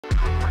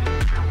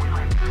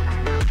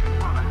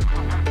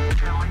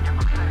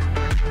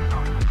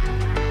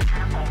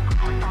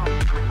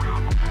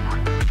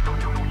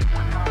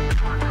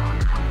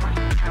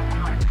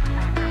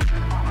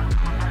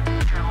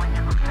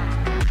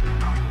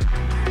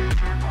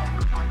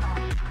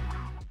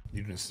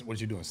What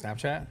you doing?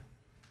 Snapchat?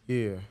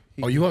 Yeah.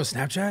 Oh, you have a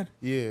Snapchat?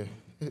 Yeah.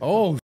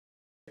 Oh,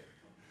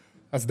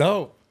 that's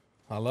dope.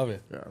 I love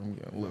it. Yeah, I'm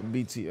getting little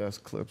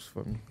BTS clips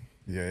for me.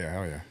 Yeah,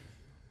 hell yeah.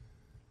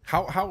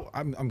 How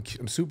I'm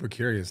super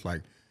curious.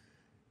 Like,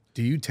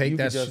 do you take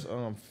that? You could just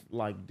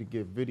like to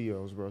get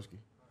videos, broski.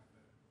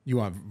 You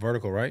want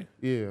vertical, right?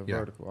 Yeah,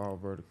 vertical, all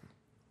vertical.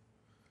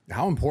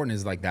 How important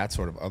is like that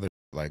sort of other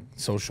like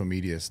social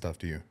media stuff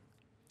to you?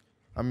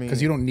 I mean,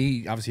 because you don't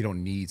need, obviously, you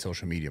don't need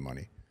social media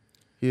money.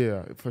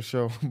 Yeah, for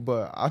sure.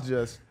 But I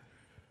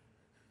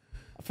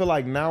feel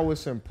like now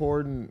it's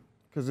important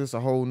because it's a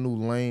whole new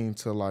lane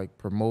to like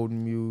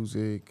promoting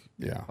music.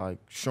 Yeah, like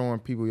showing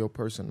people your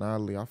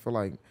personality. I feel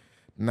like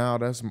now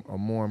that's a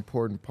more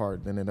important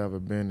part than it ever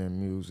been in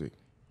music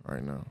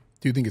right now.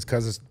 Do you think it's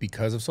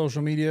because of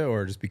social media,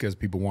 or just because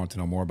people want to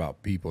know more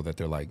about people that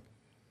they're like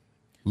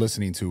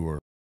listening to or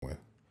with?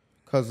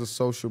 Because of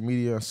social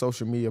media and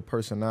social media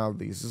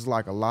personalities. It's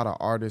like a lot of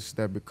artists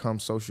that become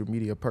social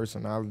media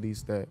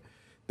personalities that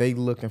they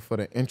looking for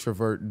the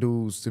introvert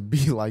dudes to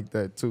be like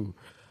that too.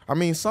 I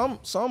mean, some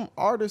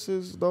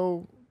artists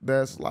though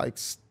that's like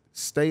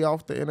stay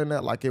off the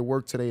internet, like it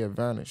worked to their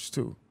advantage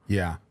too.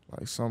 Yeah.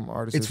 Like some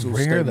artists it's who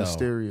rare stay though.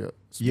 Mysterious.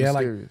 Yeah,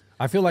 like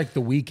I feel like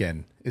The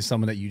Weeknd is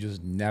someone that you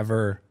just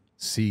never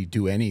see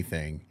do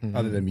anything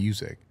other than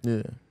music.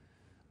 Yeah.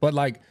 But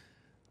like,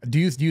 do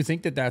you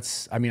think that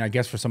that's, I mean, I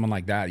guess for someone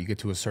like that, you get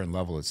to a certain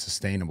level, it's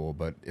sustainable.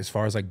 But as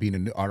far as like being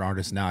an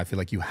artist now, I feel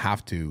like you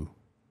have to,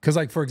 because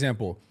like, for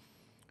example,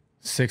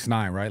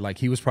 6ix9ine, right? Like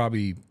he was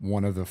probably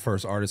one of the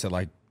first artists that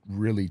like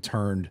really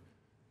turned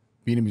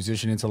being a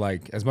musician into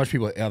like, as much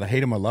people either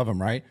hate him or love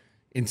him, right?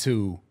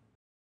 Into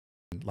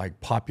like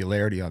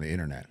popularity on the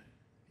internet.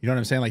 You know what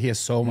I'm saying? Like he has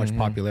so much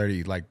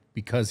popularity, like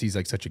because he's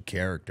like such a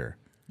character.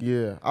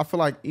 Yeah, I feel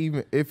like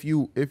even if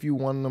you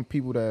one of them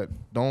people that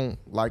don't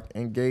like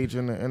engage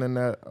in the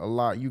internet a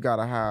lot, you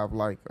gotta have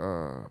like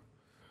what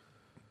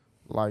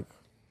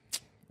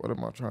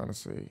am I trying to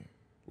say?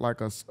 Like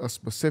a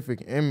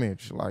specific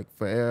image, like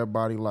for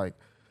everybody, like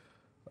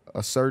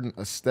a certain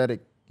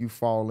aesthetic you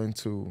fall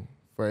into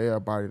for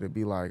everybody to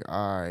be like,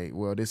 all right,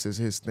 well, this is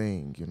his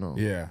thing, you know?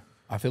 Yeah.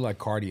 I feel like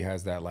Cardi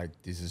has that, like,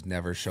 this just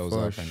never shows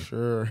up. For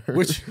sure.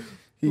 Which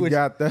he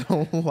got that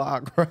on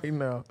lock right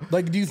now.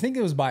 Like, do you think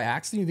it was by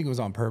accident? Or you think it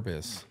was on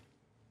purpose?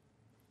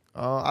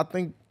 I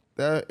think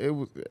that it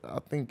was,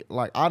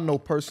 like, I know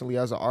personally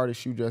as an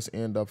artist, you just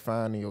end up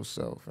finding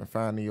yourself and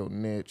finding your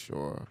niche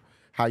or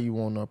how you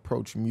want to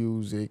approach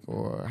music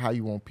or how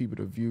you want people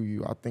to view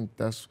you. I think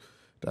that's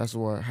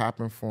what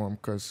happened for him,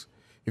 because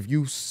if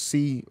you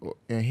see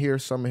and hear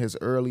some of his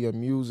earlier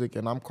music,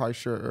 and I'm quite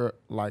sure,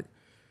 like,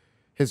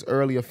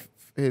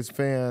 his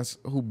fans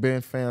who've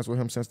been fans with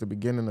him since the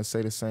beginning to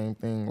say the same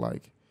thing.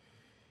 Like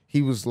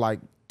he was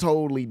like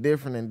totally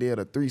different and did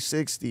a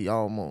 360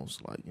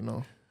 almost, like, you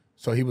know.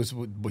 So he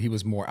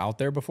was more out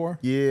there before?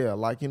 Yeah,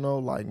 like, you know,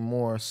 like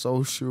more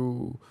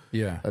social.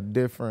 Yeah. A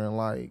different,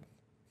 like,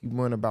 he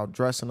went about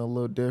dressing a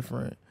little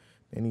different,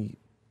 and he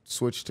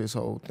switched his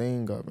whole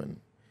thing up, and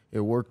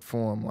it worked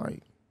for him.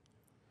 Like,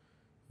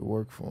 it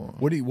worked for him.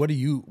 What are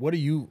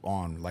you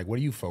on? Like, what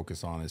do you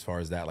focus on as far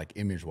as that, like,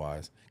 image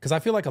wise? Because I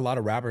feel like a lot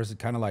of rappers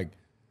kind of like,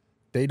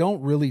 they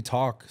don't really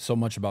talk so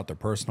much about their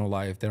personal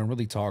life. They don't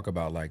really talk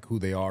about like who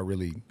they are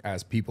really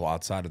as people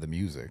outside of the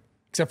music.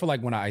 Except for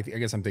like when I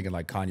guess I'm thinking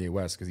like Kanye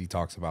West, because he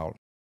talks about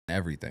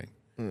everything.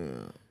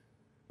 Yeah.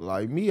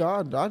 Like me,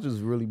 I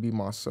just really be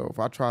myself.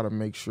 I try to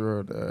make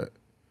sure that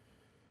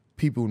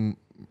people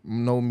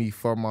know me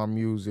for my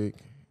music.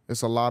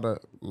 It's a lot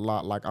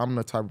like I'm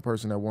the type of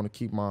person that want to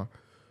keep my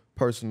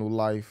personal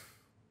life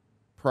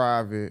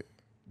private,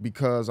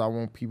 because I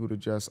want people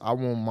to I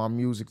want my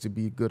music to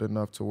be good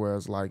enough to where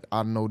it's like,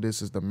 I know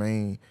this is the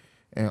main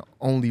and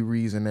only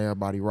reason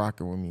everybody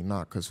rocking with me,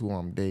 not because who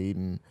I'm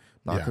dating,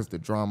 not because the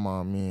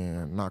drama I'm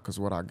in, not because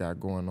what I got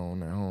going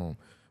on at home,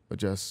 but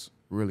just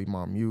really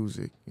my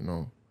music, you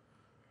know.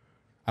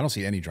 I don't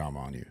see any drama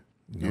on you.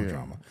 No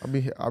drama.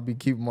 I be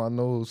keeping my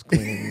nose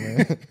clean,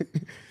 man.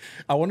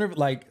 I wonder if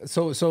like,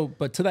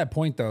 but to that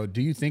point though,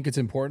 do you think it's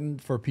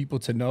important for people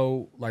to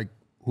know like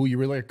who you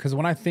really are? Because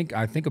when I think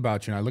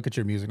about you and I look at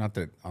your music, not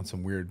that on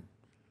some weird,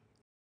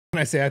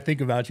 when I say I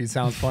think about you, it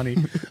sounds funny.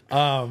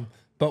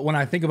 But when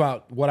I think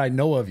about what I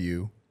know of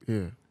you,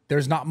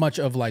 there's not much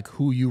of like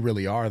who you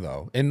really are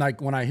though. And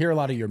like when I hear a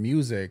lot of your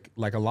music,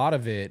 like a lot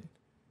of it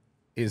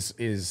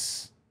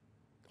is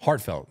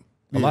heartfelt.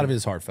 A lot of it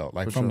is heartfelt,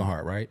 like from the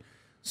heart, right?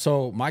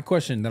 So my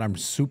question that I'm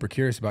super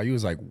curious about you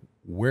is like,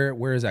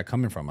 where is that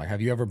coming from? Like,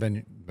 have you ever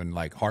been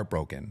like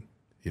heartbroken?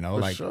 You know,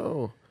 like.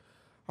 Sure.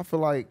 I feel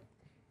like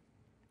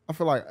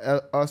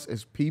us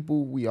as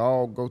people, we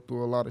all go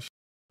through a lot of shit,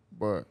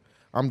 but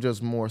I'm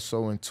just more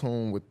so in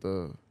tune with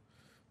the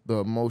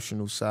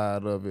emotional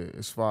side of it,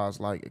 as far as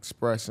like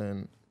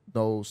expressing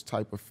those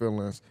type of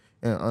feelings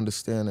and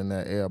understanding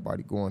that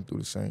everybody going through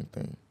the same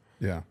thing.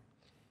 Yeah.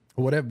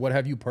 What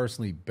have you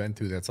personally been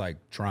through that's like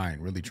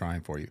really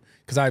trying for you?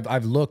 Because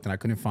I've looked and I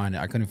couldn't find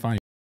it.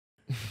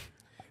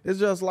 It's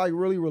just like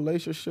really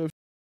relationships.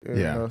 And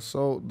Yeah.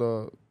 so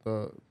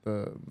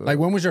Like,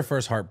 when was your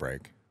first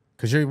heartbreak?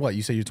 Because you're what?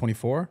 You said you're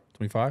 24,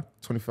 25?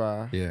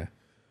 25. Yeah.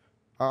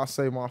 I'll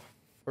say my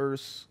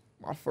first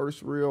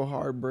real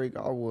heartbreak.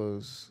 I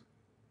was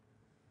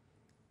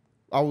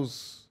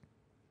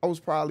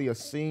probably a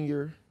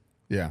senior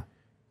Yeah.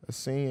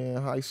 in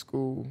high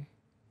school.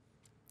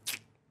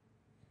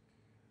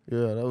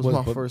 Yeah, that was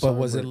my first. But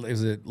was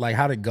it like,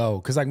 how'd it go?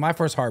 Because like my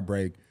first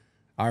heartbreak,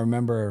 I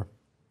remember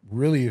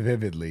really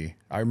vividly.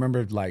 I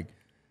remember like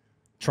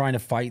trying to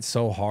fight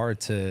so hard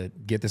to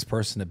get this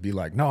person to be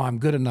like, no, I'm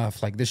good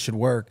enough. Like, this should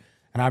work.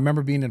 And I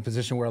remember being in a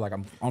position where like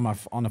I'm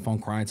on the phone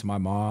crying to my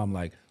mom,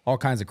 like all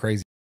kinds of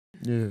crazy.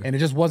 Yeah. And it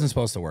just wasn't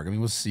supposed to work. I mean,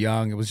 it was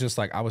young. It was just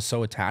like I was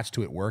so attached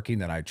to it working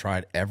that I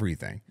tried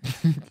everything.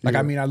 Like,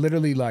 I mean, I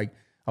literally like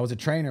I was a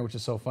trainer, which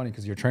is so funny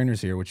because your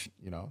trainer's here, which,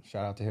 you know,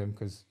 shout out to him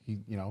because he,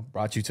 you know,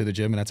 brought you to the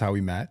gym and that's how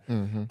we met.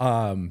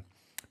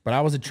 But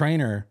I was a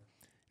trainer.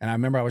 And I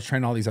remember I was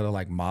training all these other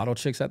like model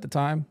chicks at the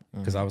time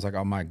because I was like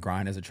on my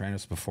grind as a trainer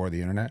before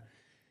the internet.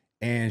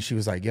 And she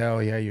was like, yo,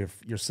 yeah,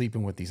 you're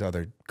sleeping with these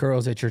other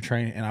girls that you're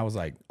training. And I was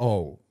like,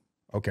 oh,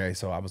 okay.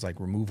 So I was like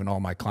removing all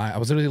my clients. I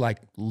was literally like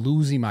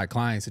losing my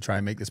clients to try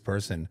and make this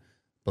person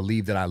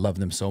believe that I love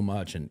them so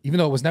much. And even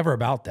though it was never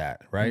about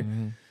that, right?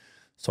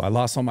 So I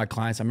lost all my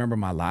clients. I remember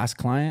my last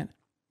client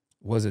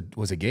was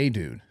a gay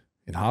dude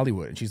in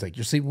Hollywood. And she's like,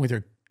 you're sleeping with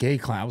your gay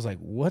client. I was like,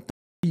 what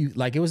the you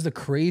like, it was the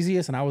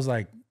craziest. And I was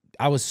like,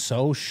 I was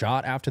so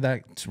shot after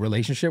that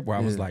relationship where I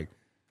was like,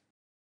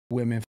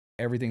 women,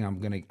 everything I'm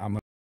gonna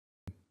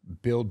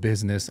build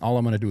business. All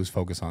I'm gonna do is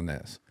focus on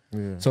this.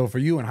 Yeah. So for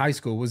you in high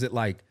school, was it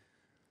like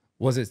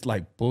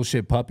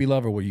bullshit puppy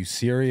love, or were you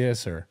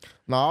serious? Or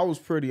No, I was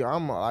pretty.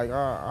 I'm like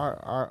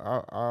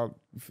I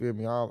you feel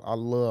me? I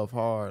love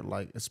hard,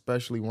 like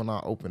especially when I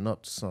open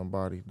up to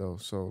somebody though.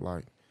 So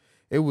like,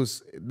 that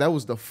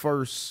was the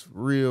first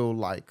real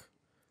like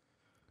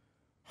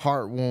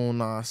heart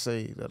wound I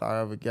say that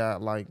I ever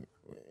got, like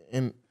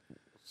in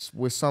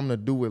with something to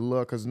do with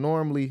love. Cause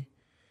normally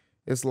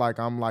it's like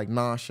I'm like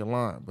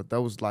nonchalant, but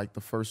that was like the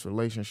first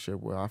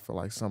relationship where I feel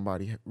like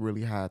somebody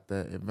really had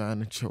that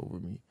advantage over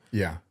me.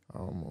 yeah,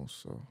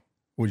 Almost. So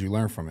what'd you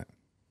learn from it?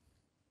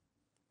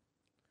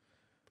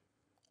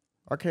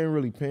 I can't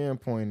really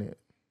pinpoint it.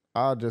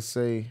 I'll just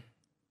say,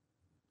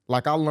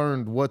 like, I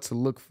learned what to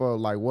look for,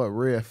 like what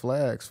red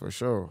flags for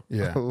sure.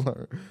 Yeah.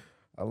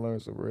 I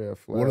learned some red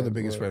flags. What are the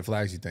biggest red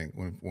flags you think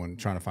when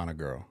trying to find a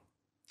girl?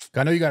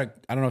 I know you got.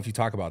 I don't know if you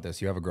talk about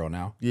this. You have a girl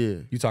now. Yeah.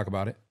 You talk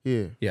about it.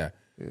 Yeah. Yeah.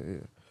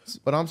 Yeah.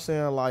 But I'm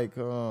saying like,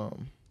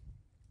 I'm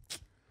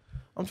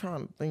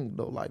trying to think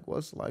though, like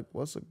what's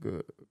a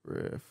good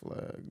red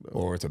flag though?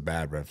 Or it's a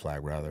bad red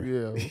flag rather.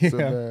 Yeah, it's a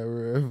bad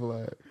red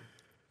flag.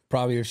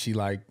 Probably if she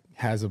like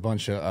has a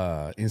bunch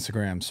of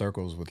Instagram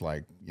circles with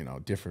like, you know,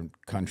 different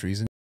countries,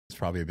 and it's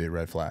probably a big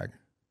red flag.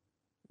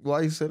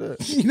 Why you say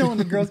that? You know when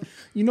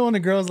the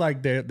girls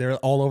like they're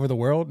all over the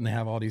world and they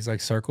have all these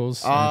like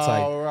circles. And it's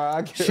like, right.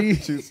 I get what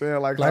you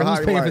saying. Like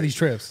who's paying like, for these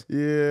trips?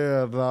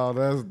 Yeah,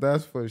 no,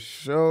 that's for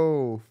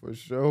sure. Red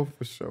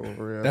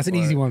That's an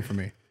flag. easy one for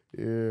me.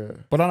 Yeah.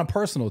 But on a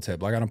personal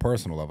tip, like on a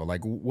personal level,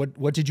 like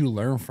what did you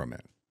learn from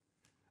it?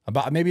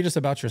 About maybe just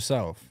about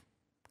yourself,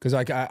 because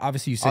like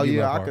obviously you said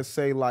you love I hard. could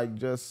say like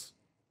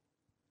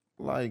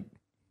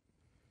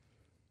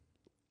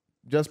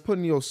just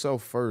putting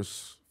yourself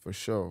first for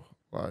sure.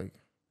 Like,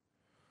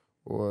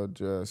 or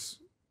just,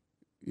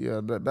 yeah,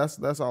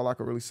 that's all I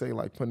could really say.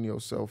 Like putting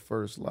yourself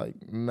first,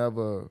 like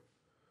never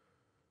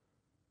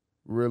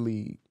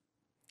really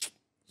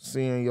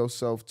seeing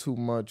yourself too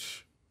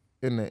much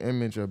in the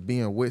image of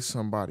being with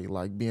somebody,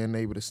 like being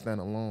able to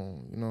stand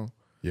alone, you know?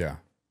 Yeah.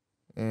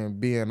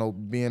 And being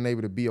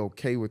able to be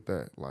okay with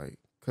that. Like,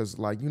 cause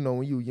like, you know,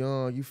 when you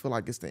young, you feel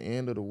like it's the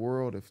end of the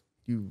world if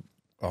you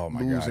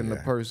losing the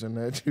person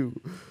that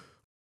you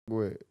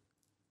with.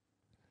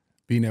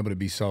 Being able to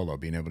be solo,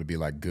 being able to be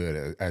like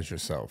good as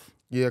yourself.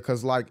 Yeah,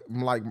 cause like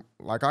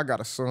I got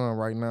a son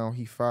right now.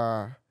 He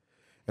 5,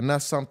 and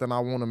that's something I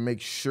want to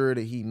make sure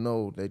that he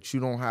know, that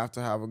you don't have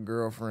to have a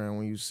girlfriend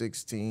when you're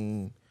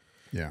 16,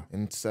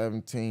 and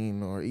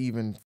 17, or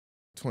even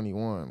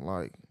 21.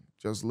 Like,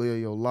 just live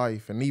your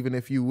life, and even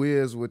if you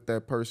is with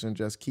that person,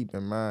 just keep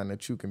in mind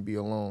that you can be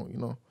alone. You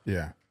know?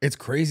 Yeah, it's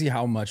crazy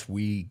how much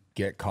we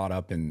get caught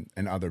up in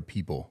other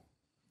people,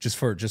 just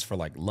for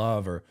like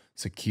love or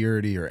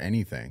security or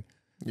anything.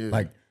 Yeah.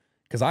 Like,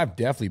 because I've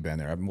definitely been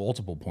there at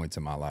multiple points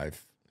in my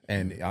life.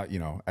 And, you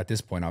know, at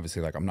this point,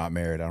 obviously, like I'm not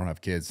married. I don't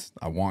have kids.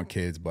 I want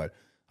kids. But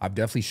I've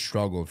definitely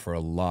struggled for a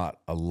lot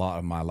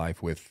of my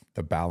life with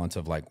the balance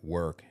of like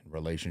work and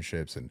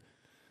relationships and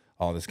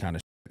all this kind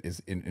of shit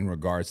is in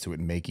regards to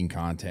it, making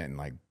content and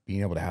like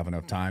being able to have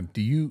enough time.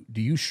 Do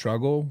you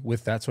struggle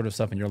with that sort of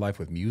stuff in your life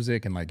with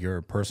music and like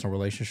your personal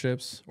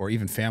relationships or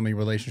even family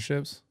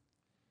relationships?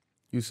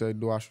 You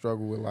said, do I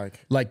struggle with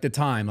like the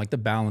time, like the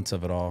balance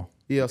of it all?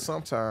 Yeah,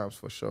 sometimes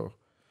for sure.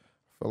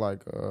 I feel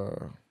like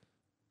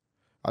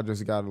I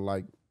just gotta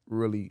like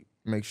really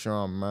make sure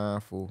I'm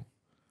mindful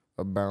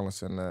of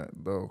balancing that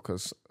though,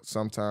 because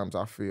sometimes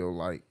I feel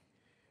like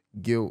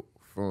guilt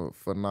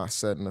for not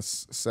setting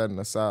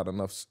aside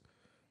enough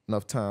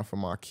time for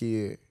my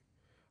kid.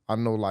 I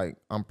know like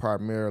I'm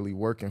primarily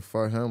working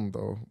for him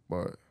though,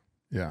 but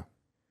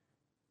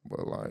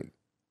like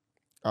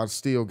I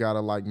still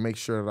gotta like make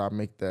sure that I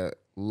make that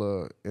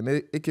love, and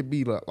it could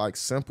be like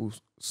simple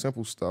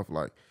stuff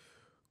like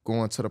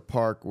going to the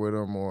park with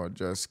him or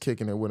just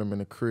kicking it with him in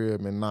the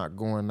crib and not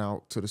going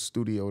out to the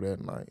studio that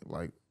night.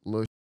 Like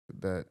little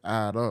shit that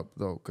add up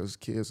though, because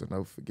kids will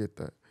never forget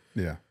that.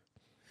 Yeah.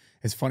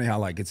 It's funny how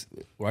like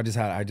well, I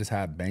just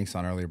had Banks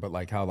on earlier, but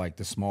like how like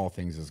the small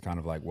things is kind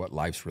of like what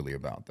life's really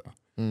about though.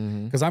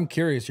 Because I'm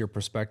curious your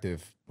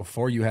perspective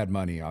before you had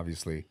money,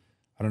 obviously.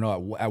 I don't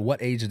know, at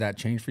what age did that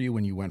change for you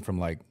when you went from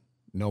like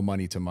no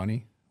money to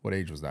money? What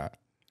age was that?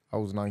 I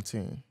was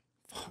 19.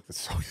 Fuck,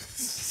 that's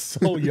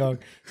so young.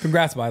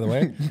 Congrats, by the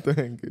way.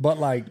 Thank you. But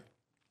like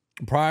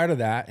prior to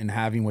that and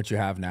having what you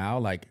have now,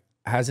 like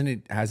has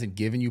it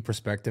given you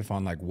perspective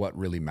on like what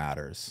really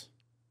matters?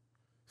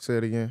 Say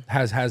it again.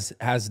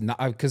 Has not,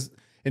 because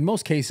in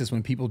most cases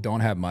when people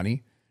don't have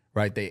money,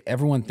 right?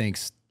 Everyone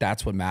thinks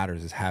that's what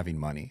matters is having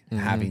money,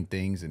 having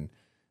things, and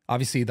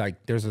obviously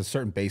like there's a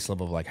certain base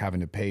level of like having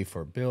to pay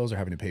for bills or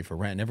having to pay for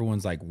rent, and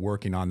everyone's like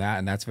working on that,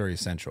 and that's very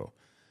essential.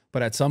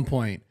 But at some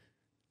point,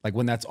 like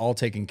when that's all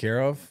taken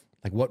care of,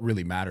 like what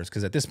really matters?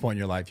 Because at this point in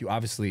your life, you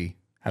obviously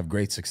have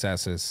great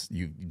successes,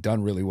 you've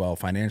done really well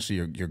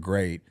financially, you're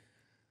great,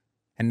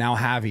 and now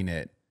having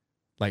it,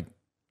 like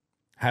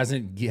has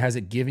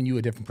it given you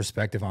a different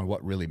perspective on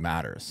what really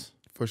matters?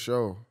 For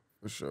sure.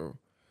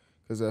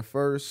 Because at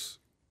first,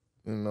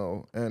 you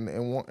know, and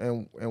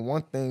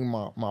one thing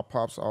my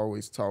pops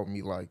always taught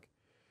me, like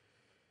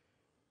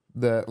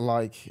that,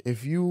 like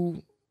if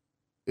you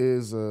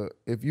was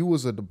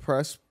a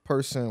depressed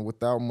person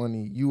without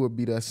money, you would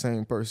be that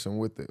same person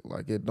with it.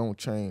 Like it don't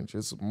change.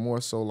 It's more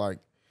so like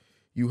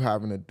you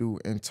having to do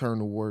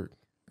internal work.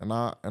 And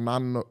I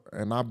know,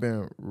 and I've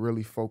been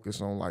really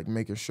focused on like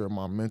making sure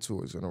my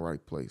mental is in the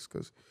right place,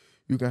 because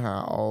you can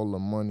have all the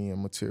money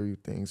and material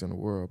things in the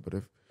world, but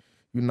if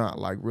you're not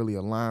like really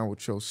aligned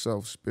with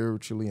yourself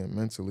spiritually and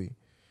mentally,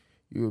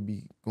 you would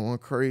be going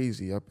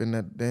crazy up in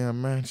that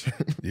damn mansion.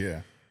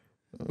 Yeah.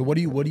 But what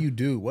do you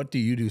do? What do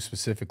you do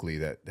specifically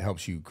that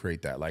helps you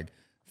create that, like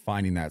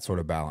finding that sort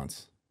of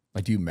balance?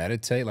 Like, do you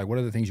meditate? Like, what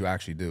are the things you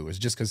actually do? It's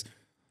just because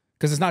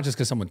it's not just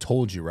because someone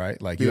told you,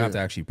 right? Like, you have to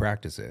actually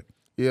practice it.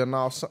 Yeah,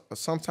 no,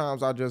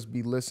 sometimes I just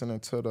be listening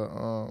to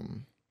the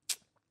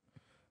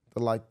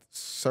like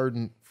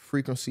certain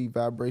frequency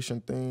vibration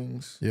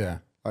things. Yeah.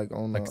 Like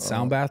on like the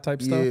sound bath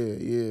type stuff?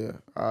 Yeah,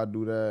 I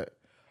do that.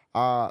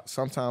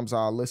 Sometimes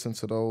I listen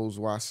to those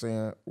while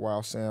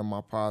saying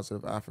my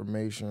positive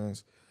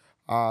affirmations.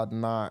 I'd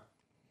not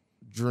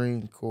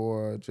drink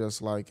or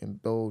just like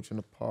indulge in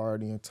the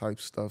partying type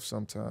stuff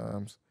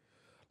sometimes.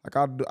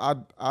 Like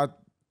I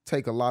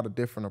take a lot of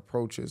different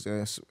approaches,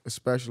 and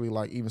especially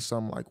like even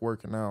something like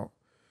working out,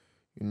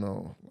 you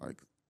know,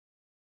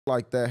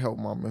 like that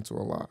helped my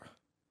mental a lot.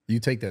 You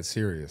take that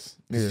serious.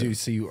 Yeah, you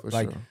see,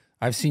 like sure.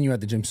 I've seen you at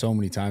the gym so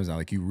many times now.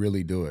 Like you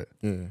really do it.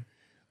 Yeah.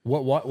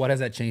 What has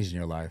that changed in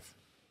your life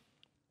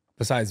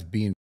besides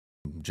being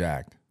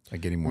jacked,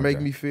 like getting more? Make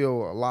jacked? me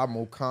feel a lot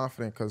more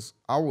confident, because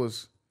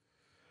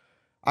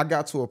I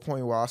got to a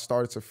point where I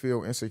started to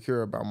feel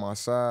insecure about my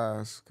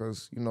size,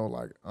 because you know,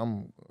 like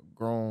I'm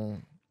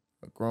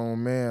a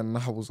grown man, and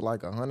I was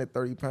like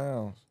 130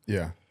 pounds.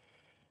 Yeah.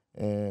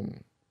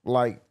 And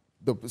like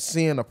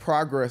seeing the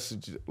progress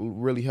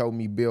really helped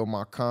me build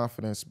my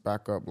confidence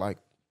back up, like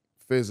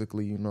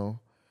physically, you know.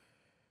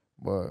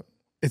 But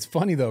it's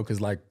funny though,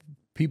 because like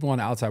people on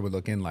the outside would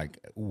look in like,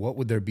 what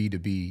would there be to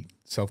be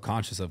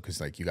self-conscious of? Because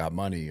like you got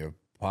money or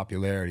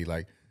popularity,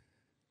 like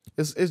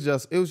it's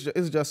just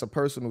a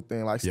personal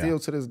thing. Like still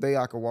to this day,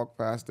 I can walk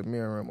past the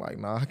mirror and I'm like,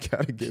 nah, I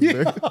gotta get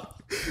bigger.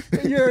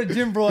 You're a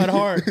gym bro at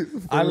heart.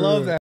 I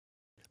love that.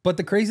 But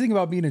the crazy thing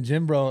about being a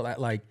gym bro,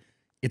 like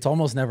it's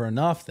almost never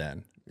enough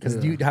then. Because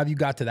have you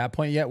got to that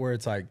point yet where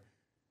it's like,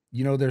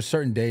 you know, there's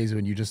certain days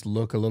when you just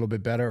look a little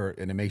bit better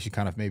and it makes you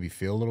kind of maybe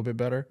feel a little bit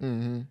better.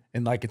 And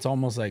like, it's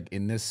almost like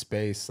in this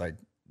space,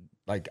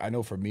 like I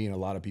know for me and a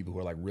lot of people who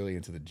are like really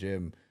into the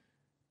gym,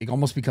 it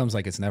almost becomes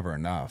like it's never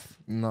enough.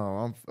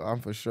 No, I'm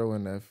for sure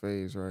in that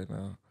phase right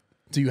now.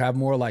 Do you have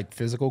more like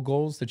physical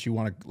goals that you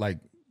want to like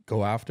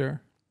go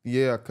after?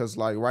 Yeah, because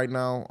like right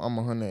now I'm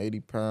 180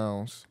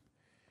 pounds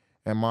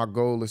and my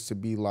goal is to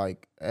be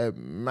like at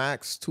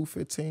max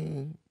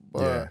 215.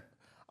 But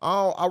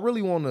I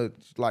really want to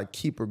like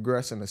keep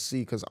progressing to see,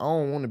 because I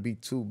don't want to be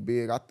too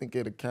big. I think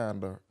it'll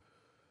kind of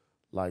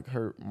like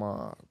hurt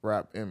my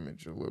rap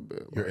image a little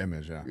bit. Your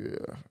image, yeah.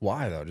 Yeah.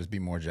 Why though? Just be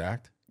more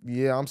jacked?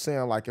 Yeah, I'm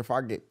saying like if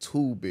I get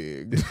too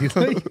big,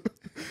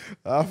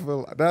 I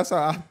feel like, that's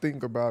how I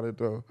think about it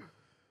though.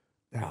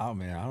 Oh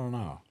man, I don't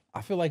know.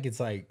 I feel like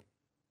it's like,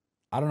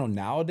 I don't know.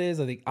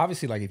 Nowadays, I think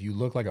obviously like if you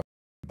look like a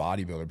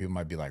bodybuilder, people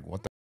might be like,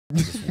 "What the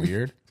is this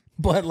weird?"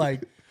 But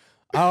like,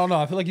 I don't know.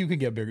 I feel like you could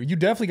get bigger. You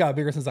definitely got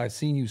bigger since I've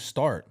seen you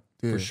start,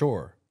 for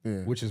sure.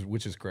 Yeah. Which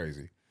is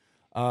crazy.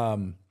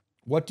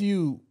 What do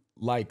you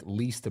like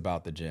least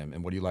about the gym,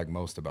 and what do you like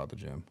most about the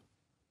gym?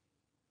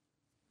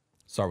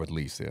 Start with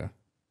least, yeah.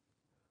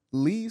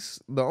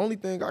 Least, the only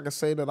thing I can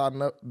say that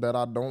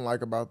I don't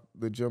like about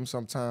the gym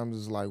sometimes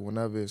is like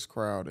whenever it's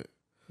crowded.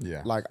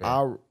 Yeah. Like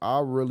fair.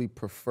 I really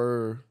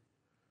prefer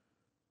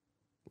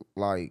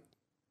like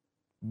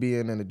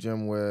being in a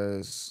gym where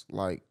it's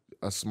like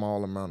a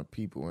small amount of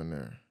people in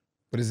there.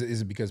 But is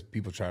it because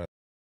people try to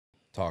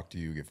talk to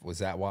you? Was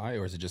that why?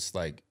 Or is it just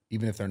like,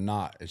 even if they're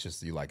not, it's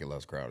just you like it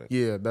less crowded?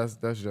 Yeah, that's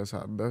just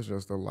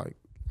the like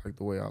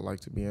the way I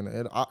like to be in it.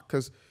 And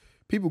cause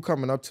people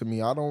coming up to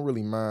me, I don't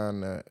really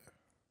mind that.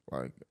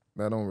 Like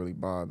that don't really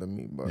bother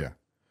me. But Yeah.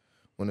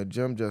 when the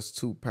gym just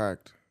too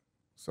packed,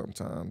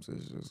 sometimes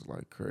it's just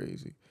like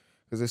crazy.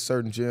 Cause there's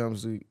certain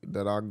gyms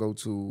that I go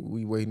to,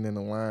 we waiting in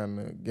the line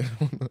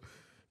to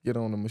get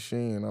on the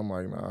machine. I'm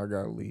like, nah, I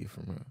gotta leave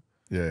from here.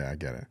 Yeah, I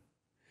get it.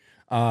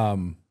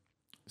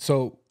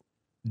 So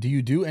do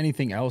you do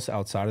anything else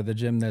outside of the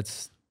gym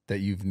that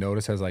you've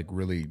noticed has like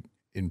really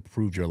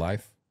improved your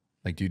life?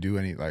 Like, do you do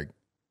any, like,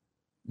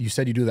 you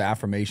said you do the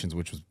affirmations,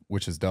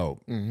 which is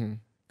dope. Mm-hmm.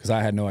 Cause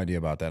I had no idea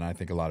about that. And I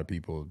think a lot of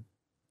people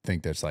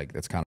think that's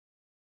kind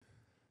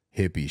of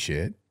hippie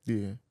shit.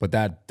 Yeah. But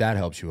that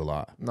helps you a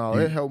lot. No,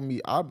 it helped me.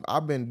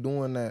 I've been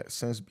doing that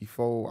since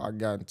before I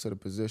got into the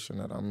position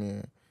that I'm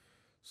in.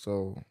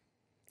 So,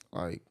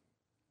 like,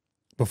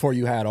 before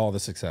you had all the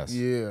success.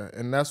 Yeah,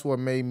 and that's what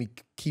made me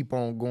keep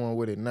on going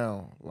with it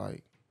now.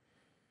 Like,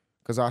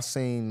 because I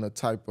seen the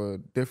type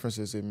of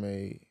differences it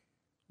made.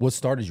 What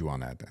started you on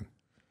that then?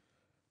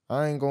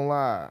 I ain't gonna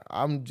lie.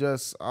 I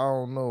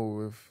don't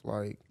know if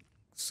like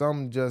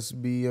something just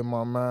be in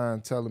my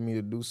mind telling me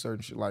to do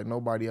certain shit. Like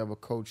nobody ever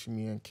coached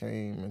me and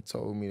came and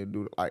told me to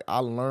do it. Like I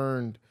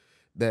learned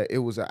that it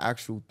was an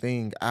actual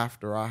thing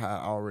after I had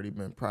already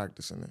been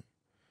practicing it.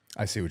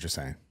 I see what you're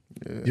saying.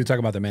 Yeah. You're talking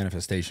about the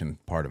manifestation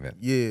part of it.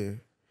 Yeah.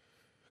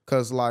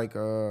 Cause like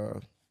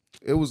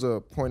it was a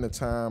point of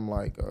time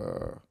like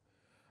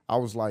I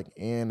was like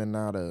in and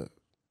out of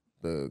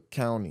the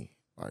county.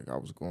 Like I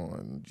was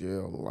going to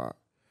jail a lot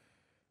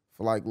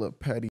for like little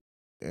petty.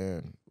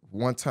 And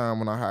one time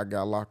when I had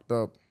got locked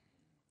up,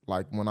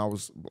 like when I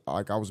was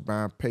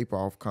buying paper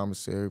off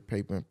commissary,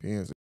 paper and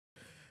pens,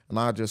 and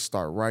I just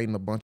start writing a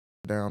bunch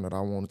of down that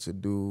I wanted to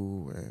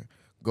do and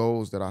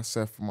goals that I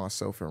set for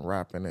myself and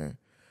rapping. And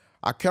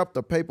I kept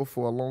the paper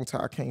for a long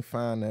time. I can't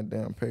find that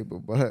damn paper,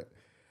 but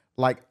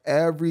like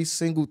every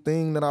single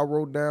thing that I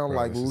wrote down, Bro,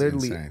 like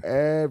literally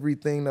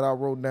everything that I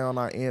wrote down,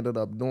 I ended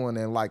up doing.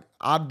 And like,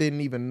 I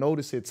didn't even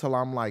notice it till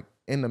I'm like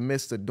in the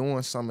midst of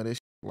doing some of this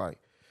shit. Like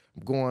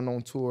going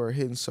on tour,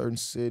 hitting certain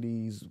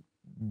cities,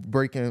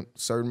 breaking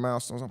certain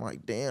milestones. I'm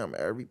like, damn,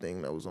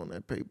 everything that was on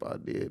that paper, I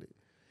did it.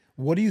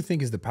 What do you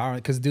think is the power?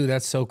 Because dude,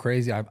 that's so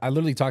crazy. I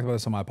literally talked about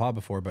this on my pod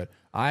before, but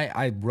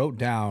I wrote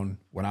down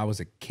when I was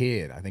a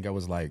kid, I think I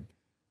was like,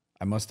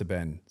 I must have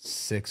been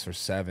 6 or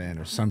 7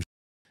 or some.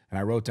 And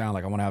I wrote down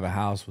like I want to have a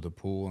house with a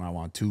pool and I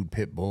want 2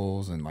 pit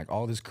bulls and like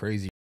all this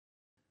crazy.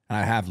 And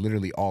I have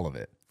literally all of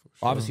it.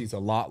 Sure. Obviously, it's a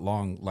lot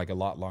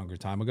longer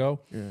time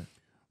ago. Yeah.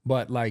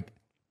 But like,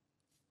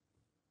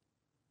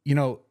 you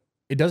know,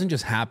 it doesn't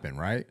just happen,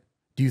 right?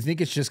 Do you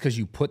think it's just because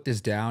you put this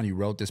down, you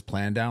wrote this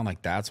plan down,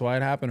 like that's why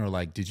it happened, or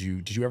like did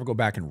you ever go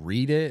back and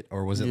read it,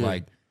 or was it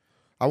like?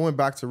 I went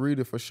back to read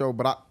it for sure,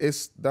 but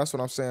that's what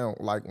I'm saying.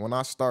 Like when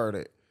I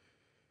started,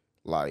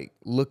 like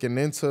looking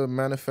into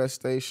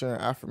manifestation,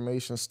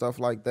 affirmation, stuff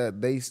like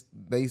that, they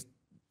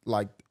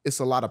like it's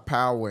a lot of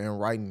power in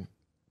writing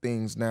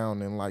things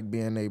down and like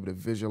being able to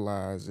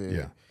visualize it.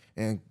 Yeah.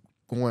 And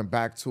going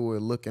back to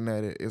it, looking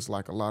at it, it's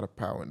like a lot of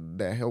power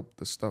that help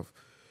the stuff,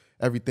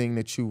 everything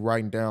that you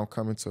writing down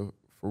come into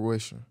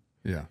fruition.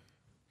 Yeah.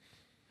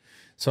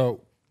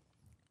 So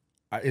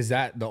is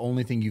that the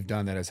only thing you've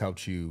done that has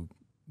helped you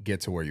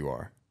get to where you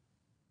are?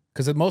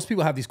 Because most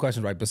people have these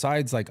questions, right?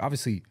 Besides like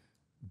obviously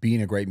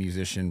being a great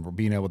musician,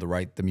 being able to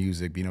write the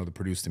music, being able to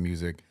produce the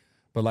music,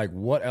 but like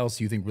what else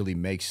do you think really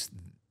makes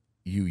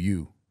you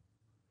you?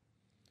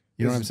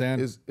 You know what I'm saying?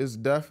 It's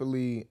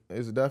definitely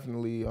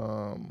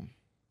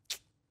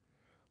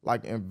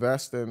like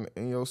investing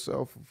in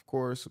yourself, of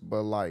course,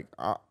 but like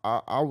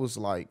I was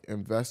like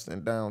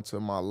investing down to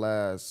my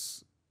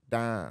last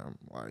dime.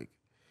 Like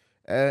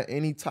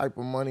any type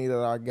of money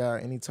that I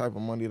got, any type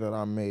of money that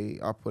I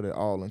made, I put it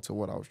all into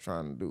what I was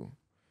trying to do.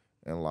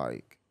 And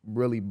like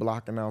really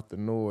blocking out the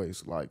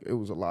noise. Like it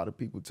was a lot of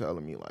people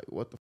telling me like,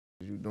 what the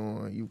f is you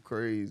doing? You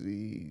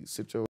crazy,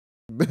 sit your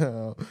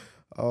down,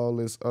 all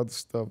this other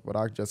stuff. But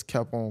I just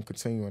kept on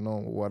continuing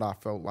on with what I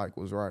felt like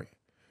was right.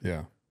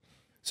 Yeah.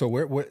 So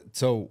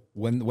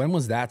when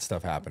was that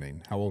stuff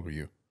happening? How old were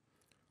you?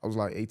 I was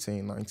like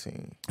 18,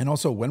 19. And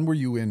also, when were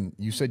you in?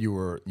 You said you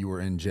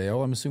were in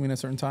jail. I'm assuming at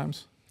certain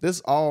times. This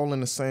all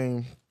in the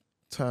same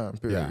time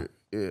period.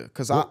 Yeah,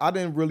 because I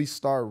didn't really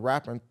start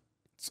rapping.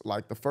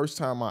 Like the first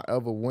time I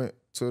ever went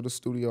to the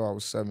studio, I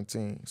was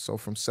 17. So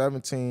from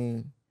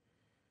 17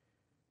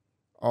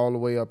 all the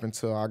way up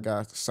until I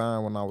got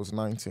signed when I was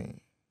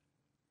 19.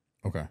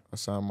 Okay. I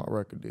signed my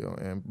record deal,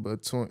 and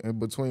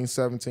between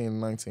 17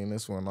 and 19,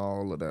 that's when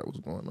all of that was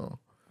going on.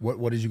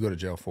 What did you go to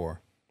jail for?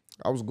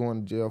 I was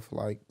going to jail for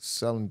like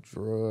selling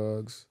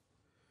drugs.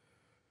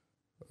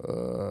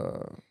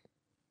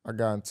 I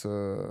got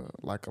into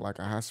like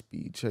a high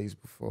speed chase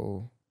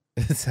before.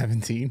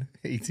 17,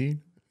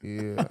 18?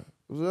 Yeah, it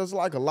was just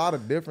like a lot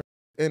of different.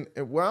 And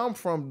where I'm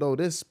from though,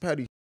 this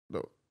petty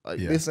though. Like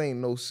this ain't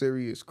no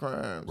serious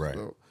crimes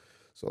though.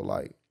 So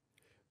like,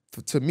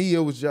 to me, it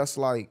was just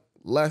like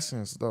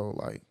lessons though.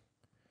 Like,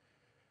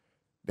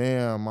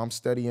 damn, I'm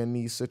studying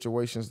these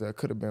situations that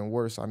could have been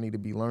worse. I need to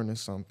be learning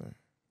something.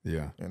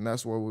 Yeah. And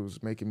that's what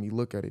was making me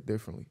look at it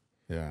differently.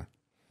 Yeah.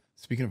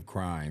 Speaking of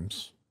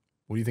crimes,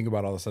 what do you think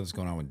about all the stuff that's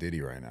going on with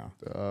Diddy right now?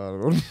 I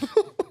don't know.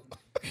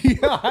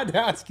 Yeah, I had to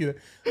ask you.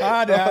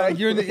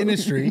 You're in the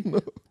industry.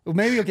 Well,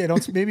 maybe okay.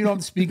 Maybe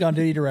don't speak on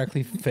Diddy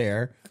directly.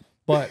 Fair,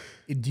 but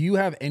do you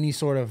have any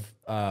sort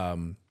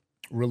of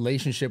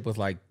relationship with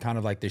like kind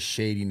of like the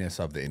shadiness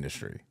of the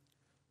industry?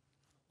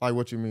 Like,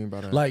 what you mean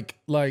by that?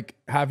 Like,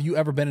 have you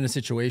ever been in a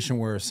situation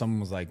where someone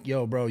was like,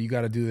 "Yo, bro, you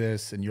got to do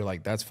this," and you're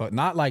like, "That's fun."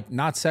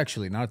 Not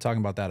sexually, not talking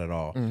about that at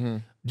all.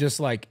 Just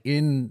like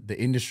in the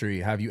industry,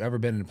 have you ever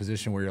been in a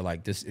position where you're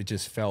like, "This"? It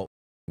just felt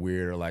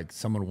weird, or like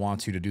someone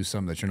wants you to do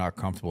something that you're not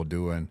comfortable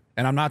doing.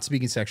 And I'm not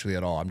speaking sexually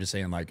at all. I'm just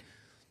saying like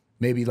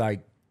maybe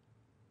like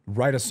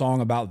write a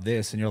song about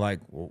this and you're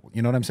like, well,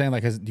 you know what I'm saying?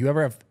 Like, is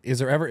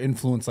there ever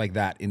influence like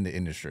that in the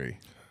industry?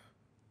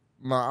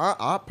 No,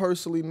 I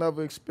personally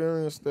never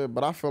experienced it,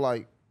 but I feel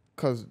like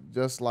because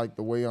just like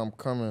the way I'm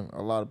coming,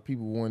 a lot of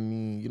people wouldn't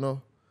need, you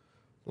know,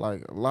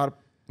 like a lot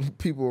of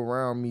people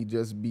around me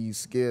just be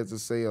scared to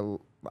say,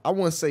 I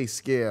wouldn't say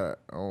scared,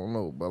 I don't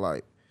know, but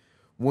like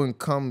wouldn't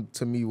come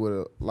to me with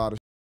a lot of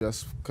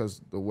just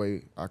because the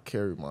way I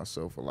carry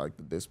myself or like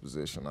the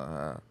disposition I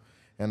have.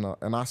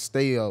 And I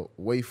stay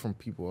away from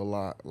people a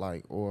lot,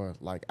 like, or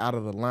like out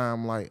of the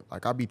limelight.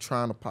 Like I be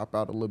trying to pop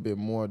out a little bit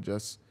more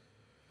just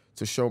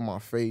to show my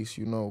face,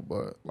 you know,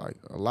 but like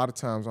a lot of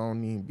times I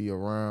don't even be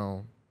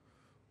around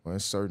or in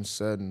certain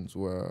settings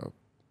where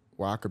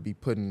I could be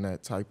put in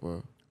that type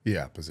of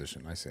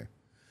position. I see.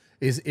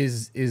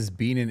 Is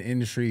being in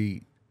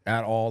industry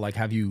at all like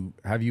have you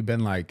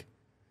been like,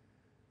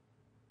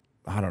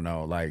 I don't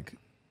know, like,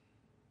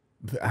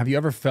 have you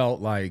ever felt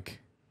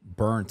like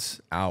burnt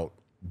out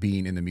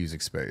being in the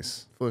music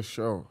space? For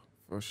sure.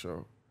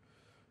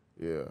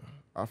 Yeah,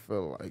 I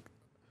feel like,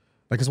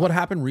 because what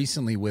happened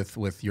recently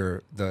with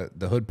your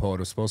the Hood Poet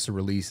was supposed to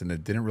release and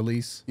it didn't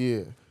release.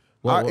 Yeah,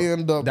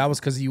 that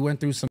was because you went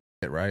through some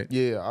shit, right?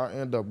 Yeah, I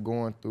end up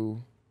going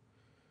through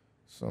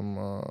some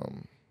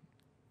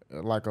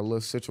like a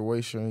little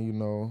situation, you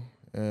know,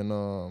 and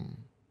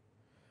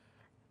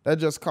that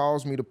just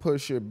caused me to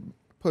push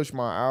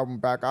my album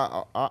back.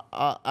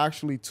 I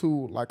actually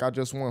too, like I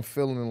just wasn't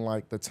feeling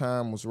like the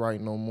time was right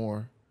no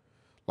more.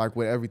 Like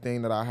with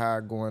everything that I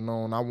had going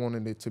on, I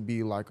wanted it to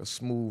be like a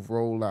smooth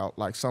rollout,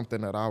 like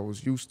something that I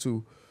was used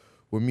to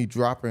with me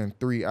dropping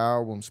 3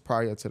 albums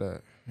prior to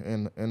that.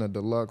 And a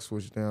deluxe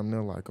was damn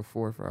near like a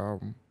 4th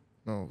album.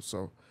 No,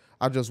 so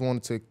I just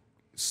wanted to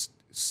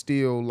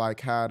still like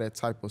have that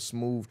type of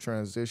smooth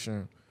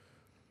transition,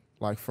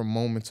 like from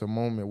moment to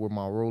moment with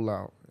my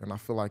rollout. And I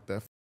feel like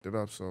that it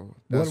up. So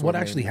that's what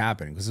actually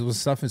happened? Because it was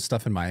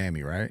stuff in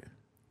Miami, right?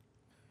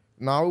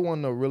 No, it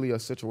wasn't really a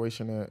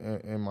situation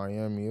in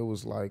Miami. It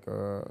was like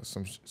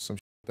some shit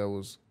that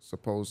was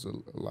supposed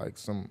to like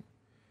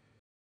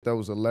that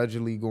was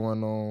allegedly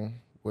going on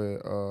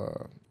with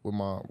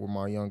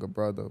my younger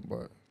brother,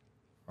 but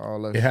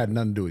all that it had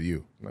nothing to do with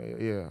you.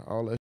 Yeah,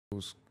 all that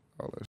was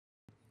all that.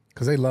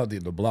 Because they love the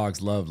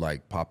blogs love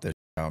like pop that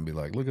out and be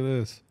like, look at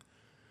this.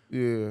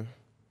 Yeah.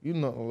 You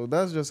know,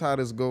 that's just how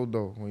this go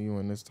though when you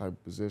in this type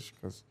of position.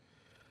 Because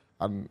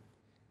I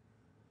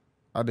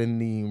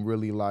didn't even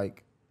really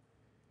like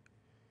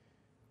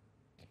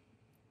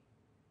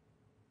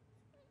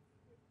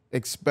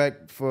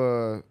expect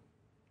for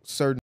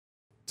certain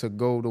to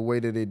go the way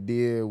that it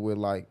did with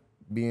like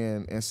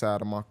being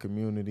inside of my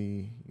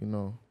community, you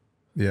know.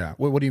 Yeah.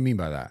 What do you mean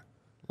by that?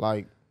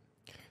 Like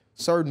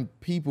certain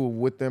people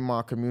within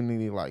my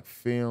community like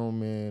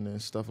filming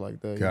and stuff like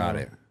that. Got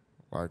it.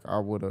 Like I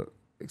would have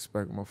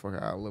expect motherfucker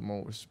to have a little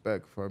more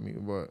respect for me,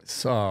 but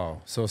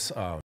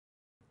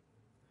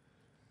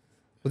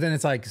but then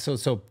it's like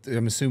so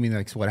I'm assuming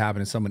like what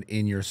happened is someone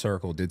in your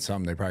circle did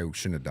something they probably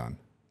shouldn't have done.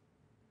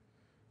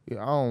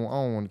 Yeah, I don't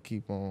want to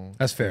keep on.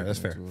 That's fair. That's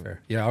fair.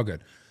 Fair. Yeah, all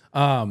good.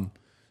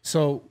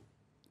 So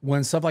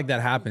when stuff like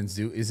that happens,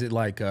 is it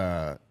like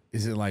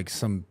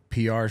some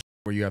PR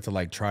where you have to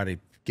like try to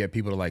get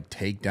people to like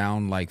take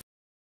down like?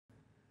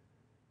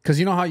 Because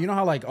you know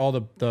how like all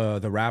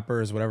the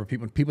rappers, whatever,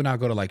 people now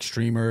go to like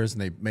streamers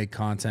and they make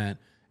content,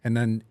 and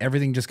then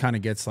everything just kind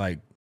of gets like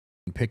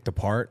picked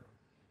apart.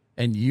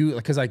 And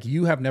because like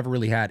you have never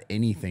really had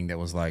anything that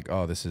was like,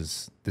 oh, this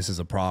is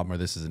a problem or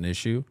this is an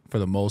issue for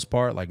the most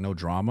part, like no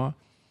drama.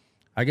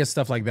 I guess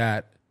stuff like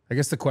that. I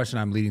guess the question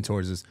I'm leading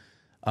towards is,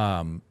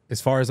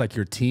 as far as like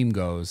your team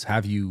goes,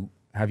 have you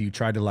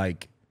tried to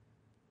like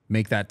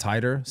make that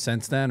tighter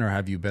since then, or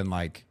have you been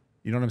like,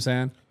 you know what I'm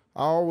saying?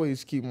 I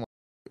always keep my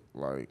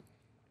like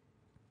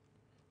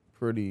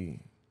pretty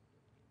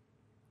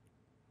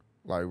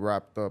like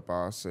wrapped up,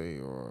 I'll say,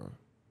 or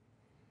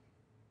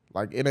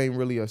like it ain't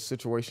really a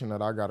situation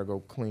that I gotta go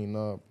clean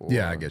up. Or,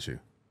 Yeah, I get you.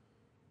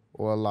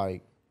 Or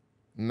like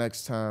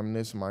next time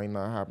this might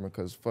not happen,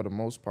 because for the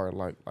most part,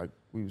 like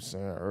we were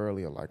saying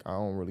earlier, like I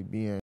don't really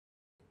be in.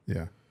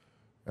 Yeah.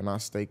 And I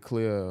stay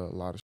clear a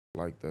lot of shit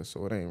like that,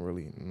 so it ain't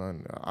really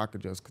nothing. I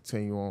could just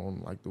continue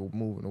on like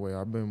moving the way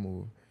I've been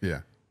moving.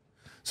 Yeah.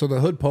 So the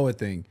Hood Poet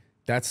thing,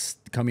 that's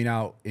coming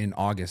out in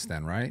August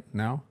then, right?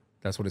 Now?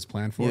 That's what it's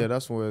planned for? Yeah,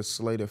 that's what it's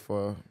slated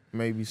for.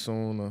 Maybe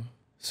sooner.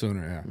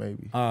 Sooner, yeah.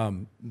 Maybe.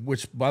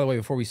 Which, by the way,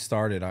 before we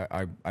started,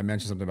 I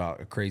mentioned something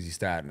about a crazy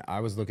stat, and I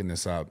was looking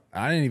this up.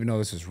 I didn't even know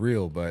this was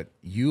real, but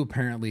you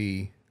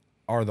apparently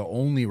are the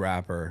only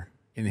rapper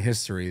in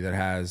history that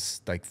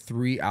has like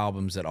 3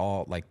 albums that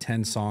all, like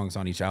 10 songs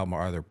on each album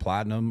are either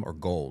platinum or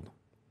gold.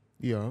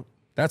 Yeah.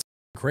 That's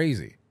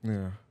crazy.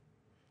 Yeah.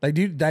 Like,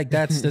 dude, like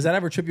does that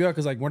ever trip you up?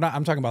 Because like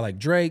I'm talking about like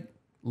Drake,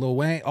 Lil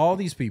Wayne, all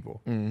these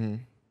people. Mm-hmm.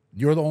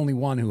 You're the only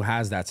one who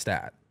has that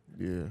stat.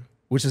 Yeah.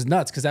 Which is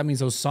nuts, because that means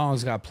those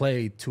songs got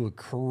played to a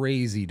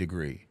crazy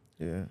degree.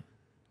 Yeah.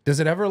 Does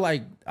it ever,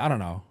 like, I don't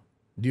know,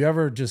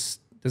 does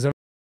it ever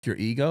your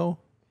ego?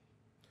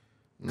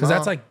 Because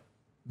that's like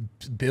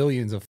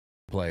billions of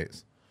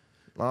plays.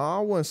 Nah,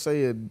 I wouldn't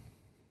say it.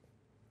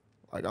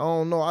 Like, I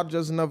don't know. I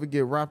just never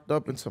get wrapped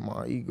up into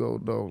my ego,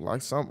 though.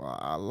 Like,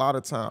 a lot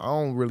of times,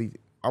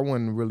 I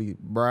wouldn't really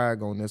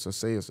brag on this or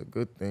say it's a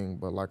good thing,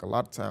 but like a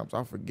lot of times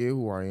I forget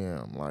who I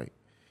am, like,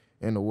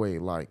 in a way,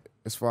 like,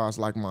 as far as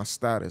like my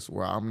status,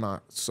 where I'm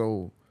not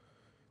so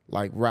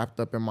like wrapped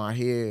up in my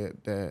head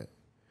that,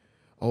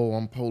 oh,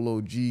 I'm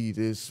Polo G,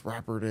 this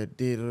rapper that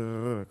did,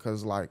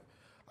 because like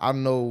I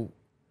know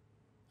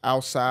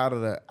outside of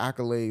the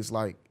accolades,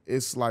 like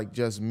it's like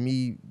just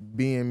me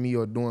being me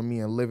or doing me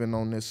and living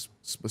on this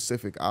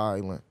specific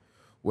island,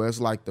 where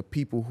it's like the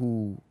people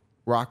who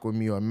rock with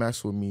me or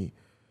mess with me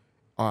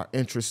are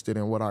interested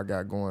in what I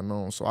got going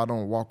on. So I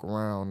don't walk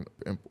around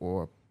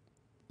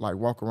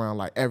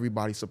like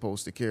everybody's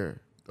supposed to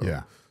care. Though.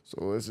 Yeah.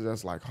 So it's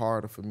just like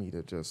harder for me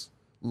to just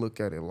look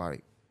at it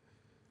like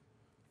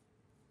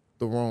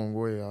the wrong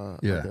way, I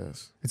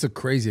guess. It's a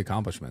crazy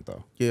accomplishment,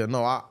 though. Yeah,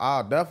 no,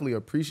 I definitely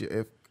appreciate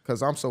it,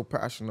 because I'm so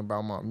passionate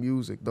about my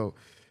music, though.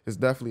 It's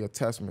definitely a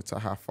testament to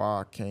how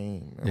far I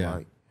came. And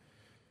like,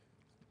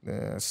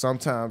 yeah,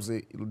 sometimes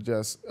it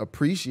just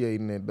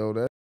appreciating it, though,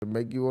 that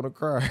make you want to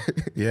cry.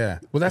 Yeah.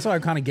 Well, that's what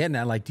I'm kind of getting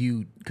at. Like,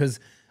 because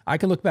I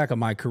can look back on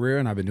my career,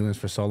 and I've been doing this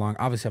for so long.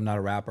 Obviously, I'm not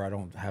a rapper. I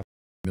don't have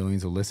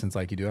millions of listens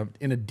like you do. I'm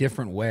in a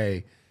different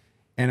way.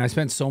 And I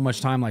spent so much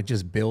time like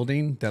just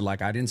building that,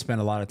 like, I didn't spend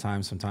a lot of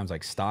time sometimes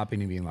like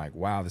stopping and being like,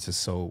 wow, this is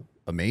so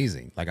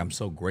amazing. Like, I'm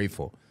so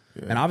grateful.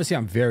 Yeah. And obviously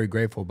I'm very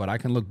grateful, but I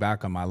can look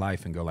back on my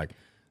life and go like,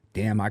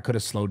 damn, I could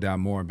have slowed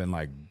down more and been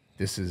like,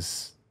 this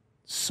is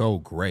so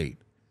great.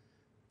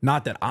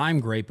 Not that I'm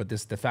great, but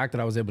the fact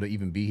that I was able to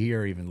even be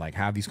here, even like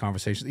have these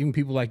conversations, even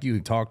people like you who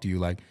talk to you,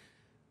 like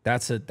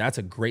that's a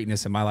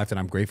greatness in my life that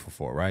I'm grateful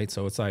for, right?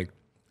 So it's like,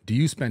 do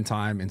you spend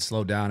time and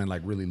slow down and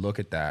like really look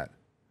at that?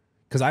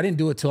 Because I didn't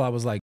do it till I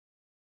was like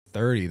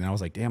 30, and I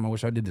was like, damn, I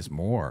wish I did this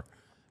more.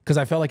 Because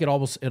I felt like it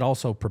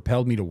also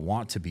propelled me to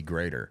want to be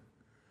greater.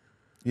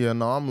 Yeah,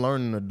 no, I'm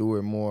learning to do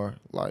it more,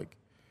 like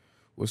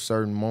with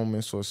certain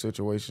moments or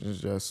situations,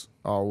 just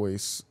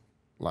always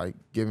like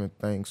giving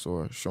thanks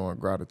or showing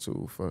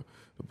gratitude for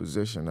the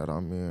position that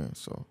I'm in.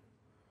 So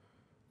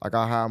like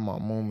I have my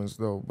moments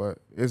though, but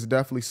it's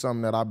definitely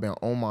something that I've been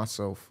on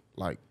myself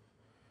like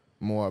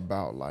more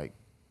about, like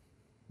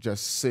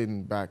just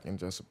sitting back and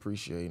just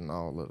appreciating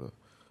all of the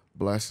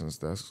blessings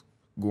that's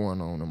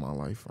going on in my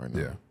life right now.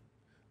 Yeah.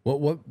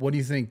 What do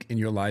you think in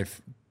your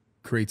life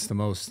creates the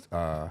most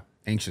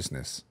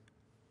anxiousness?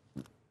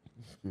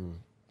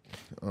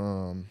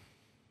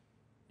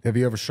 Have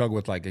you ever struggled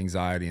with like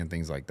anxiety and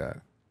things like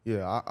that?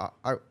 Yeah,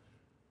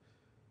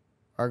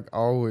 I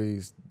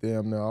always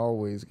damn near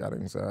always got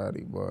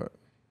anxiety, but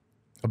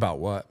about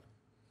what?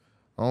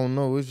 I don't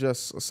know. It's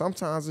just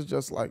sometimes it's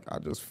just like I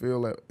just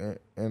feel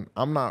it, and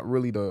I'm not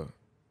really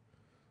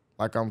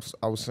I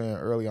was saying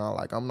earlier on,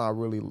 like I'm not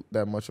really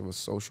that much of a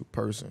social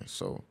person.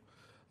 So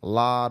a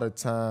lot of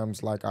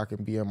times, like I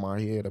can be in my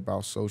head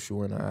about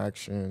social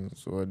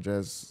interactions or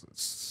just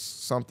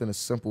something as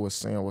simple as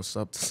saying what's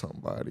up to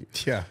somebody.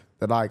 Yeah.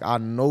 That like I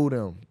know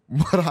them,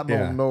 but I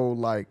don't know.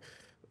 Like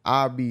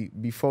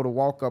before the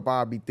walk up,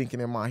 I'll be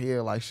thinking in my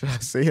head like, should I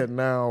say it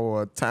now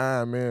or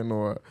time in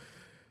or.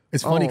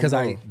 It's funny because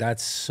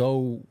that's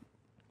so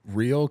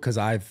real, because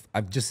I've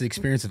just the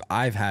experience that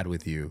I've had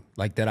with you,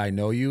 like that I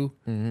know you.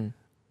 Mm-hmm.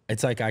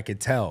 It's like I could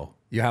tell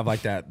you have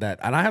like that,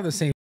 and I have the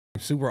same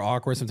super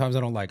awkward. Sometimes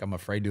I'm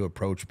afraid to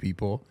approach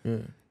people,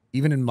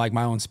 even in like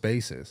my own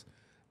spaces.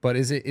 But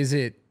is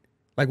it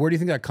like, where do you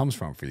think that comes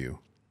from for you?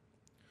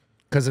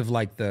 Because of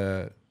like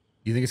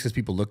you think it's because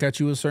people look at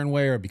you a certain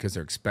way, or because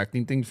they're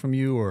expecting things from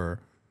you, or?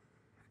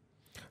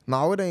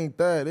 No, it ain't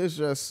that. It's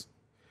just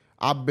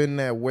I've been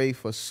that way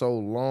for so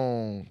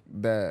long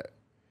that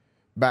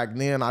back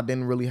then I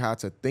didn't really have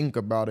to think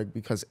about it,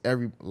 because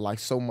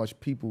so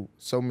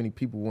many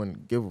people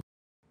wouldn't give a.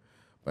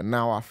 But But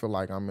now I feel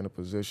like I'm in a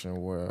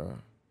position where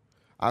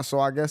I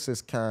guess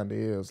it's kind of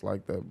is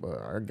like that, but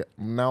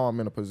now I'm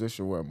in a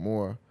position where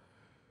more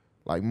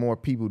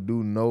people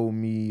do know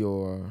me,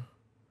 or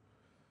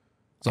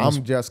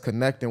I'm just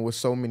connecting with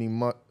so many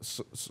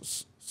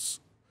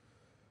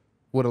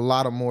with a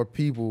lot of more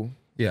people.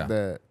 Yeah.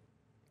 That.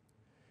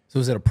 So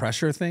is it a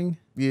pressure thing?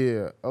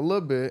 Yeah, a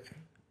little bit,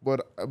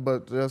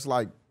 but just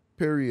like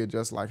period,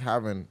 just like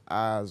having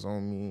eyes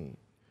on me,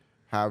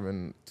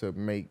 having to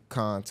make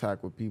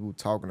contact with people,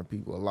 talking to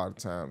people. A lot of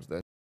times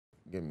that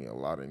give me a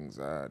lot of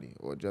anxiety,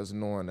 or just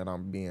knowing that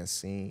I'm being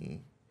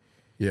seen.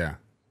 Yeah,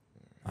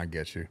 I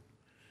get you.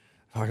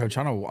 Like I'm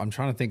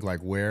trying to think like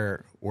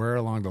where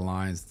along the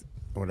lines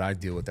would I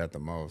deal with that the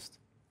most?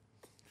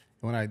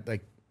 When I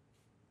like,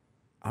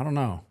 I don't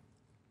know.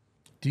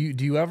 Do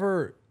you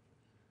ever,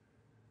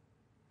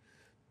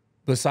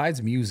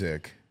 besides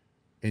music,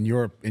 in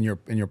your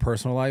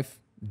personal life,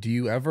 do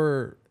you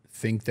ever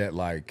think that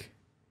like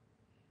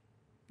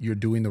you're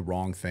doing the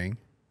wrong thing?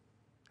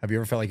 Have you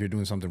ever felt like you're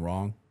doing something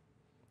wrong?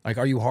 Like,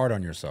 are you hard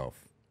on yourself?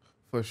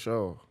 For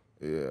sure,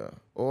 yeah.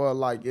 Or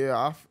like,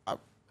 yeah, I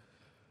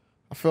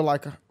feel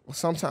like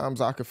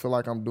sometimes I could feel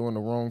like I'm doing the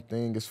wrong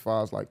thing as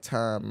far as like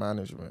time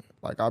management.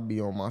 Like I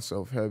be on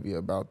myself heavy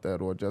about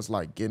that, or just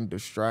like getting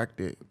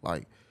distracted.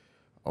 Like,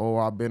 oh,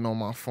 I've been on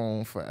my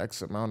phone for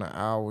X amount of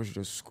hours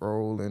just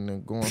scrolling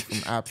and going from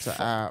app to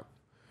app.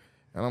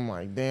 And I'm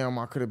like, damn,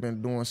 I could have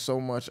been doing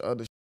so much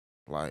other shit.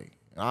 Like,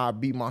 I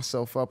beat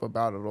myself up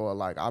about it, or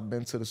like I've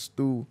been to the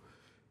stew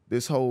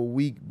this whole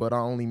week, but I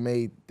only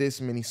made this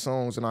many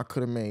songs, and I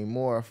could have made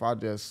more if I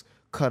just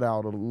cut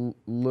out a little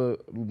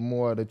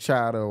more of the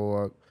chatter,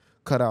 or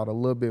cut out a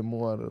little bit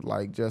more of the,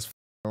 like, just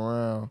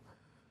around.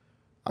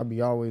 I be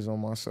always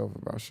on myself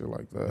about shit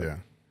like that. Yeah.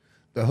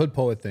 The Hood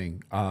Poet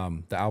thing,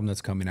 the album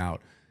that's coming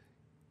out,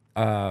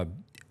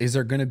 is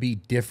there going to be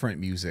different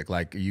music?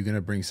 Like, are you going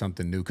to bring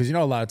something new? Because, you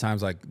know, a lot of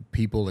times, like,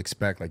 people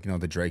expect, like, you know,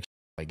 the Drake,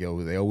 like,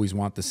 yo, they always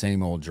want the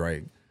same old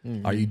Drake.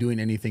 Mm-hmm. Are you doing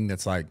anything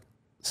that's, like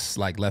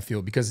left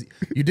field? Because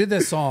you did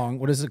this song,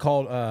 what is it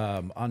called?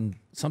 On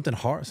something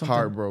hard? Something?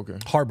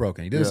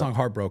 Heartbroken. You did a song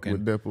Heartbroken.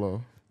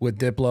 With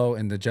Diplo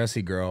and the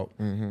Jessie girl.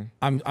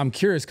 Mm-hmm. I'm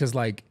curious because,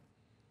 like,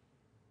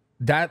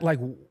 that, like,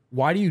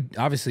 why do you,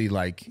 obviously,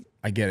 like,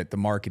 I get it, the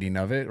marketing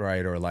of it,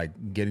 right? Or, like,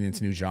 getting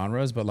into new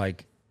genres, but,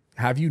 like,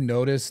 have you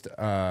noticed,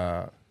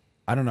 I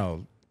don't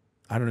know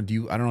if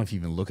you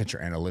even look at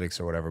your analytics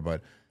or whatever,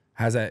 but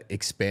has that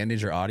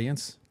expanded your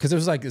audience? Because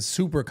there's, like, a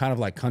super kind of,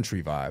 like,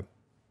 country vibe.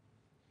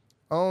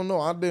 I don't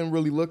know. I didn't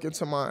really look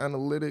into my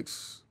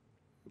analytics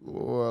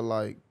or,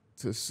 like,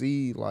 to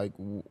see, like,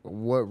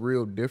 what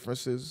real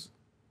differences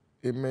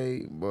it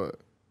made, but...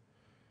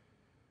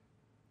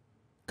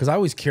 Because I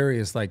was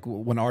curious, like,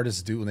 when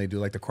artists when they do,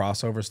 like, the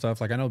crossover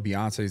stuff, like, I know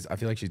Beyonce's, I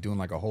feel like she's doing,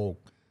 like, a whole,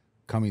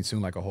 coming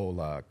soon, like, a whole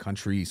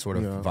country sort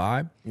of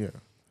vibe. Yeah.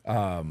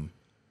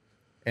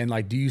 And,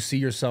 like, do you see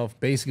yourself,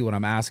 basically what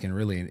I'm asking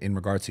really in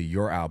regards to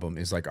your album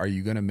is, like, are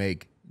you going to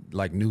make,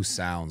 like, new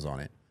sounds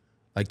on it?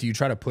 Like, do you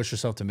try to push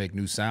yourself to make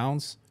new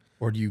sounds?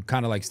 Or do you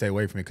kind of, like, stay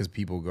away from it because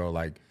people go,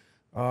 like,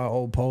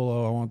 old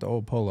Polo, I want the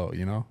old Polo,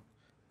 you know?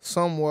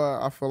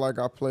 Somewhat, I feel like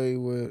I play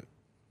with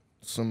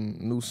some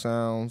new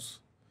sounds,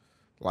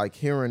 like,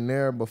 here and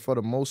there. But for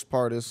the most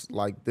part, it's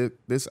like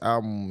this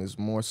album is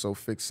more so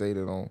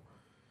fixated on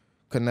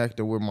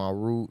connecting with my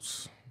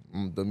roots,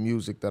 the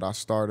music that I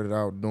started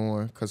out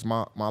doing. Because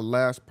my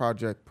last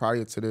project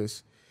prior to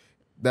this,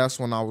 that's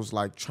when I was,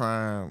 like,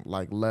 trying,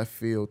 like, left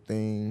field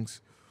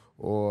things,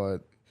 or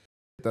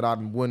that I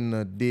wouldn't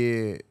have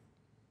did,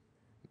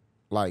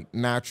 like,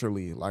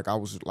 naturally. Like, I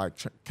was, like,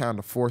 kind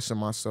of forcing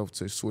myself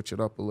to switch it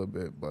up a little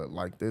bit. But,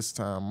 like, this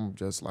time, I'm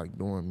just, like,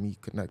 doing me,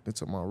 connecting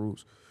to my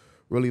roots.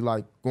 Really,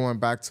 like, going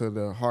back to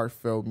the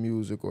heartfelt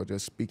music, or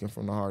just speaking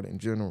from the heart in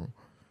general.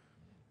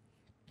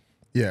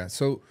 Yeah,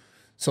 so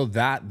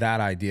that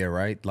idea,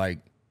 right? Like,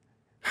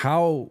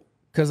 how,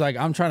 because, like,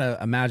 I'm trying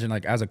to imagine,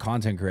 like, as a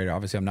content creator,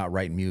 obviously I'm not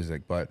writing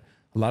music, but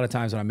a lot of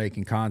times when I'm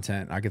making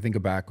content, I can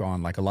think back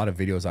on, like, a lot of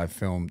videos I've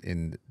filmed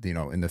in, you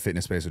know, in the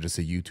fitness space or just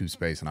the YouTube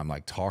space, and I'm,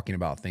 like, talking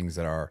about things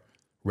that are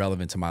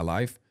relevant to my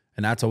life.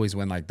 And that's always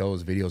when, like,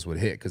 those videos would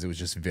hit, because it was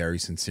just very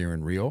sincere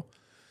and real.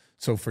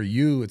 So for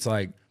you, it's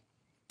like,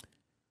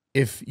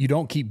 if you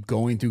don't keep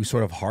going through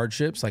sort of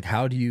hardships, like,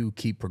 how do you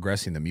keep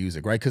progressing the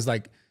music, right? Because,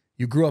 like,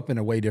 you grew up in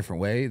a way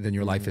different way than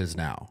your life is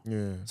now.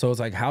 Yeah. So it's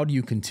like, how do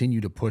you continue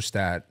to push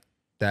that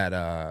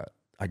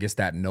I guess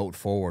that note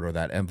forward, or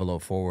that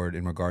envelope forward,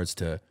 in regards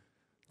to,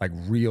 like,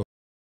 real,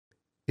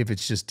 if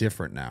it's just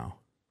different now?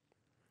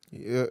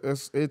 Yeah,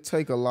 it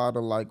take a lot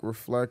of, like,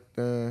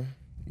 reflecting,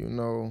 you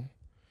know,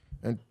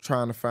 and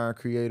trying to find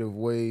creative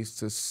ways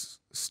to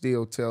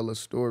still tell a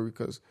story.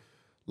 Because,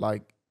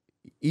 like,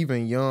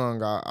 even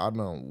young, I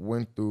done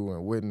went through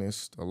and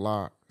witnessed a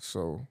lot.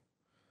 So,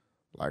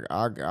 like,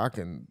 I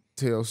can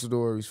tell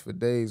stories for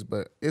days,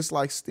 but it's,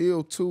 like,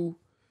 still too,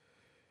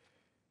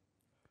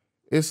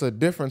 it's a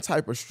different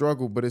type of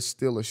struggle, but it's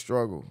still a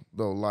struggle,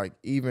 though. Like,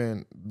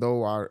 even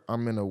though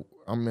I'm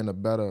in a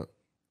better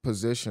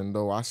position,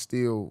 though, I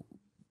still,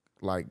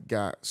 like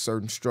got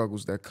certain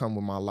struggles that come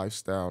with my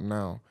lifestyle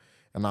now,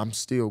 and I'm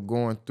still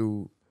going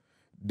through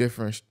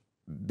different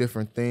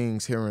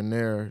things here and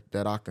there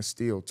that I can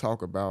still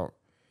talk about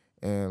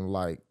and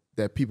like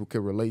that people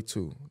can relate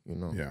to, you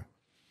know. Yeah.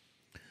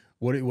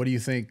 What do you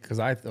think? Because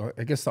I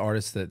guess the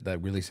artists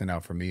that really stand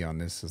out for me on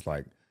this is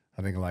like,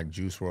 I think like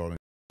Juice WRLD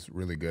is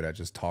really good at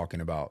just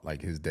talking about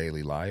like his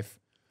daily life.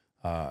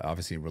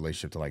 Obviously in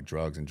relationship to like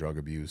drugs and drug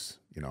abuse,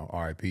 you know,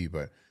 RIP.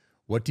 But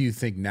what do you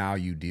think now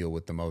you deal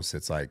with the most?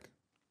 It's like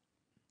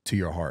to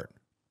your heart.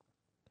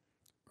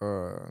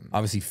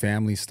 Obviously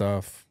family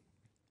stuff.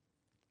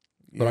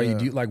 But are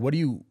you like, what do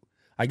you,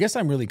 I guess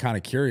I'm really kind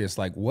of curious,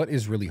 like what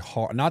is really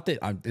hard? Not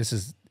that this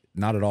is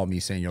not at all me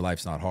saying your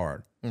life's not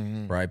hard,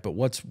 right? But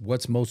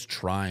what's most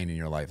trying in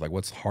your life? Like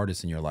what's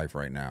hardest in your life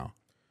right now?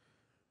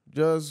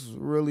 Just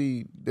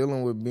really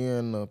dealing with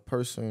being a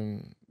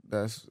person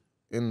that's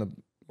in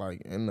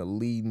the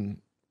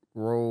leading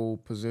role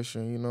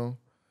position, you know,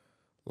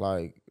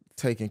 like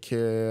taking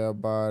care of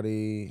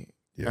everybody,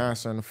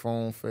 answering the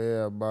phone for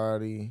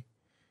everybody,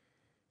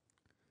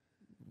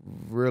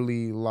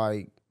 really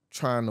like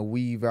trying to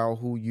weave out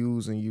who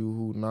using you,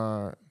 who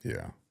not.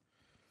 Yeah.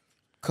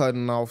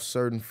 Cutting off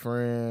certain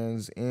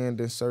friends,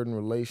 ending certain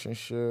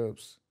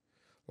relationships.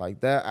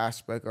 Like that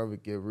aspect of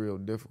it get real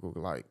difficult.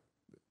 Like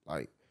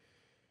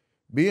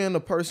being the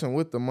person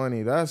with the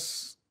money,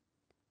 that's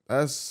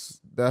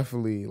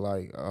definitely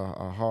like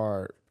a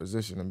hard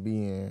position to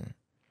be in.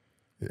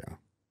 Yeah.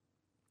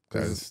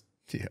 Because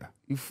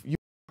you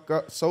fuck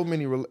up so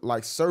many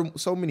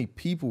so many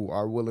people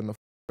are willing to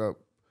fuck up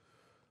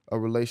a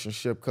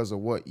relationship because of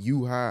what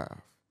you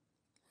have.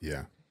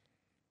 Yeah.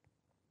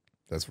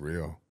 That's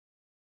real.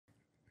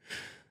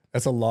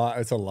 That's a lot.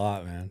 It's a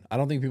lot, man. I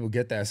don't think people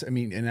get that. I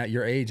mean, and at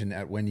your age and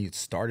at when it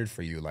started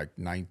for you, like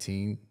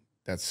 19,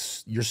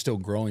 you're still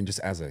growing just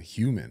as a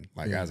human,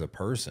 like as a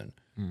person,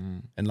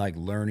 and like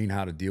learning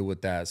how to deal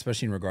with that,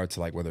 especially in regard to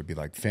like whether it be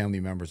like family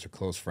members or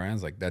close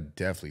friends, like that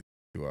definitely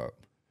you up.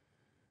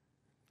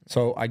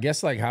 So I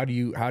guess like how do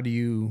you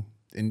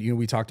and you know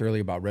we talked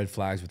earlier about red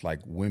flags with like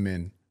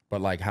women, but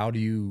like how do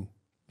you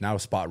now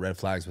spot red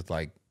flags with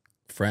like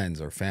friends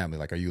or family?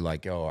 Like are you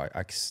like, oh,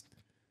 I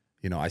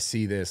you know I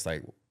see this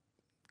like.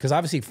 Because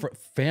obviously,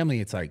 family,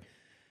 it's like,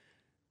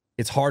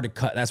 it's hard to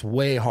cut. That's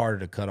way harder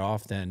to cut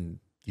off than,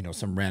 you know,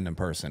 some random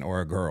person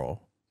or a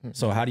girl.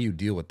 So how do you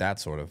deal with that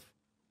sort of?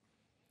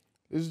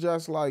 It's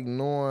just like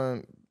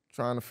trying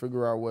to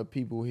figure out what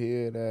people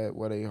head at,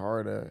 where they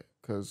heart at.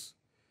 Because,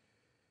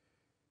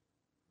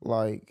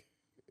 like,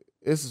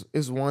 it's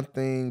one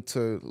thing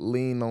to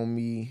lean on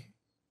me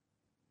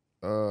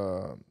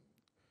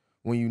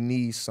when you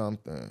need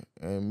something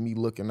and me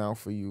looking out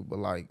for you, but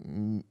like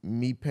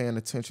me paying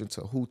attention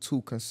to who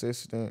too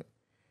consistent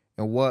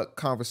and what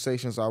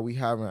conversations are we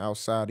having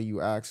outside of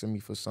you asking me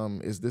for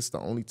something. Is this the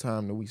only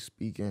time that we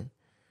speaking?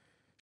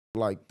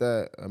 Like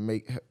that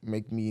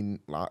make me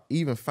like,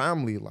 even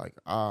family, like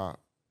I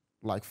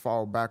like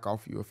fall back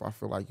off you if I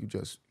feel like you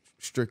just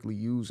strictly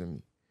using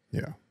me.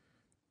 Yeah.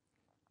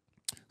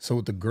 So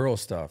with the girl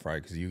stuff, right?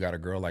 Because you got a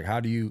girl, like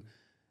have you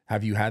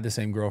had the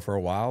same girl for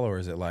a while or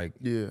is it like?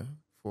 Yeah.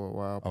 For a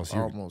while, so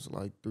almost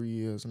like 3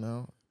 years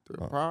now.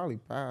 Probably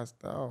past,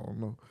 I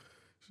don't know.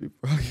 She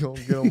probably gonna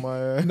get on my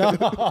ass.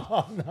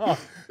 No.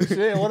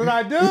 Shit, what did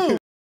I do?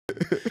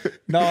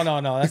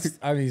 No. That's,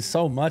 I mean,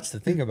 so much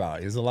to think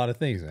about. There's a lot of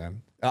things,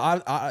 man.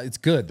 It's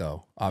good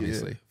though,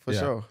 obviously. Yeah, for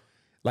sure.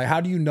 Like, how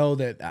do you know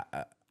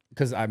that?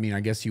 Because I mean, I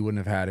guess you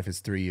wouldn't have had if it's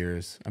 3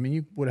 years. I mean,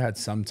 you would have had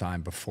some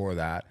time before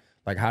that.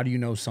 Like, how do you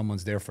know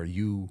someone's there for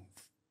you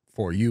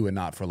and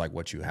not for like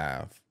what you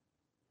have?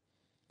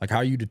 Like, how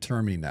are you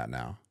determining that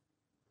now?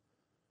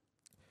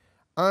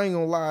 I ain't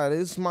gonna lie,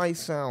 this might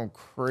sound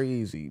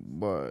crazy,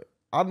 but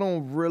I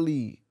don't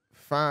really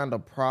find a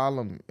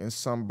problem in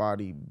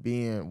somebody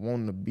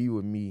wanting to be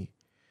with me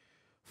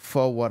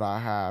for what I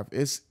have.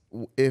 It's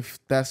if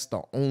that's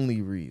the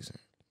only reason,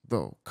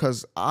 though.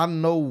 Because I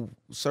know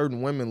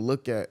certain women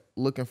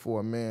looking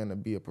for a man to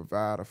be a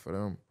provider for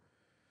them.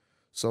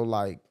 So,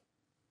 like,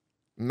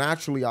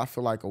 naturally, I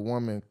feel like a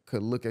woman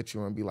could look at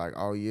you and be like,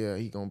 oh, yeah,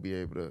 he gonna be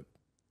able to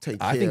take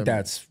care of me. I think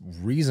that's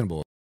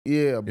reasonable.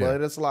 Yeah,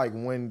 but it's like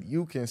when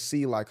you can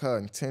see like her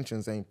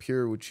intentions ain't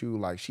pure with you,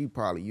 like she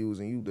probably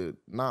using you to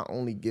not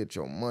only get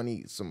your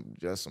money, some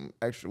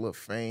extra little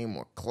fame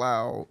or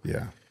clout.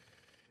 Yeah.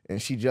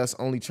 And she just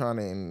only trying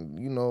to, and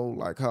you know,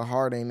 like her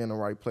heart ain't in the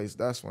right place.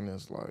 That's when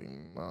it's like,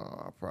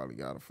 nah, I probably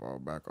gotta fall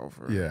back off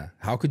her. Yeah.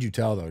 How could you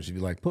tell though? She'd be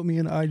like, put me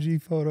in an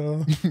IG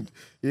photo.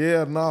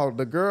 Yeah, no,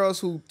 the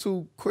girls who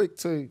too quick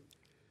to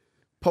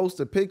post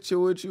a picture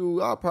with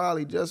you, I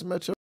probably just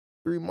met you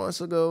 3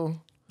 months ago.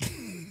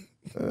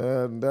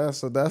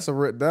 That's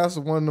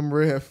one of them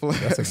red flags.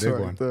 That's a big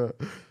right one. There.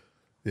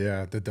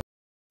 Yeah,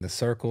 the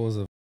circles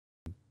of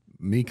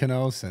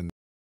Mykonos and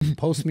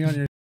post me on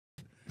your.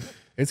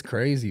 It's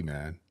crazy,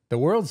 man. The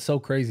world's so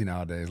crazy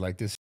nowadays. Like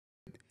this,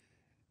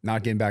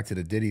 not getting back to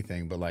the Diddy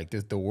thing, but like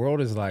this, the world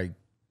is like.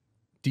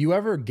 Do you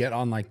ever get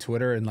on like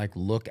Twitter and like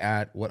look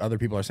at what other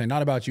people are saying?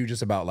 Not about you,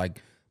 just about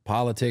like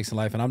politics and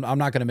life, and I'm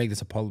not going to make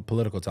this a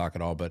political talk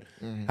at all, but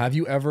have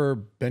you ever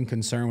been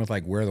concerned with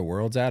like where the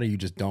world's at, or you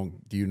just do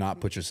you not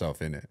put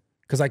yourself in it?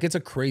 Because like it's a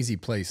crazy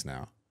place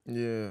now.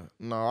 Yeah,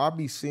 no, I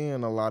be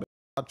seeing a lot of.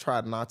 I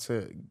try not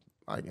to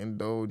like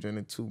indulge in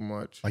it too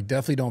much. Like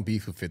definitely don't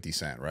beef with 50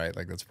 Cent, right?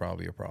 Like that's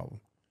probably a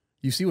problem.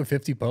 You see what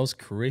 50 posts?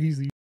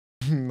 Crazy.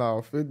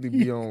 No, 50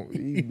 be on.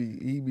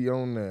 He be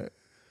on that.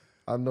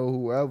 I know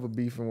whoever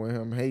beefing with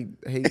him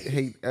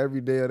hate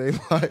every day of their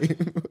life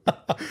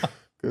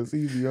because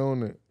he be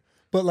on it.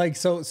 But like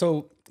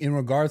so in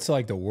regards to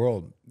like the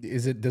world,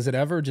 does it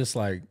ever just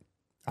like,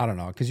 I don't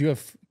know, because you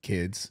have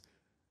kids,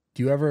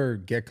 do you ever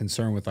get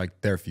concerned with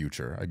like their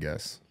future, I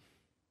guess?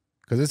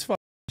 Because it's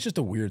just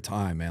a weird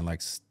time, man.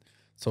 Like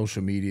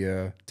social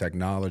media,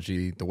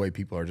 technology, the way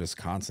people are just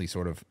constantly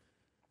sort of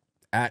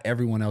at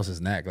everyone else's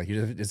neck. Like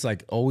it's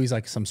like always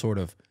like some sort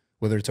of,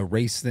 whether it's a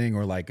race thing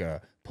or like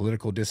a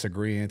political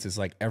disagreement, it's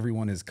like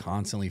everyone is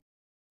constantly,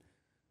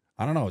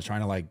 I don't know,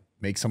 trying to like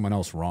make someone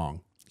else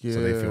wrong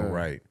so they feel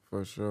right.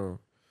 For sure.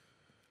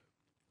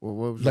 Well,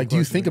 what was like, do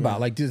you think again? about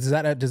like does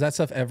that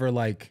stuff ever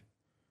like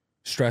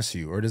stress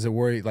you, or does it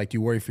worry, like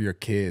you worry for your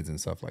kids and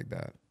stuff like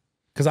that?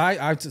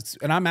 Because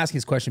and I'm asking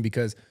this question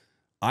because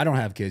I don't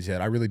have kids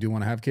yet. I really do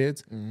want to have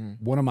kids.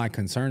 One of my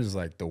concerns is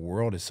like the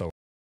world is so,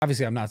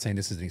 obviously I'm not saying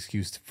this is an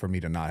excuse for me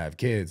to not have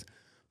kids,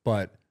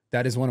 but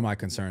that is one of my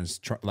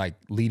concerns, like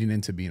leading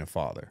into being a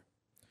father.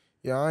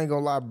 Yeah, I ain't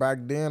gonna lie. Back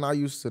then, I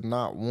used to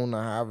not want to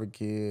have a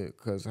kid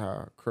because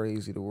how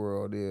crazy the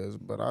world is.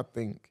 But I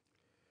think,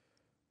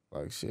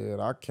 like shit,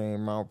 I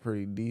came out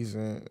pretty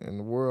decent, and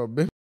the world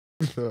been.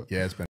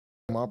 Yeah, it's been.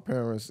 My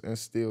parents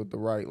instilled the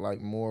right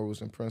like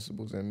morals and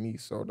principles in me,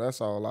 so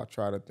that's all I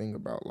try to think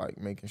about, like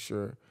making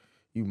sure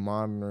you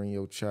monitoring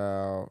your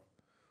child,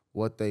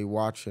 what they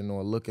watching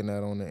or looking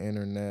at on the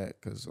internet,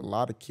 because a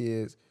lot of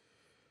kids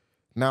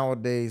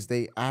nowadays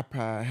they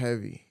iPad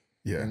heavy,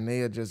 and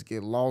they'll just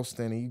get lost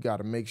in it. You got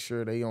to make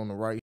sure they on the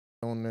right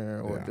on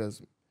there, or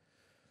just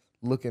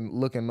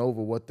looking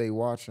over what they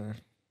watching.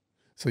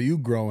 So you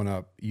growing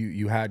up,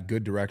 you had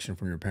good direction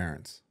from your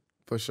parents,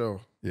 for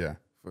sure. Yeah,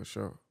 for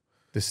sure.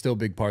 There's still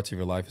big parts of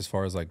your life as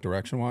far as like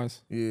direction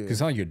wise. Yeah, because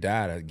your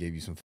dad gave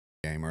you some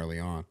game early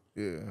on.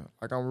 Yeah,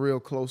 like I'm real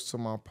close to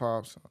my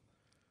pops.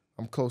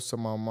 I'm close to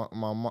my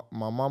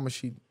mama.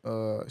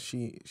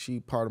 She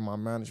part of my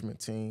management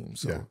team.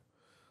 So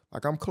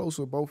like I'm close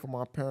with both of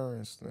my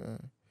parents.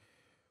 Man.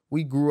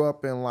 We grew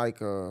up in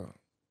like a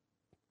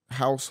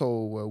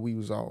household where we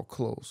was all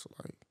close.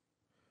 Like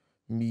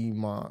me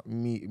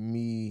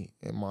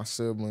and my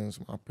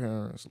siblings, my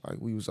parents. Like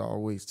we was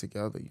always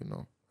together. You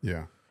know.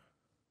 Yeah.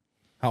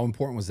 How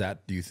important was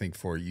that, do you think,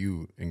 for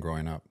you in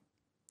growing up?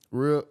 It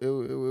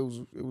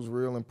was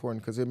real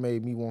important because it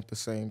made me want the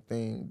same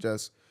thing,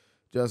 just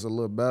a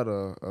little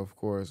better, of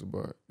course.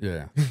 But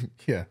yeah,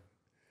 yeah.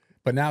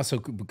 But now,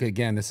 so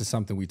again, this is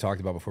something we talked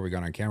about before we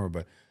got on camera.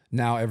 But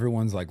now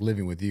everyone's like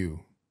living with you.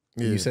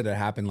 Yeah. You said it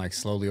happened like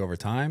slowly over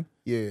time.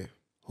 Yeah.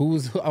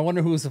 I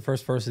wonder who was the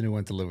first person who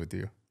went to live with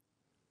you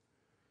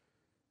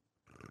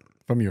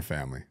from your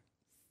family?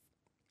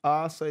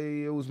 I'll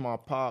say it was my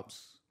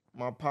pops.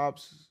 My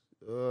pops.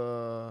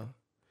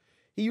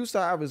 He used to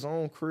have his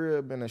own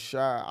crib in a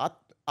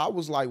shop. I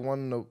was like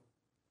one of the,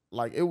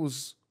 like it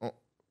was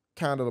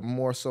kind of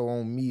more so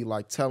on me,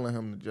 like telling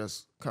him to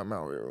just come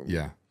out here with me.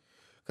 Yeah.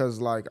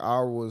 Cause like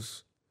my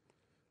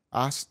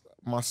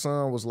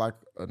son was like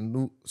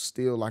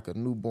still like a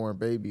newborn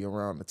baby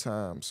around the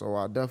time. So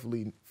I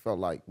definitely felt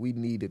like we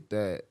needed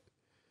that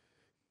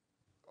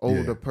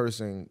older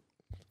person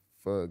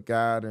for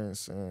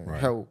guidance and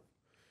help,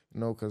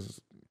 you know,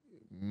 cause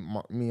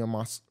me and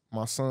my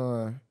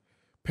son,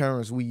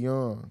 parents, we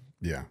young.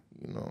 Yeah.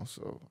 You know,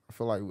 so I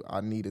feel like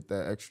I needed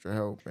that extra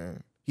help,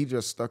 and he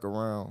just stuck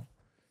around,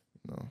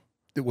 you know.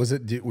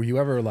 Were you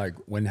ever like,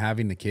 when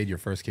having the kid, your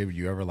first kid, were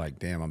you ever like,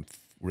 damn, I'm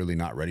really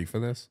not ready for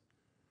this?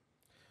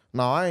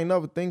 No, I ain't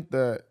never think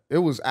that. It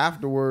was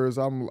afterwards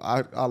I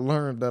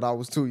learned that I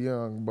was too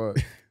young, but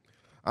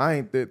I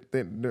ain't think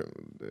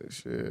that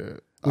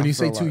shit. When you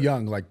say too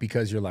young, like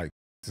because you're like,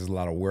 this is a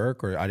lot of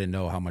work, or I didn't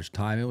know how much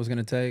time it was going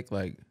to take,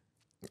 like...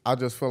 I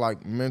just feel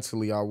like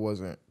mentally I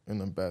wasn't in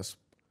the best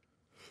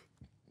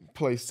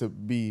place to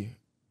be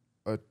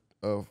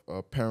a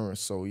parent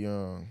so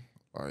young.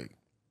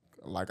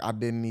 Like I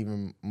didn't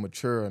even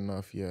mature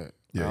enough yet.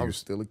 Yeah, I was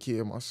still a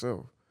kid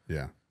myself.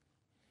 Yeah.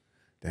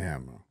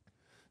 Damn, bro.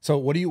 So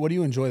what do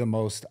you enjoy the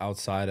most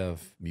outside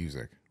of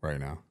music right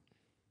now?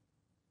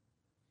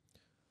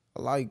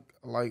 Like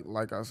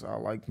I said, I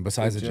like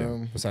besides the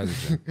gym.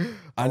 Besides the gym.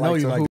 I know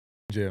you like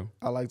the gym.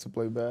 I like to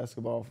play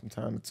basketball from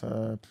time to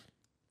time.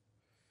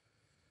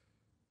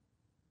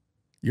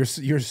 You're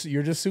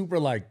just super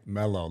like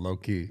mellow, low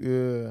key.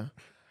 Yeah.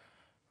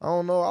 I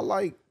don't know.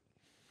 I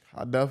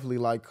definitely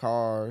like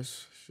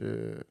cars.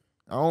 Shit.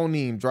 I don't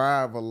even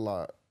drive a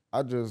lot.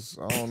 I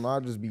don't know. I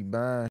just be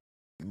buying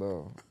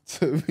though,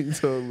 to be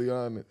totally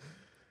honest.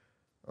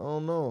 I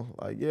don't know.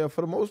 Like, yeah,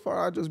 for the most part,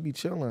 I just be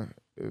chilling.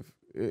 If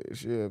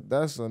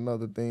that's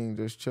another thing,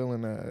 just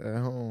chilling at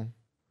home.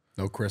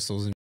 No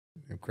crystals and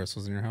You have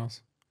crystals in your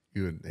house?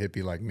 You a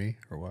hippie like me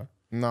or what?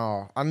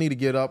 No, I need to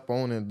get up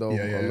on it though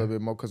Yeah, a little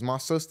bit more because my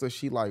sister,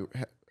 she like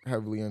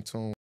heavily in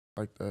tune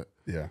like that.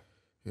 Yeah.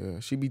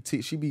 Yeah, she be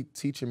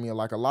teaching me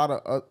like a lot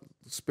of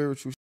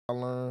spiritual shit I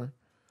learn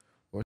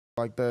or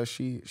like that.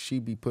 She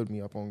be putting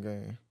me up on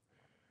game.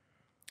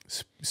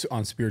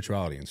 On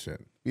spirituality and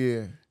shit.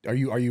 Yeah. Are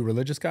you a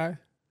religious guy?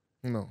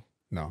 No.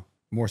 No,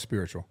 more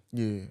spiritual.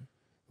 Yeah.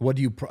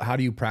 How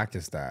do you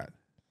practice that?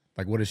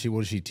 Like, what does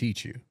she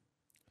teach you?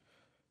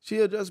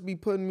 She'll just be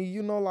putting me,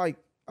 you know, like,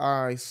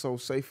 all right, so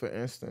say for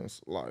instance,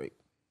 like,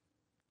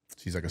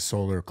 She's like, a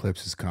solar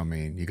eclipse is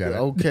coming. You got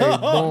okay, no,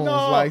 boom.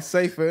 no. Like,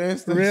 say for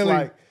instance, Really?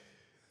 like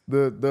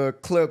the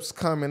eclipse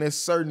coming, there's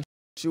certain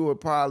shit you would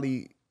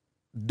probably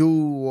do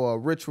or a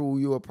ritual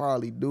you would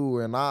probably do,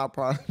 and I'll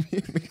probably be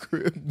in the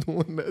crib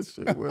doing that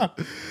shit with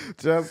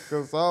just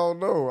because I don't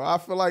know. I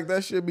feel like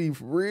that should be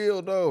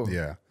real though.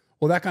 Yeah.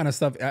 Well, that kind of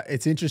stuff,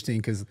 it's interesting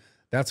because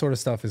that sort of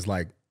stuff is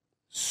like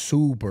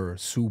super,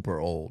 super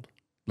old.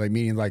 Like,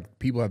 meaning like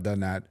people have done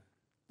that,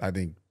 I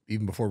think,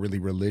 even before really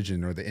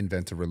religion or the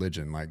invent of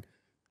religion. Like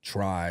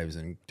tribes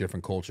and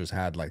different cultures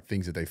had like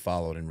things that they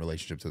followed in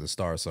relationship to the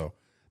stars. So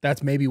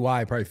that's maybe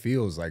why it probably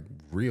feels like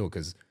real,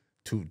 because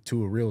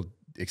to a real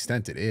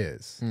extent it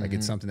is. Like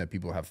it's something that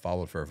people have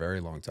followed for a very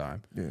long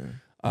time.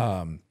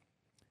 Yeah.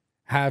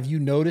 Have you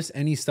noticed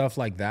any stuff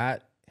like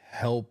that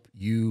help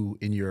you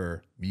in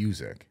your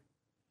music?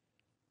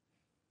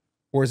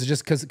 Or is it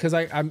just because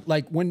I'm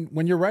like,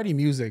 when you're writing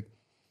music,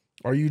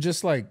 are you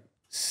just like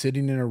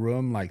sitting in a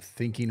room like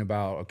thinking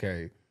about,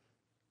 okay,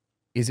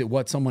 is it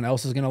what someone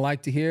else is gonna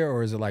like to hear,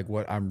 or is it like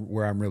where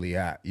I'm really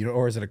at? You know,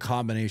 or is it a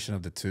combination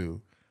of the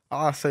two?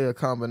 I say a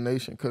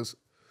combination, because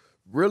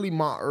really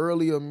my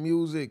earlier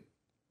music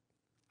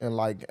and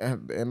like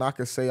and I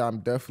could say I'm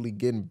definitely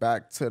getting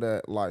back to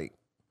that, like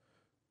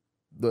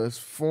this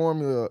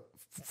formula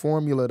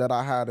that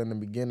I had in the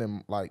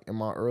beginning, like in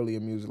my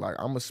earlier music. Like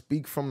I'm gonna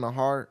speak from the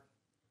heart,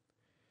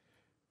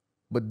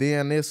 but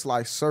then it's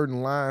like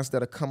certain lines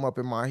that'll come up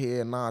in my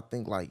head, and I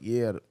think like,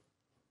 yeah,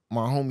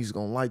 my homie's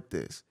gonna like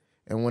this.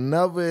 And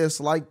whenever it's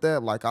like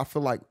that, like I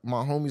feel like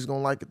my homie's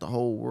gonna like it, the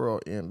whole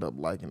world end up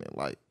liking it.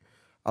 Like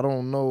I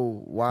don't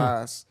know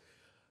why.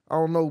 I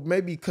don't know,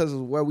 maybe because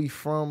of where we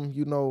from,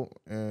 you know,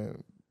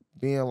 and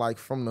being like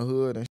from the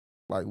hood and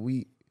like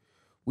we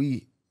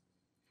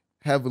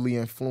heavily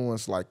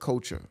influence like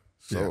culture.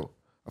 So yeah.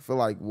 I feel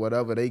like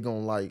whatever they gonna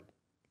like,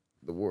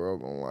 the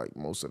world gonna like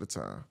most of the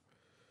time.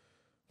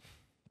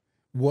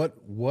 What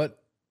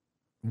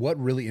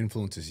really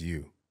influences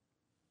you?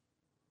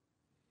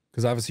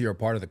 Because obviously you're a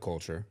part of the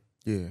culture.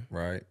 Yeah.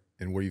 Right?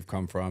 And where you've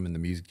come from and the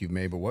music you've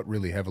made, but what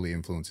really heavily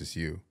influences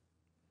you?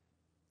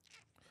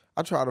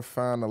 I try to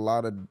find a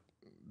lot of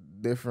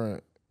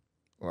different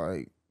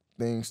like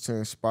things to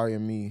inspire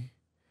me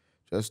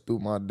just through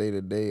my day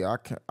to day. I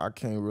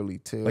can't really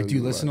tell. Like, do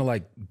you listen to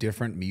like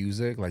different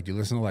music? Like, do you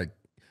listen to like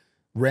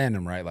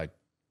random, right? Like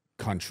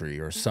country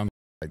or some,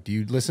 like, do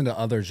you listen to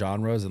other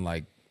genres and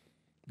like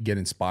get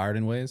inspired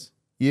in ways?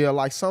 Yeah,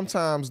 like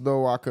sometimes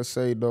though, I could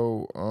say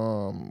though,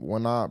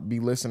 when I be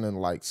listening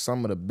like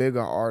some of the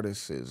bigger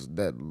artists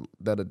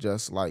that'll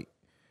just like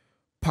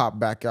pop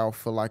back out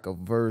for like a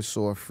verse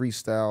or a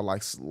freestyle,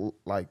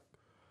 like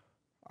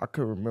I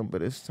could remember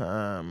this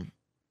time,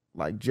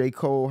 like J.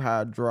 Cole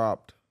had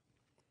dropped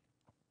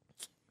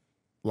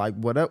like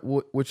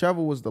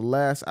whichever was the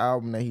last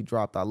album that he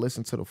dropped, I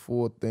listened to the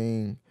full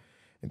thing,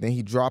 and then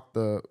he dropped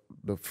the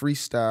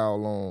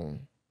freestyle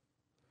on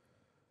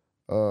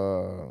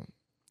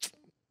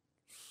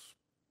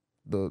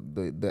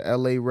the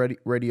LA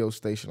radio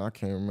station. I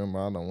can't remember.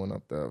 I done went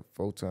up there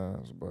 4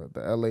 times, but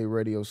the LA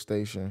radio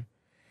station.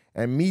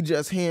 And me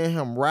just hearing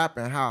him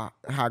rapping how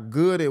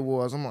good it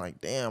was, I'm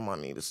like, damn, I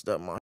need to step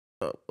my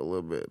up a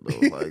little bit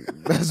though. Like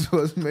that's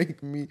what's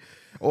making me,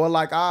 or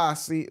like I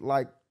see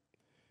like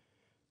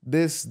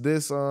this.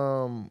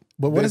 But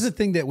what is the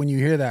thing that when you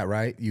hear that,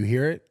 right? You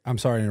hear it. I'm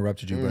sorry I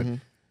interrupted you, but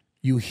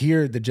you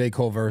hear the J.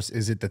 Cole verse.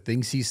 Is it the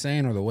things he's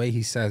saying or the way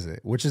he says it?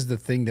 Which is the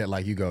thing that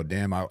like you go,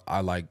 damn, I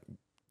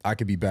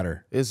could be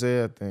better. It's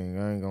everything.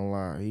 I ain't gonna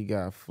lie. He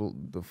got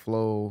the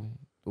flow,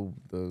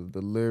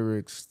 the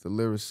lyrics, the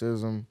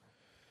lyricism,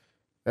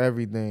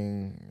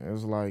 everything.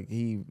 It's like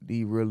he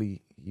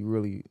really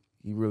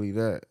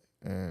that.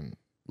 And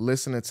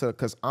listening to,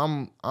 cause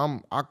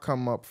I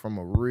come up from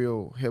a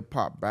real hip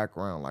hop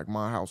background. Like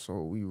my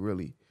household, we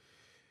really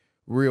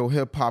real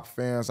hip hop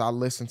fans. I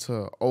listen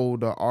to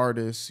older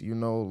artists, you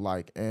know,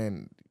 like,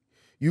 and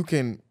you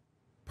can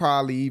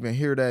probably even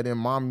hear that in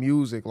my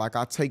music. Like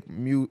I take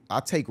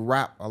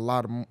rap a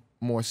lot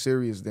more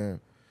serious than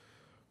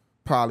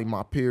probably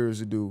my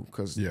peers do,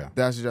 because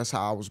that's just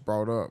how I was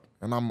brought up,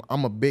 and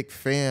I'm a big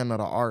fan of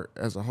the art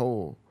as a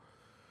whole.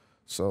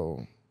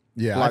 So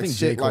yeah, like I think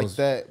shit like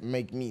that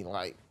make me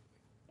like,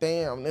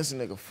 damn, this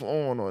nigga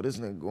flowing or this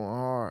nigga going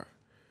hard.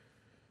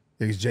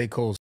 Because J.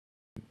 Cole's,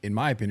 in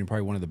my opinion,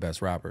 probably one of the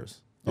best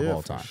rappers of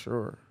all time. For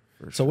sure.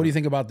 So what do you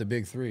think about the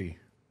big three?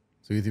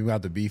 So you think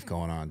about the beef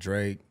going on,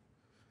 Drake,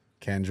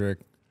 Kendrick?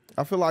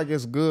 I feel like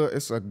it's good.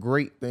 It's a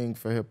great thing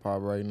for hip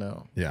hop right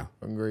now. Yeah.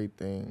 A great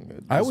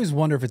thing. I always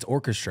wonder if it's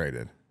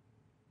orchestrated.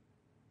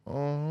 I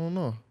don't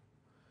know.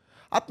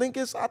 I think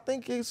it's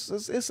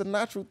a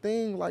natural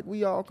thing. Like,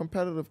 we all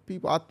competitive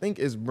people. I think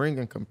it's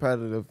bringing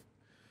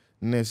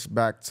competitiveness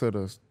back to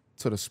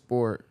the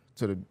sport,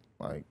 to the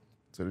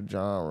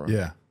genre.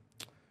 Yeah.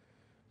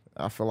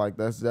 I feel like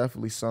that's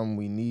definitely something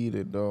we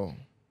needed, though.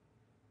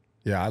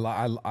 Yeah, I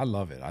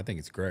love it. I think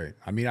it's great.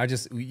 I mean, I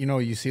just, you know,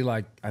 you see,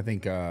 like, I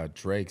think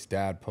Drake's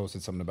dad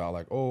posted something about,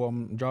 like, oh,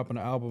 I'm dropping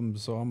an album,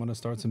 so I'm going to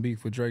start some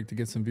beef with Drake to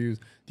get some views.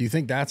 Do you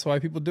think that's why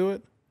people do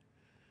it?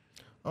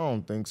 I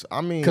don't think so.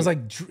 I mean, because like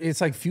it's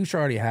like Future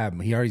already had him.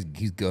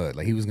 He's good.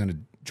 Like he was gonna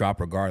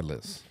drop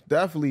regardless.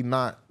 Definitely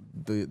not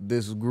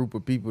this group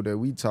of people that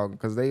we talking,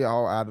 because they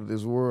all out of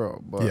this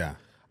world. But yeah,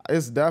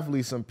 it's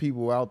definitely some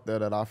people out there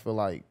that I feel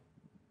like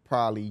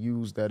probably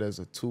use that as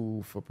a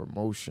tool for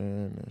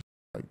promotion and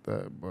like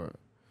that. But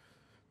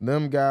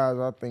them guys,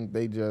 I think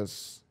they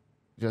just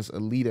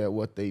elite at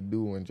what they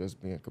do and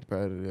just being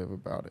competitive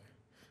about it.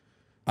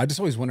 I just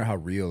always wonder how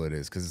real it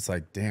is, because it's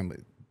like, damn,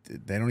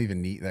 they don't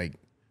even need, like,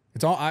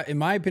 it's all, in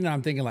my opinion,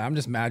 I'm thinking, like, I'm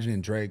just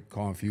imagining Drake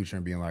calling Future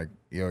and being like,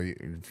 yo,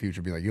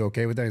 Future be like, you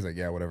okay with that? He's like,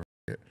 yeah, whatever.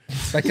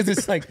 Like, because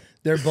it's like,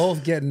 they're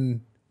both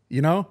getting,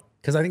 you know?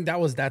 Because I think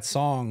that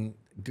song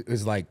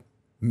is like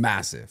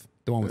massive,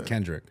 the one with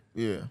Kendrick.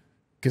 Yeah.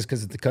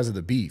 Because of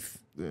the beef.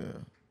 Yeah.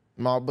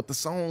 No, but the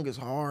song is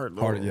hard,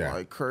 though. Hard, yeah.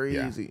 Like,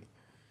 crazy.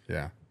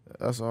 Yeah.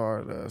 That's a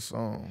hard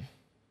song.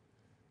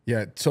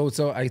 Yeah, so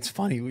it's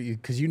funny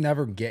because you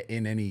never get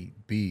in any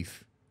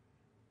beef,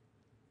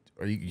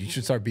 or you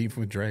should start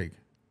beefing with Drake.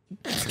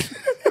 I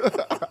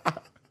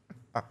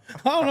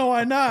don't know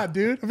why not,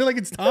 dude. I feel like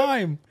it's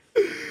time.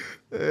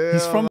 Yeah.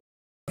 He's from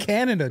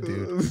Canada,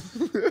 dude.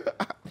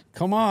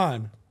 Come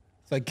on,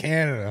 it's like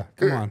Canada.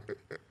 Come on.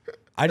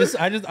 I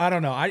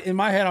don't know. In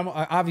my head, I'm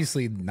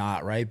obviously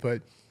not right,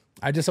 but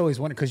I just always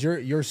wonder, because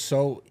you're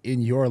so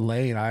in your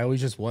lane. I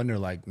always just wonder,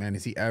 like, man,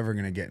 is he ever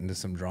gonna get into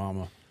some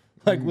drama?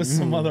 Like with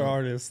some other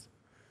artist.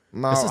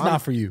 No, this is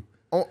not for you.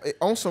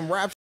 On some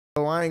rap shit,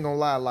 though, I ain't gonna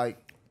lie. Like,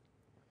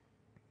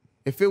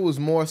 if it was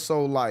more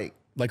so like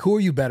who are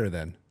you better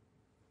than?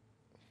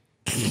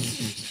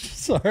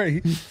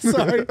 sorry.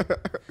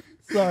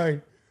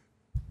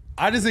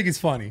 I just think it's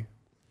funny.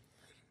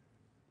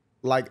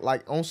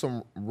 Like on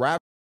some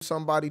rap,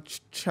 somebody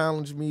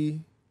challenged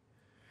me,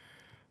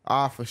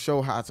 I for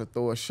sure had to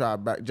throw a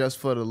shot back just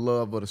for the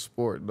love of the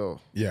sport, though.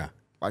 Yeah.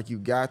 Like, you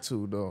got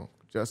to, though.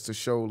 Just to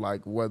show,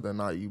 like, whether or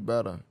not you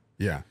better.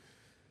 Yeah.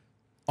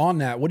 On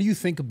that, what do you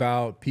think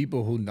about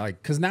people who,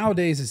 like, because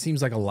nowadays it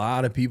seems like a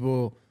lot of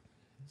people,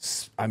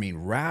 I mean,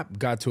 rap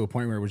got to a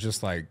point where it was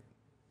just like,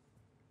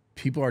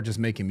 people are just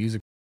making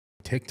music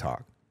on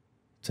TikTok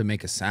to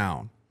make a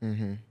sound.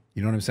 Mm-hmm.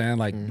 You know what I'm saying?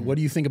 Like, what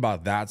do you think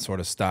about that sort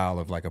of style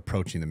of, like,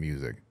 approaching the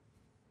music?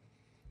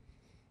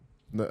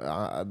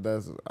 I'm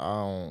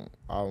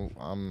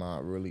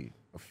not really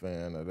a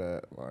fan of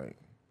that. Like,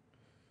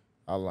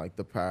 I like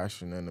the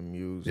passion in the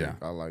music. Yeah.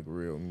 I like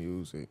real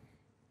music.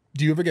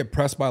 Do you ever get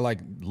pressed by, like,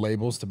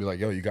 labels to be like,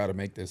 yo, you got to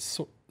make this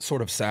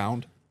sort of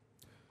sound?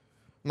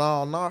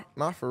 No,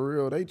 not for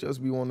real. They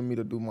just be wanting me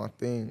to do my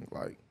thing.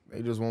 Like,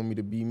 they just want me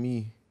to be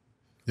me.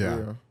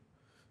 Yeah.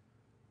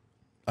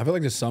 I feel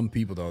like there's some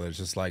people, though, that's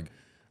just like,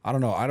 I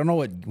don't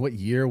know what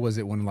year was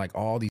it when, like,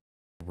 all these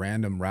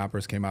random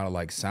rappers came out of,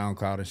 like,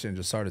 SoundCloud and shit and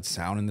just started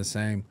sounding the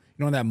same. You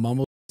know when that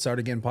mumble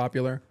started getting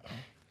popular?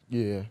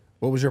 Yeah.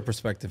 What was your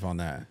perspective on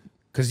that?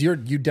 Because you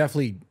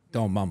definitely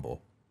don't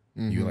mumble.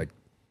 You, like,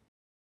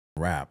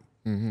 rap.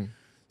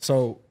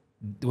 So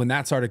when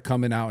that started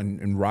coming out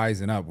and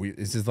rising up,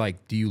 it's just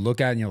like, do you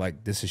look at it and you're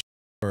like, this is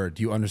shit, or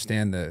do you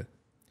understand the...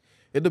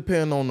 It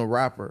depends on the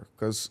rapper,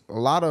 because a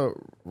lot of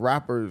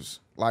rappers,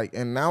 like,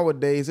 and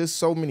nowadays there's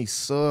so many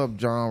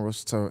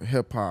sub-genres to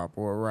hip-hop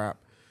or rap.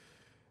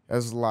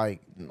 There's,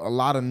 like, a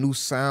lot of new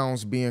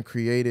sounds being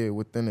created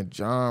within the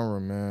genre,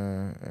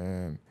 man.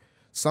 And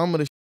some of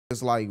the shit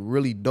is, like,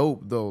 really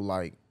dope, though,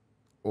 like,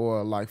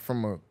 or, like,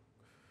 from a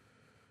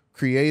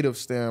creative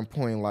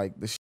standpoint, like,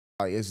 the shit,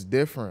 like, it's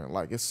different.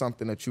 Like, it's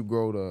something that you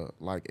grow to,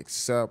 like,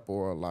 accept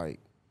or,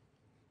 like,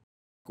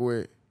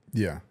 quit.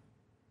 Yeah.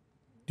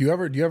 Do you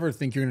ever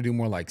think you're gonna do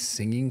more, like,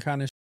 singing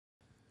kind of shit?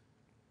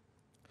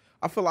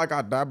 I feel like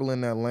I dabble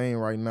in that lane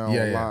right now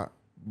a lot,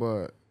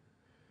 but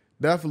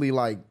definitely,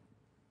 like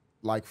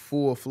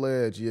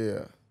full-fledged,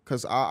 yeah.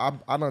 Because I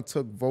done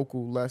took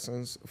vocal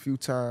lessons a few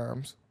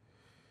times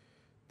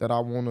that I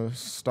want to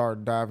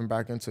start diving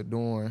back into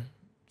doing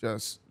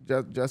just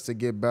to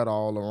get better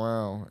all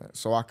around,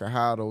 so I can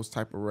have those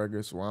type of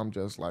records where I'm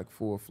just, like,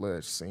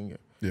 full-fledged singing.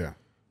 Yeah.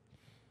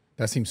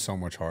 That seems so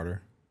much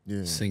harder.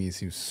 Yeah. Singing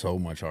seems so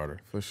much harder.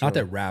 For sure. Not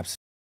that rap's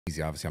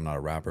easy. Obviously, I'm not a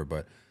rapper,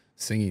 but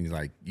singing,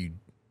 like, you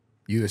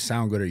either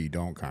sound good or you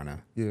don't, kind of.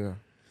 Yeah.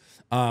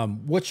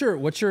 What's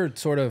your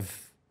sort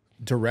of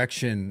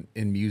direction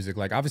in music?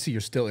 Like, obviously,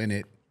 you're still in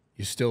it.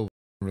 You're still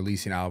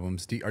releasing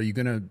albums. Are you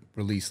gonna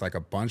release, like,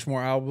 a bunch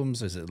more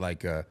albums? Is it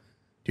like do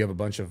you have a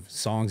bunch of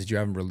songs that you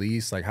haven't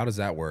released? Like, how does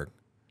that work?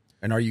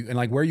 And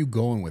like where are you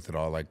going with it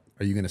all? Like,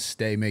 are you gonna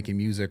stay making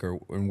music,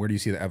 and where do you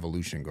see the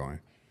evolution going?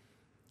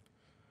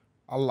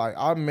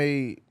 I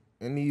made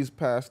in these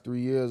past 3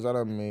 years, I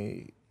done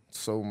made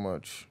so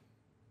much,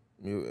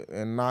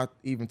 and not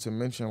even to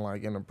mention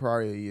like in the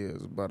prior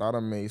years, but I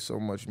done made so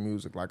much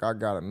music. Like I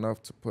got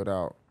enough to put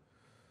out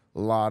a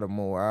lot of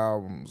more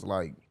albums,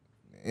 like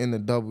in the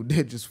double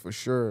digits for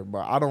sure.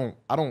 But I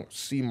don't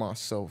see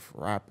myself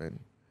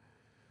rapping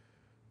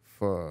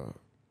for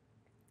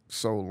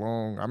so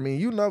long. I mean,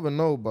 you never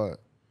know, but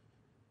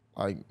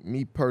like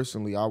me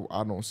personally,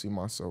 I don't see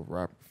myself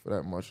rapping for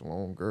that much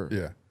longer.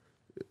 Yeah.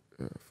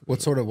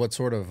 What sort of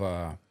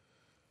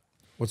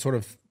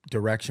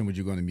direction would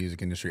you go in the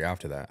music industry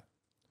after that?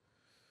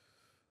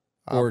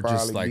 Or I'd probably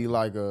just like be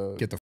like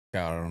get the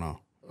out? I don't know.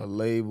 a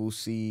label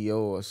CEO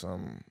or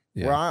something.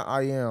 Yeah. Well,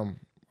 I am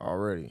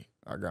already.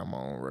 I got my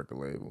own record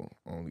label,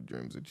 Only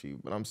Dreams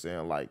Achieved. But I'm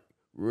saying like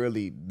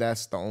really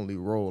that's the only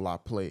role I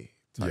play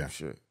type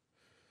shit.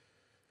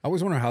 I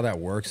always wonder how that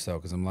works though,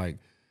 because I'm like,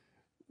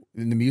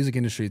 in the music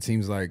industry, it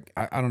seems like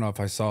I don't know if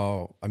I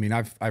saw. I mean,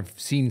 I've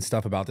seen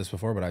stuff about this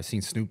before, but I've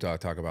seen Snoop Dogg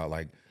talk about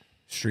like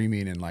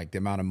streaming and like the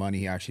amount of money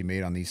he actually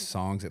made on these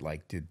songs that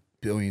like did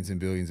billions and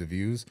billions of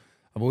views.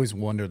 I've always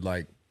wondered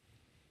like,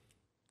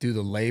 do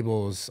the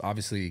labels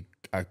obviously?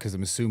 Because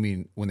I'm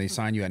assuming when they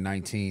sign you at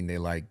 19, they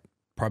like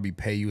probably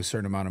pay you a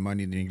certain amount of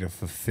money, and you need to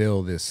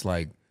fulfill this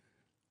like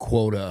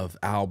quota of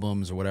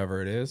albums or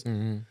whatever it is.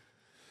 Mm-hmm.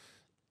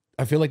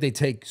 I feel like they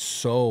take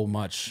so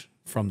much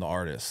from the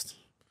artist.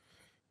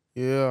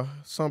 Yeah,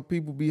 some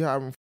people be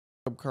having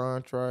up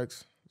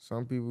contracts.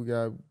 Some people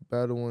got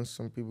better ones.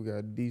 Some people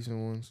got decent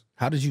ones.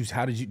 Did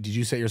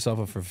you set yourself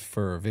up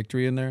for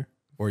victory in there?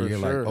 Or For you're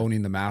sure. like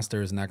owning the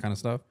masters and that kind of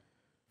stuff?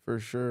 For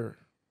sure.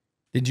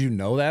 Did you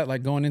know that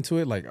like going into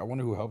it? Like I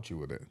wonder who helped you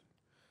with it.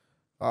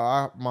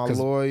 My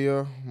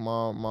lawyer,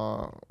 my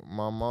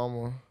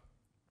mama.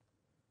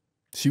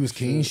 She was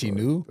keen, she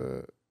knew?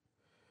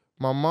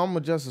 My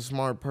mama just a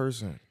smart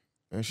person.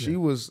 And she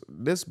was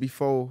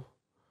before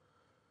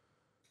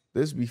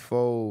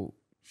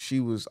she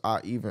was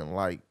even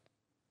like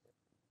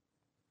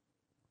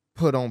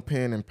put on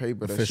pen and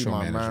paper that she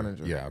my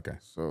manager. Yeah, okay.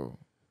 So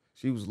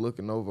she was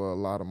looking over a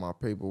lot of my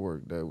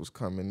paperwork that was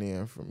coming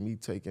in from me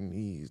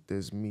taking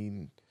this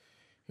meeting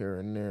here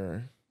and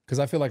there. Because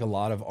I feel like a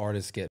lot of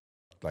artists get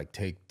like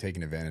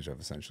taken advantage of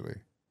essentially.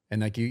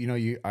 And like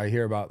I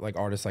hear about like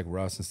artists like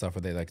Russ and stuff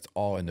where they like it's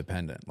all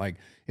independent. Like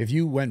if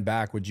you went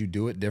back, would you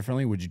do it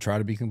differently? Would you try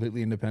to be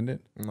completely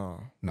independent? No.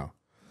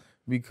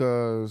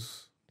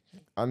 Because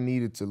I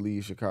needed to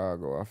leave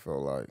Chicago, I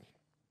felt like.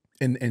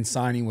 And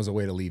signing was a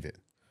way to leave it.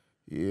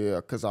 Yeah,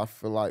 because I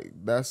feel like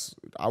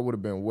I would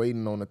have been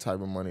waiting on the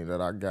type of money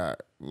that I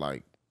got,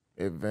 like,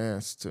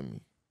 advanced to me.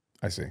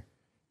 I see.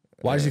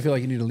 Why did you feel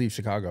like you need to leave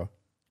Chicago?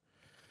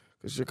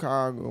 Because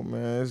Chicago,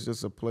 man, it's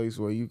just a place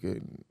where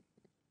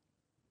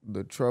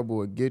the trouble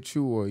will get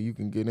you or you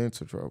can get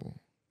into trouble.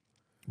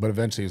 But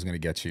eventually it's going to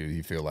get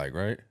you feel like,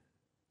 right?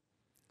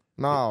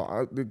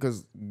 No,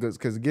 because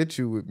get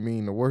you would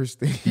mean the worst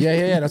thing.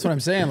 Yeah. That's what I'm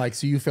saying. Like,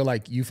 so you felt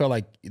like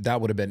that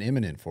would have been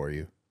imminent for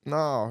you.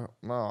 No,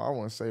 I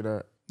wouldn't say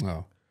that.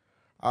 Oh.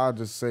 I'll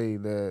just say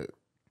that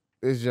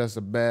it's just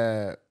a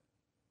bad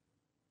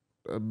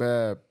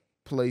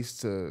place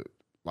to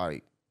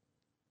like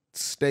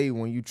stay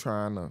when you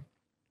trying to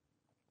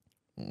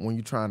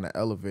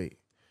elevate.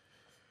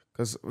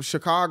 Cause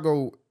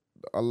Chicago,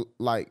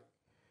 like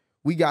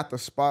we got the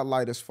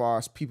spotlight as far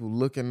as people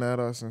looking at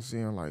us and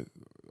seeing like,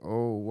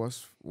 oh,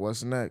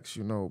 what's next,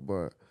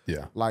 But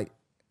yeah, like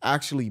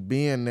actually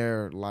being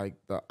there, like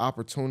the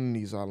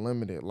opportunities are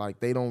limited. Like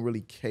they don't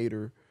really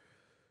cater.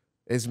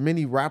 As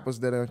many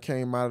rappers that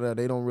came out of there,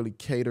 they don't really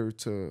cater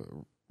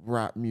to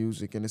rap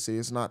music. And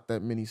it's not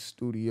that many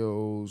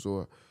studios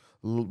or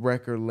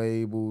record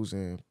labels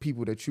and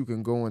people that you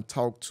can go and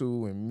talk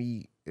to and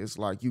meet. It's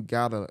like you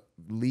gotta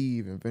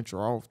leave and venture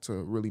off to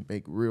really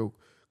make real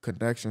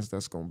connections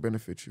that's gonna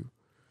benefit you.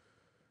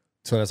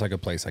 So that's like a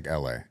place like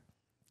LA.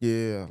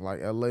 Yeah,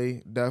 like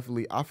LA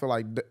definitely. I feel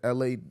like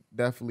LA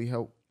definitely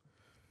helped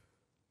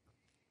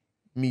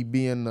me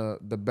be in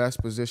the best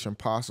position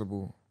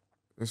possible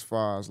as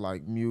far as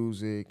like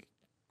music,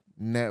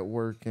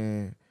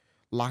 networking,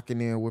 locking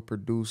in with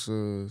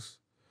producers,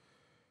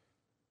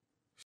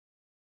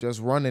 just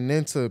running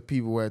into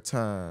people at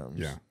times.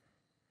 Yeah.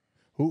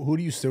 Who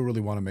do you still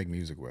really want to make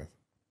music with?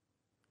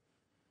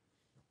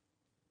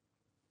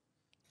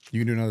 You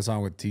can do another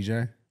song with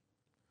TJ?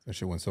 That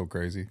shit went so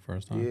crazy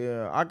first time.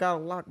 Yeah, I got to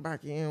lock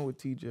back in with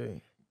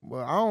TJ.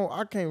 But I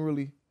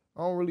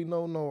don't really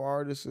know no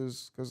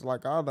artists because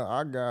like I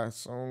got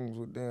songs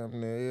with damn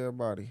near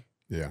everybody.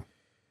 Yeah.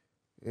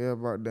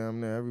 Everybody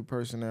damn near every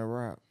person that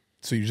rap.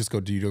 So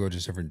do you go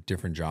just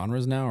different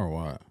genres now or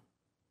what?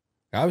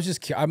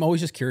 I'm always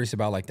just curious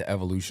about like the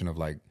evolution of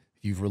like,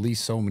 you've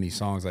released so many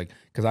songs, like,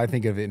 because I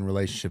think of it in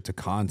relationship to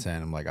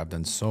content. I'm like, I've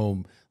done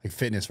like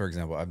fitness, for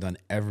example. I've done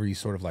every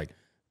sort of like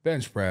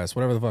bench press,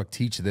 whatever the fuck,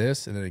 teach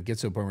this. And then it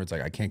gets to a point where it's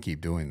like, I can't keep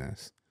doing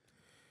this.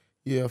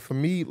 Yeah, for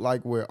me,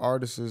 like with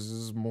artists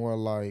is more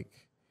like,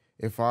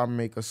 if I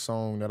make a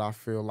song that I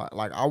feel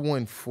like I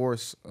wouldn't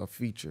force a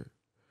feature.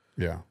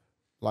 Yeah.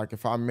 Like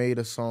if I made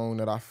a song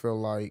that I feel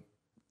like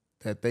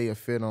that they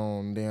fit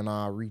on, then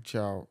I reach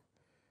out.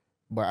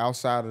 But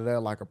outside of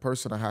that, like a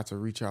person, I had to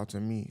reach out to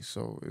me.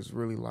 So it's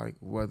really like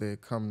whether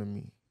it come to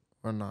me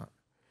or not.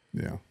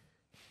 Yeah.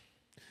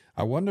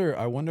 I wonder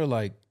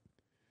like,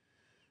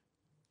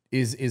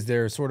 is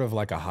there sort of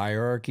like a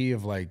hierarchy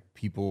of like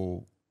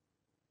people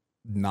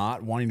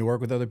not wanting to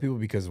work with other people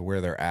because of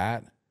where they're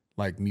at,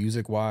 like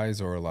music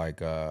wise or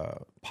like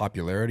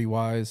popularity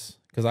wise?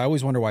 Because I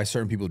always wonder why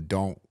certain people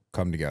don't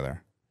come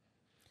together.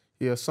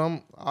 Yeah, I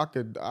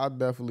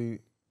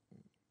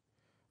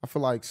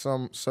feel like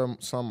some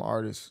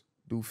artists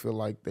do feel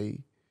like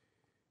they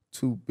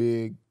too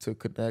big to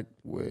connect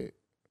with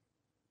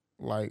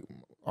like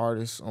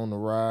artists on the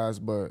rise,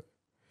 but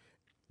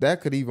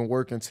that could even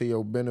work into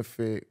your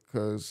benefit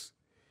because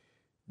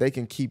they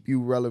can keep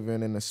you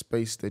relevant in a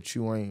space that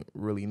you ain't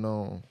really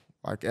known.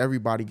 Like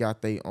everybody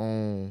got their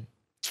own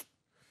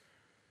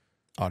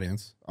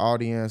Audience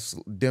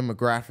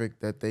demographic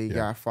that they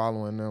got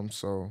following them.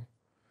 So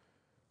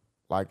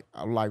like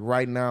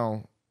right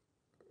now,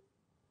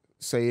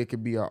 say it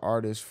could be an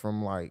artist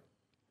from like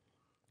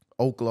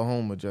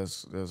Oklahoma,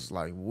 just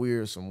like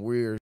some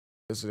weird.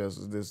 There's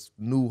this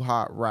new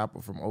hot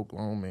rapper from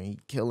Oklahoma, and he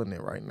killing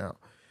it right now.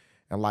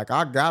 And like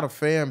I got a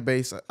fan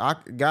base in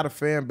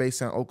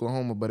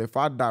Oklahoma, but if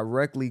I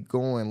directly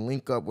go and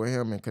link up with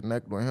him and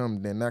connect with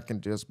him, then that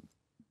can just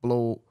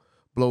blow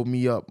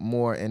me up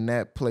more in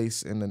that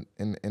place in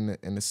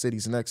the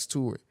cities next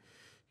to it.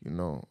 You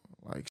know,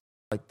 like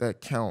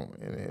that count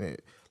and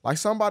like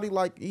somebody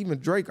like even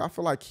Drake, I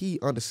feel like he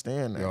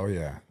understand that. Oh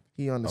yeah.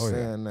 He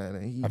understand that,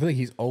 and I feel like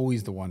he's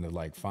always the one to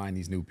like find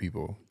these new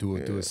people, do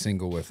a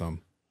single with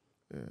them,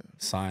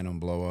 sign them,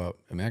 blow up.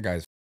 I mean, that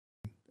guy's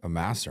a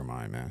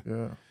mastermind, man.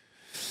 Yeah.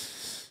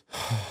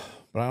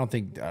 But I don't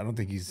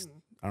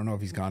know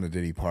if he's gone to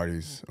Diddy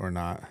parties or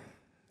not.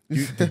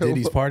 The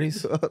Diddy's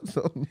parties?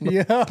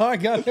 Yeah, I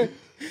got it.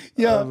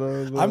 Yeah,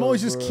 I'm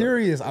always just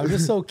curious. I'm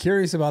just so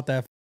curious about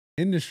that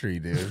industry,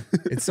 dude.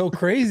 It's so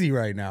crazy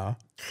right now.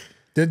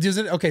 Does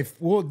it? Okay,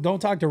 well,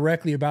 don't talk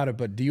directly about it,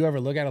 but do you ever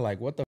look at it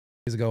like, what the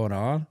is going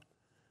on?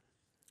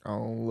 I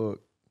don't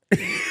look. I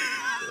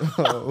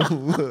don't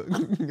look.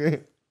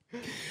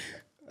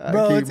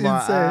 I keep my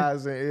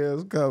eyes and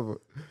ears covered.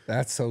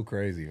 That's so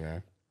crazy,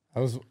 man.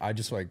 I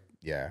just like,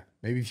 yeah.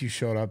 Maybe if you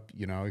showed up,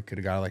 you know, it could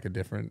have got like a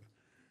different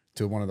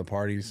to one of the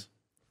parties.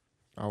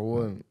 I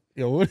wouldn't.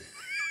 You would?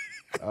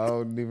 I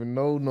don't even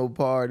know no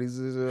parties.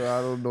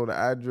 I don't know the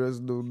address,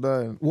 no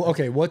nothing. Well,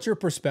 okay. What's your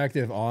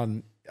perspective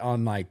on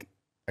like,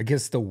 I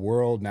guess the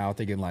world now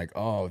thinking like,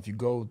 oh, if you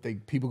go,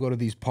 people go to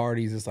these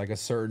parties, it's like a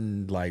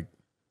certain like,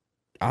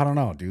 I don't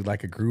know, dude,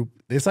 like a group.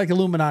 It's like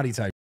Illuminati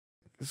type.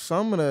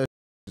 Some of that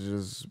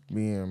just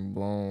being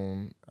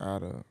blown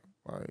out of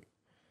like,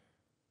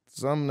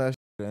 some of that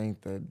shit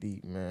ain't that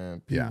deep,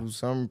 man.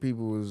 Some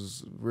people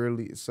is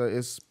really, so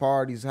it's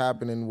parties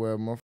happening where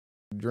motherfuckers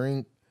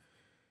drink,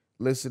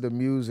 listen to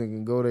music,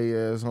 and go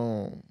their ass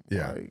home.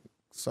 Yeah. Like,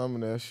 some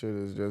of that shit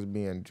is just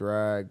being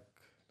dragged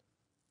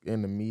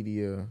in the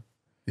media.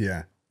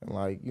 Yeah. And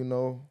like, you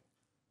know,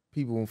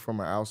 people from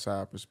an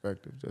outside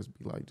perspective just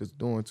be like, just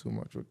doing too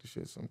much with the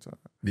shit sometimes.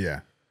 Yeah.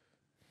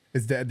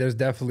 There's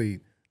definitely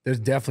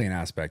an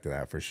aspect of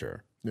that for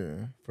sure.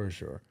 Yeah. For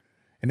sure.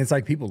 And it's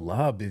like people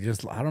love, they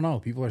just, I don't know.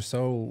 People are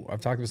so,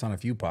 I've talked to this on a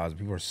few pods,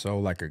 people are so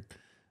like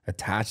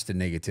attached to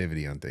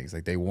negativity on things.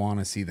 Like they want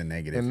to see the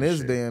negative. In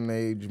this day and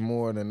age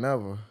more than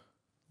ever.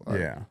 Like,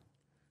 yeah.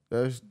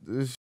 This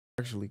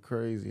actually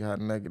crazy how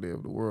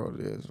negative the world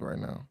is right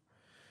now.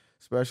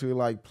 Especially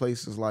like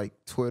places like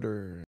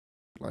Twitter,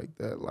 like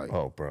that. Like,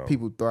 oh, bro.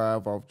 People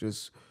thrive off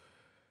just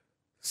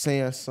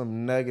saying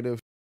some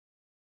negative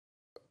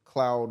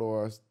cloud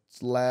or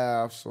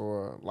laughs,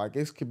 or like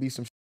it could be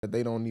some shit that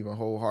they don't even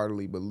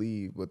wholeheartedly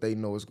believe, but they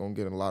know it's gonna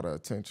get a lot of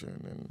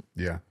attention. And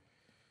yeah.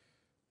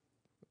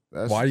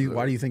 That's why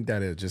do you think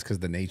that is? Just because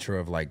the nature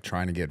of like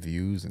trying to get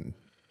views and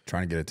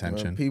trying to get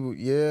attention?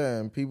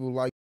 People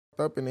like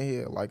up in the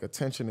head. Like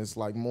attention is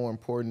like more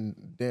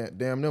important,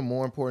 damn near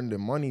more important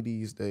than money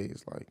these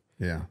days. Like,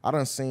 yeah, I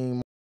done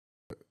seen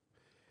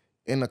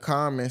in the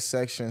comment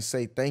section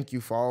say thank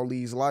you for all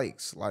these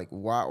likes. Like,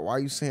 why are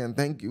you saying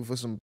thank you for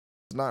some?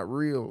 It's not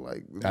real.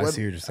 Like, I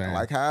see what you're saying.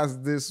 Like,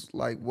 how's this?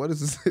 Like, what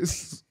is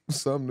this?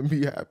 Something to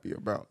be happy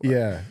about? Like,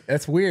 yeah,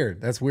 that's weird.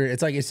 That's weird.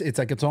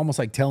 It's almost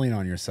like telling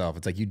on yourself.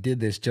 It's like you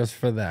did this just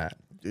for that.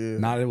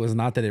 Yeah. It was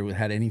not that it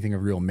had anything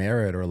of real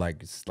merit or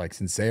like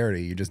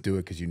sincerity. You just do it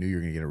because you knew you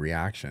were gonna get a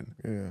reaction.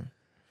 Yeah.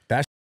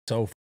 That's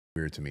so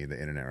weird to me, the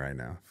internet right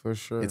now. For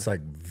sure. It's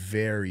like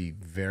very,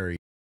 very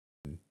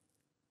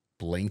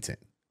blatant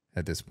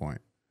at this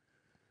point.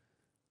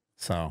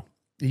 So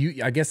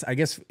I guess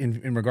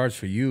in regards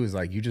for you is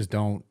like you just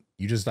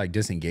like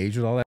disengage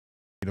with all that.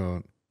 You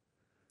don't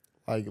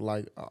like you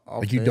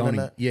don't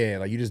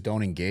internet? like you just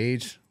don't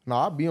engage. No,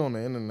 I be on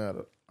the internet.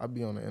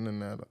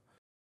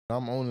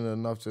 I'm on it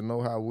enough to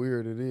know how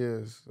weird it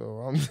is,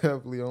 so I'm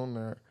definitely on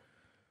there.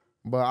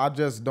 But I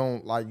just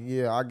don't like,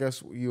 yeah, I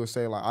guess you would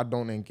say like I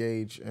don't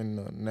engage in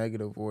a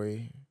negative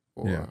way,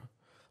 or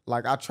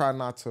like I try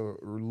not to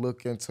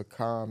look into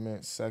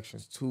comment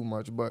sections too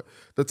much. But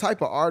the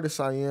type of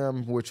artist I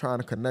am, we're trying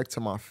to connect to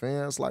my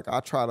fans. Like I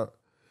try to,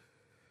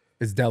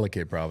 It's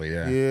delicate, probably.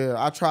 Yeah. yeah,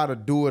 I try to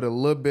do it a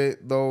little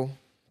bit though,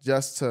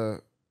 just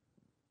to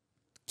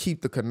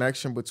keep the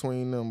connection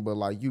between them. But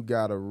like you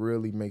gotta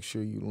really make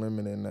sure you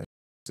limiting that.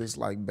 It's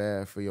like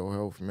bad for your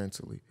health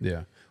mentally.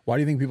 Yeah. Why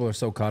do you think people are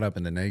so caught up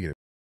in the negative?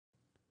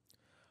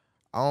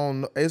 I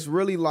don't know. It's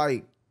really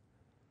like,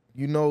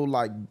 you know,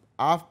 like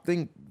I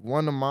think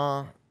one of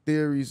my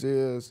theories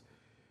is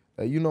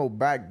that, you know,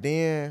 back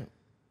then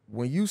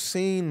when you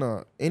seen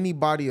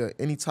anybody of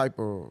any type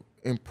of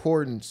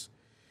importance,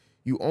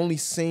 you only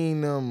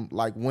seen them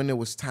like when it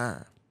was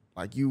time.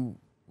 Like you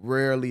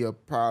rarely or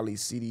probably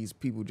see these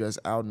people just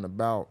out and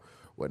about.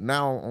 But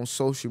now on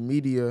social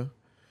media,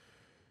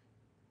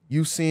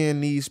 you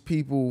seeing these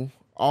people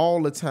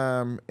all the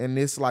time, and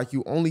it's like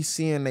you only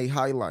seeing their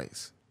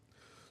highlights.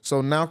 So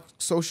now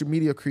social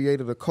media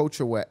created a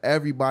culture where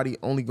everybody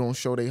only gonna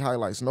show their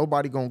highlights.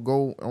 Nobody gonna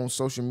go on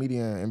social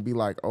media and be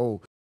like,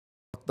 oh,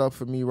 fucked up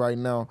for me right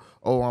now.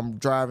 Oh, I'm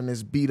driving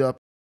this beat up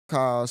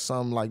car or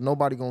something. Like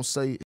nobody gonna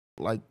say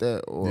like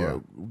that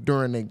or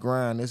during their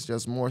grind. It's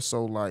just more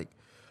so like,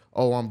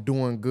 oh, I'm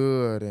doing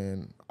good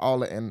and all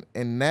that.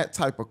 And that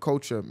type of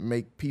culture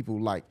make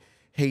people like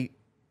hate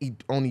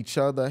on each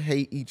other,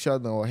 hate each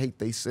other, or hate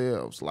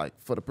themselves, like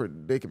for the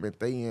predicament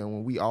they in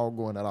when we all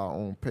going at our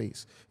own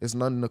pace. It's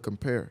nothing to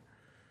compare.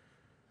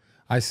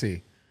 I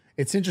see.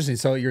 It's interesting.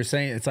 So you're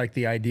saying it's like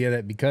the idea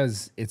that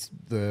because it's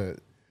the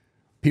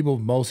people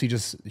mostly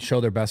just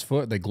show their best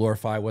foot, they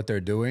glorify what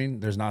they're doing.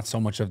 There's not so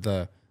much of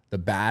the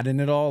bad in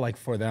it all. Like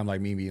for them, like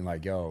me being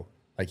like, yo,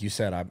 like you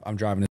said, I'm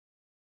driving this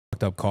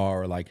fucked up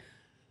car, or like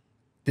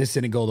this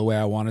didn't go the way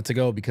I wanted to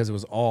go, because it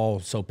was all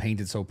so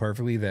painted so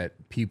perfectly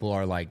that people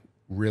are like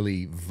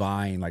really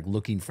vying, like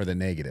looking for the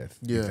negative.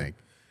 Yeah. You think?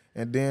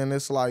 And then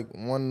it's like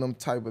one of them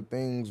type of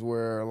things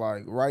where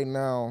like right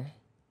now,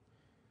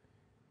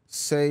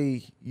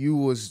 say you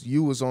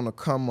was on a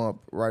come up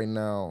right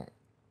now,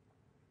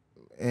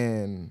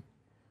 and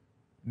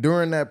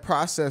during that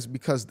process,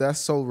 because that's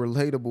so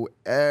relatable,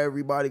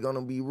 everybody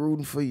gonna be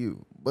rooting for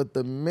you. But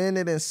the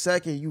minute and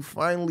second you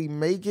finally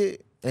make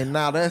it, and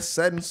now that's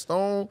set in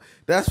stone,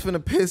 that's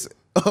finna piss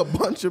a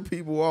bunch of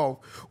people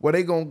off, where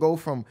they gonna go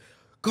from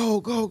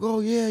go, go, go,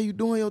 yeah, you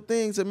doing your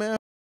things, and man,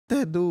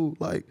 that dude,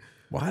 like,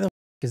 why the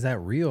is that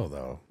real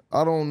though?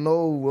 I don't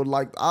know.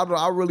 Like,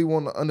 I really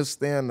want to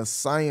understand the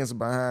science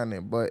behind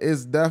it, but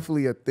it's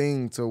definitely a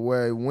thing to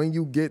where when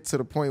you get to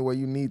the point where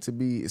you need to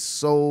be,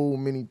 so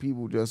many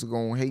people just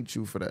gonna hate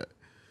you for that.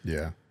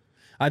 Yeah,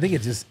 I think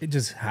it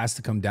just has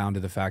to come down to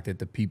the fact that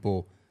the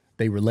people,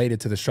 they relate it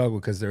to the struggle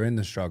because they're in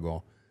the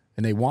struggle,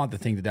 and they want the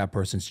thing that that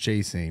person's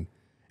chasing,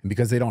 and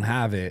because they don't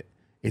have it,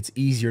 it's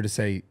easier to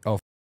say, oh,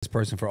 this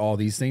person for all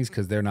these things,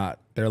 because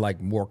they're like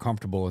more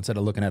comfortable instead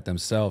of looking at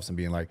themselves and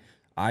being like,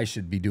 I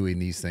should be doing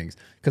these things.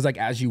 Because like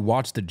as you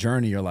watch the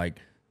journey, you're like,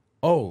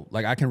 oh,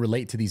 like I can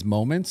relate to these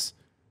moments,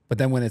 but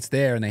then when it's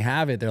there and they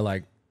have it, they're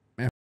like,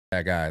 man,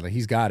 that guy, like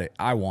he's got it,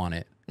 I want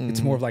it. It's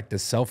more of like the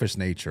selfish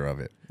nature of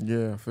it.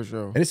 Yeah, for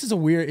sure. And it's just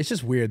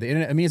weird. The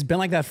internet, I mean, it's been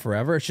like that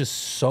forever. It's just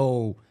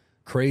so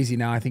crazy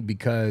now, I think,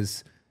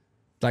 because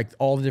like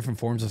all the different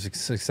forms of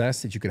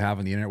success that you could have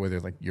on the internet, whether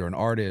it's like you're an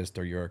artist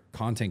or you're a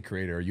content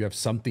creator, or you have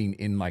something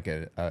in like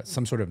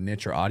some sort of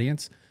niche or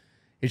audience,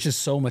 it's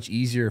just so much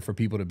easier for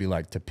people to be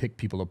like, to pick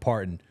people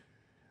apart. And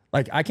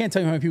like, I can't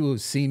tell you how many people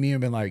who've seen me and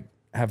been like,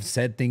 have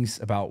said things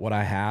about what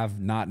I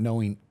have, not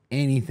knowing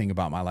anything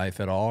about my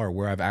life at all or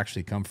where I've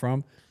actually come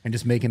from, and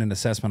just making an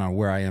assessment on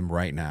where I am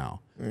right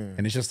now.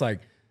 And it's just like,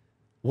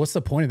 what's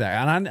the point of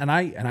that? And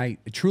I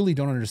truly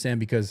don't understand,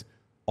 because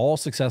all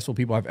successful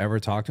people I've ever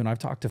talked to, and I've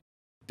talked to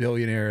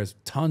billionaires,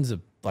 tons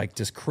of like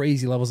just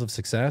crazy levels of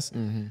success.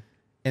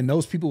 And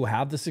those people who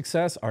have the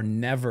success are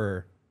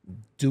never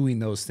doing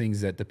those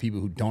things that the people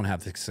who don't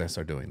have success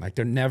are doing. Like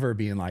they're never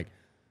being like,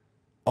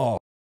 oh,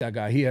 that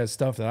guy, he has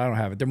stuff that I don't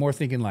have. They're more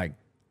thinking like,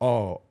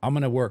 oh, I'm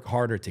going to work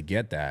harder to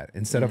get that,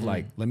 instead of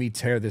like, let me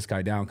tear this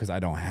guy down because I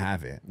don't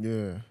have it.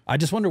 Yeah. I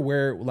just wonder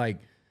where, like,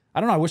 I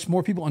don't know. I wish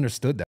more people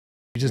understood that.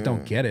 You just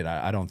don't get it.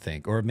 I don't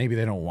think, or maybe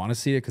they don't want to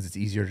see it because it's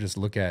easier to just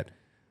look at,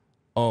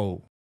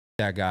 oh,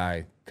 that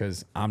guy,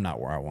 because I'm not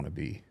where I want to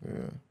be.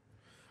 Yeah.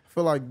 I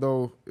feel like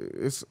though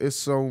it's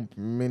so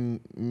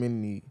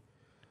many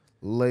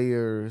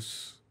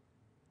layers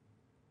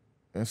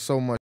and so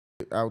much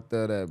out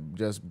there that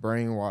just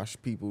brainwash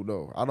people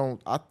though. I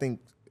don't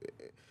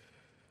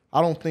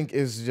think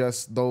it's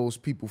just those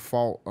people's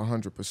fault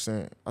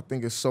 100%. I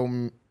think it's so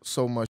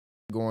much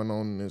going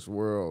on in this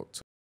world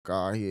to fuck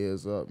our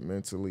heads up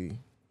mentally,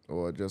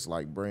 or just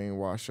like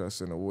brainwash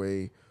us in a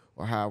way,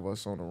 or have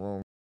us on the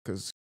wrong.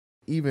 Because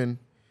even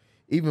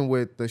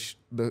with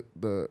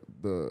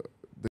the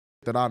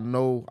that I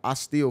know, I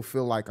still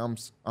feel like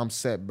I'm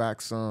set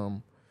back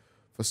some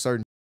for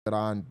certain that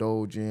I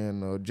indulge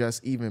in, or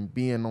just even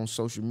being on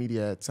social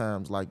media at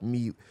times, like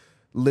me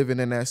living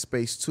in that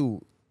space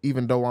too,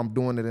 even though I'm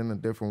doing it in a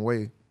different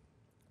way.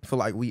 I feel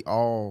like we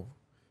all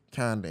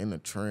kind of in a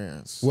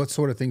trance. What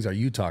sort of things are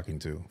you talking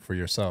to for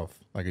yourself?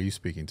 Like, are you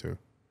speaking to?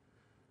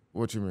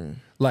 What you mean?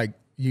 Like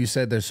you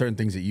said, there's certain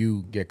things that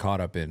you get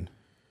caught up in.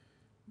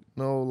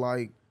 No,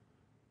 like,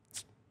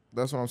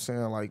 that's what I'm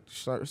saying. Like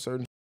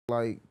certain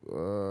like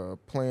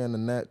playing the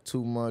net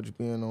too much,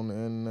 being on the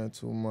internet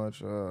too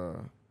much,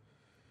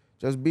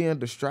 just being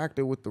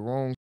distracted with the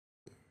wrong,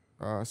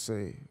 I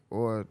say,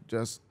 or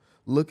just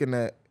looking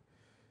at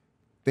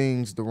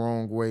things the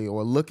wrong way,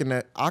 or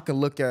I can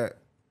look at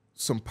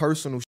some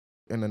personal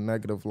in a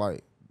negative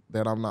light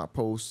that I'm not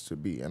supposed to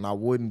be, and I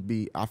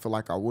feel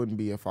like I wouldn't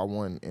be if I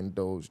wasn't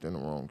indulged in the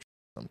wrong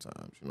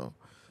sometimes, you know?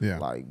 Yeah.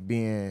 Like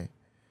being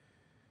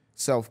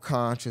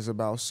self-conscious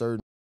about certain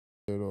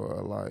shit,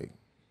 or like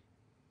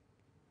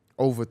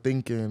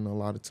overthinking a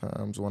lot of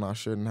times when I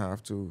shouldn't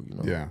have to, you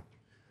know? Yeah.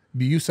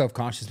 Be you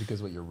self-conscious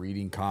because what you're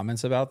reading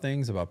comments about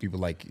things, about people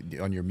like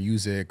on your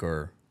music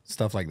or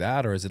stuff like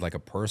that? Or is it like a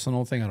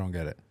personal thing? I don't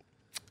get it.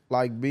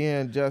 Like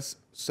being just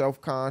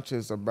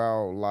self-conscious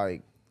about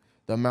like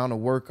the amount of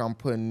work I'm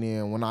putting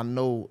in when I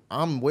know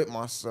I'm with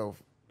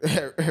myself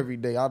every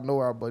day. I know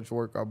how much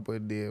work I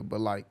put in, but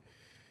like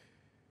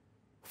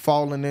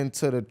falling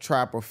into the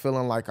trap of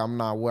feeling like I'm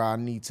not where I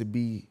need to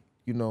be,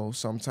 you know,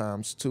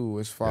 sometimes too,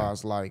 as far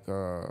as like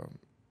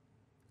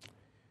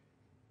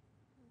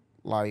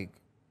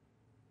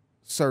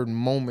certain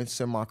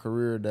moments in my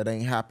career that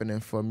ain't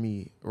happening for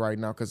me right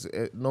now. Because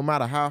no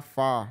matter how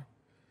far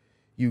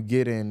you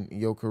get in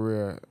your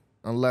career,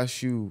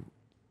 unless you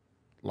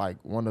like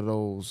one of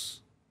those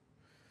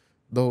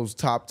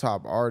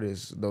top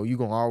artists, though, you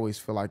gonna always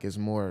feel like it's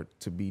more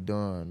to be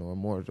done or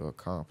more to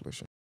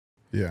accomplish.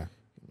 Yeah.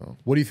 You know?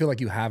 What do you feel like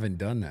you haven't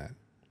done that?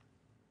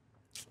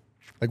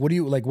 Like, what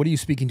are you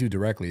speaking to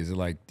directly? Is it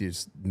like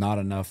there's not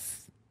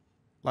enough?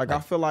 Like I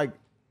feel like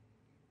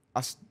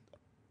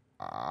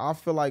I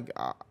feel like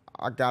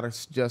I gotta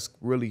just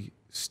really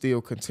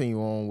still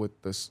continue on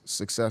with the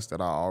success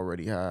that I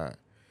already had,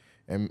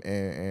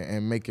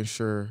 and making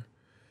sure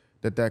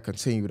that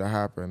continue to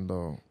happen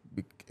though.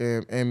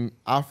 And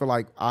I feel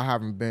like I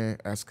haven't been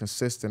as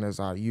consistent as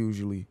I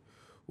usually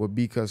would,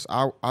 because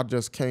I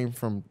just came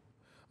from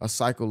a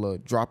cycle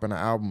of dropping an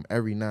album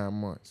every 9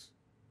 months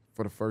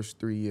for the first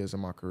 3 years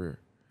of my career.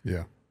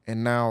 Yeah.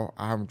 And now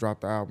I haven't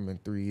dropped the album in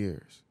 3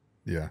 years.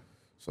 Yeah.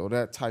 So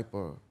that type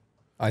of,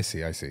 I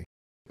see.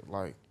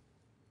 like,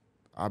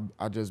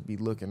 I just be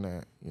looking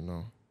at, you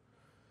know.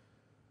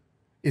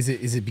 Is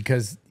it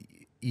because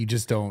you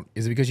just don't?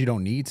 Is it because you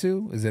don't need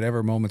to? Is it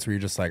ever moments where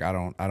you're just like, I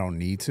don't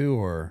need to,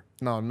 or?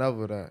 No,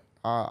 never that.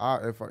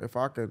 If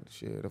I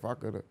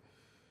could have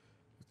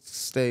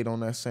stayed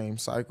on that same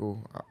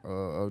cycle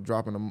of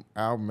dropping an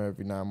album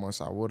every 9 months,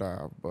 I would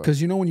have. But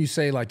Because you know when you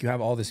say like you have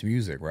all this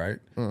music, right?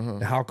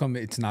 How come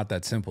it's not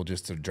that simple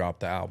just to drop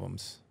the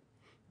albums?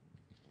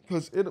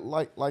 because it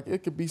like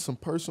it could be some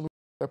personal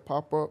that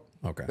pop up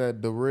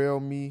that derail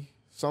me.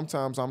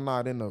 Sometimes I'm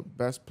not in the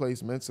best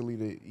place mentally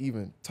to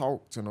even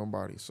talk to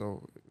nobody.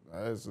 So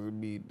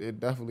it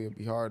definitely would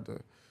be hard to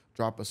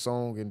drop a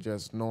song and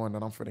just knowing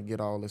that I'm finna get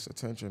all this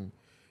attention.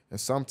 And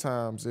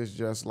sometimes it's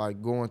just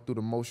like going through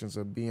the motions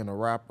of being a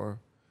rapper.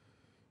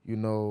 You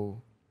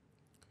know,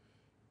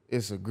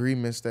 it's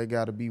agreements that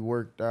got to be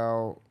worked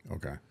out.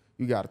 Okay.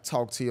 You got to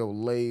talk to your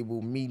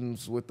label,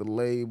 meetings with the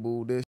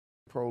label, this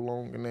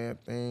prolonging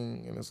that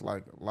thing. And it's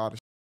like a lot of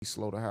shit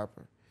slow to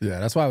happen. Yeah,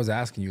 that's why I was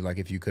asking you, like,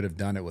 if you could have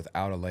done it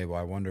without a label.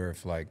 I wonder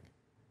if, like,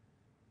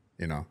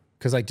 you know,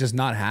 because, like, just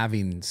not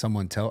having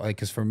someone tell, like,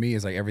 because for me,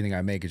 it's like everything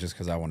I make is just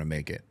because I want to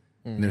make it.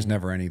 Mm-hmm. And there's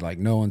never any, like,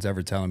 no one's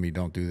ever telling me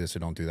don't do this or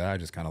don't do that. I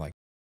just kind of, like,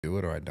 do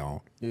it or I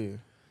don't. Yeah.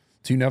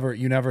 So you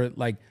never,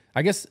 like,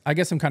 I guess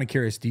I'm kind of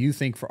curious. Do you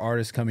think for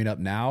artists coming up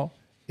now,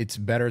 it's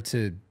better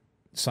to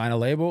sign a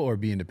label or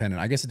be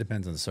independent? I guess it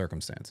depends on the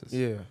circumstances.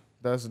 Yeah,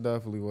 that's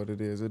definitely what it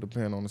is. It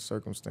depends on the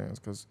circumstance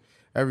because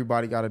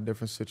everybody got a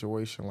different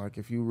situation. Like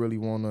if you really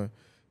want to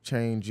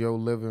change your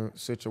living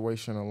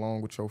situation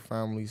along with your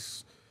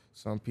families,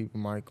 some people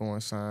might go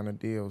and sign a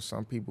deal.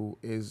 Some people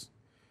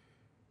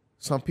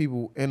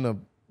in a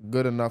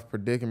good enough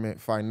predicament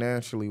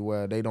financially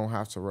where they don't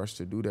have to rush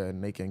to do that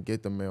and they can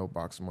get the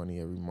mailbox money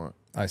every month.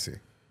 I see.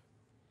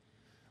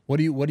 What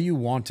do you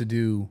want to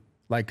do?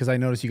 Like, because I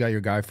noticed you got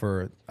your guy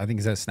for, I think,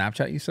 is that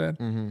Snapchat you said?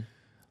 Mm-hmm.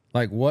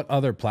 Like, what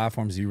other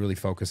platforms do you really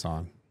focus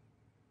on?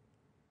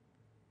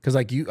 Because,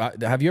 like,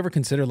 have you ever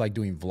considered, like,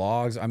 doing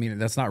vlogs? I mean,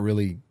 that's not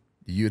really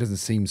you. It doesn't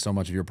seem so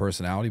much of your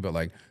personality, but,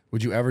 like,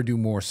 would you ever do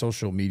more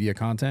social media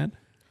content?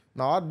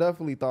 No, I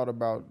definitely thought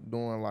about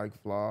doing, like,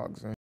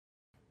 vlogs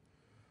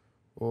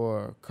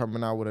or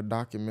coming out with a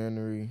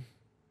documentary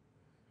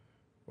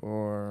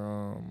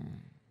or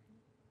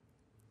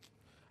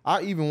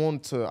I even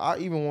want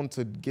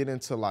to get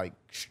into like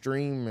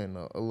streaming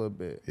a little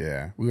bit.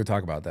 Yeah, we would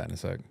talk about that in a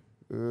sec.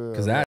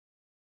 Because I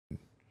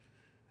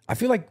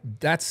feel like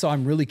that's, so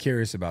I'm really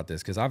curious about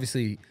this because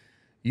obviously,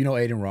 you know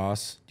Adin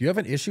Ross. Do you have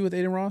an issue with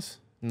Adin Ross?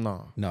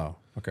 No. No.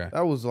 Okay.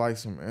 That was like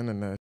some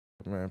internet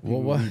shit, man.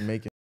 People be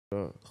making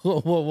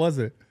What was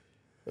it?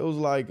 It was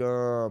like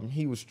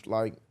he was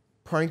like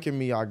pranking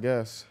me, I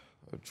guess,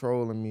 or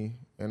trolling me,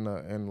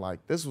 and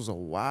like this was a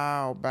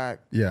while back.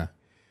 Yeah.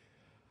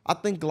 I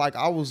think like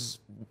I was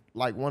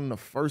like one of the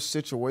first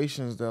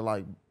situations that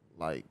like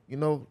you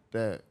know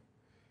that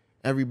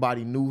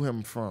everybody knew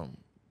him from,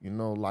 you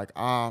know, like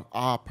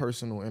our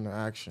personal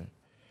interaction.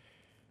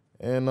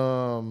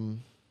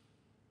 And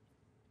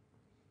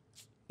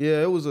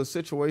yeah, it was a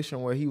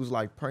situation where he was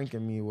like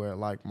pranking me where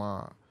like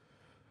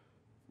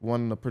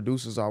one of the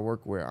producers I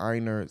work with,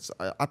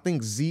 I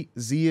think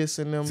Zeus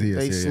and them,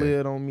 they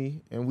slid on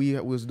me, and we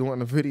was doing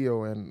the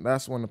video, and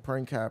that's when the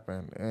prank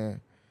happened.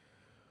 And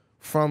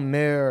from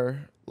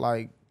there,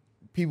 like,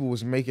 people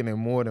was making it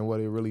more than what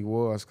it really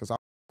was, because I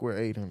with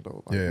Adin,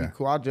 though. Like, we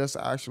cool. I just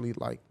actually,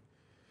 like,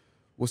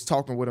 was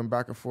talking with him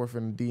back and forth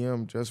in the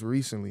DM just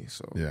recently,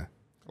 so. Yeah.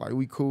 Like,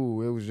 we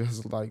cool. It was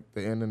just, like,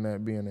 the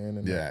internet being the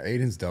internet. Yeah,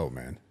 Adin's dope,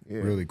 man. Yeah.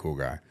 Really cool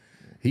guy.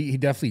 He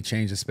definitely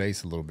changed the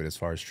space a little bit as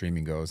far as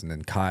streaming goes. And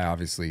then Kai,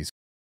 obviously,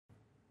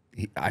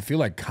 I feel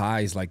like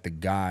Kai's like the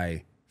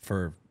guy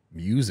for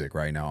music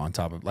right now, on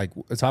top of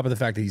the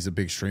fact that he's a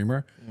big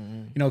streamer.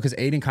 You know, because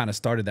Adin kind of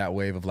started that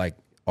wave of like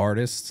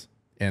artists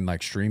and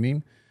like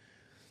streaming.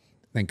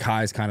 Then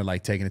Kai's kind of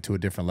like taking it to a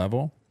different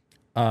level.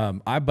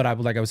 But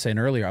like I was saying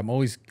earlier, I've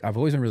always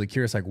been really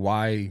curious, like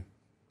why.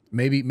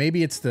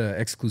 Maybe it's the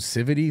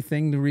exclusivity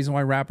thing, the reason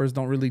why rappers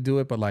don't really do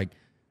it, but like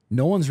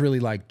no one's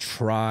really like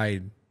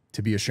tried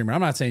to be a streamer.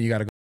 I'm not saying you got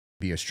to go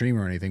be a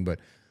streamer or anything, but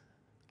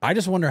I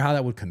just wonder how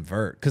that would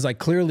convert. Because like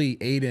clearly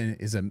Adin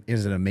is an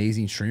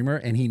amazing streamer,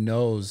 and he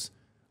knows,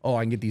 oh,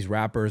 I can get these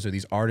rappers or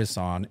these artists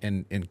on,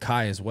 and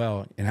Kai as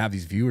well, and have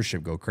these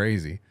viewership go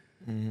crazy.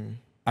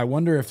 I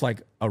wonder if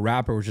like a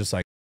rapper was just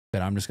like,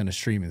 that I'm just gonna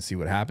stream and see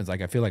what happens.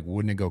 Like I feel like,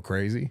 wouldn't it go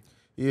crazy?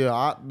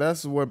 Yeah,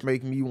 that's what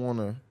make me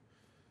wanna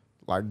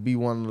like be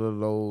one of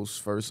those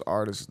first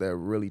artists that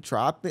really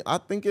try. I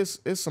think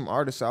it's some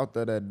artists out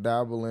there that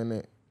dabble in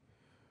it.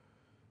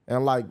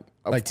 And like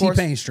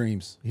T-Pain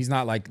streams. He's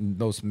not like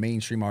those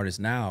mainstream artists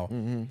now,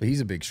 but he's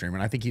a big streamer.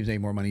 And I think he's made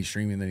more money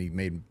streaming than he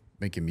made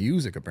making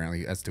music,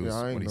 apparently, as to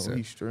what he said.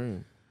 He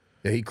streamed.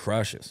 Yeah, he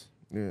crushes.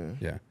 Yeah.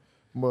 Yeah.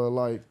 But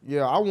like,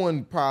 yeah, I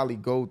wouldn't probably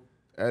go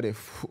at it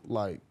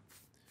like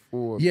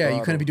full. Yeah,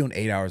 you couldn't be doing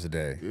 8 hours a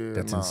day. Yeah,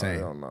 that's insane.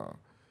 Hell no.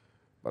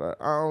 But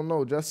I don't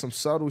know, just some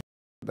subtle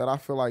that I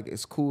feel like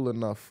is cool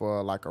enough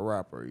for like a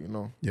rapper, you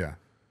know? Yeah.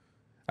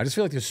 I just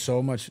feel like there's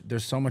so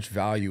much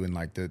value in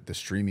like the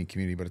streaming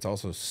community, but it's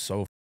also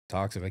so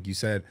toxic. Like you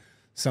said,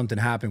 something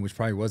happened which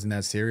probably wasn't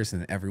that serious,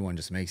 and everyone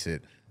just makes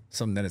it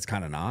something that it's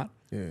kind of not.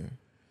 Yeah.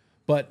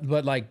 But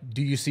like,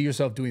 do you see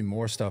yourself doing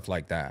more stuff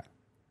like that?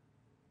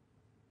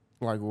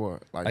 Like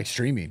what? Like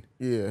streaming?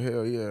 Yeah,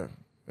 hell yeah.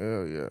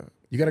 Hell yeah.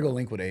 You got to go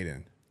link with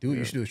Adin.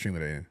 You should do a stream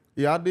with Adin.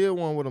 Yeah, I did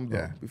one with him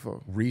though,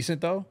 before. Recent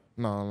though?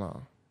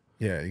 No.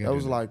 Yeah. That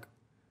was like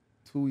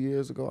 2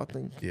 years ago, I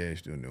think. Yeah, you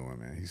should do a new one,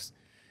 man.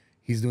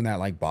 He's doing that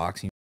like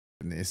boxing.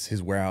 And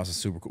his warehouse is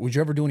super cool. Would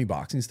you ever do any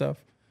boxing stuff?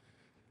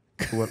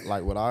 Would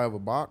I ever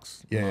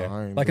box? Yeah,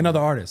 no, like another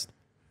artist.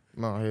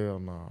 No, hell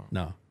no.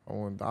 No.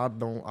 I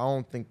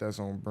don't think that's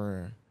on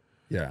brand.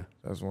 Yeah.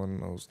 That's one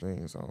of those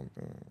things. I don't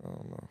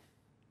know.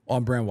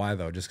 On brand, why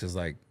though? Just because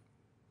like,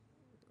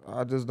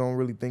 I just don't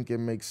really think it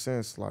makes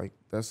sense. Like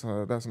that's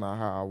not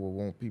how I would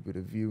want people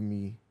to view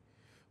me,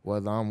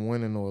 whether I'm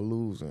winning or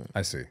losing.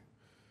 I see.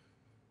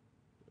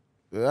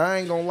 I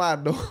ain't gonna lie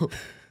though.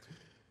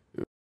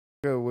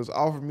 It was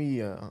offering me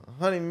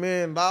 $100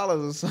 million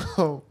or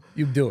so.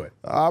 You do it.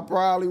 I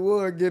probably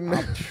would get in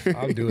that.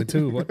 I'll do it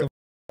too. What the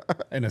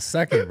in a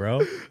second, bro.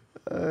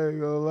 I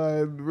ain't gonna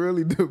lie, it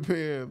really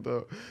depends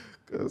though.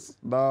 Cause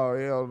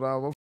hell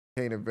no,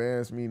 can't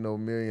advance me no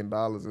 $1 million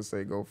and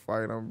say go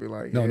fight. I'm gonna be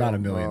like, no, not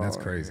 $1 million. That's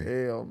crazy.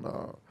 Hell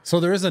no.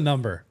 So there is a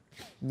number.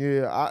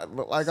 Yeah,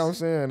 like I'm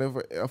saying,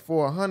 if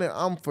for 100,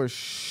 I'm for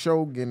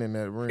sure getting in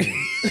that ring.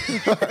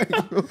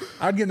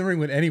 I'd get in the ring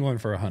with anyone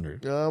for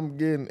 100. I'm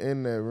getting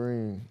in that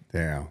ring.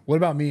 Damn. What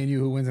about me and you?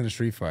 Who wins in a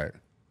street fight?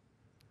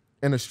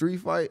 In a street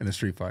fight? In a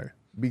street fight.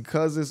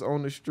 Because it's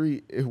on the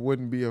street, it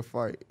wouldn't be a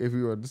fight, if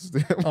you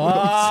understand.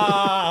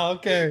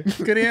 Okay.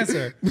 Good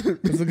answer.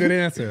 That's a good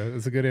answer.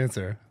 That's a good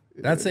answer.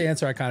 That's the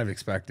answer I kind of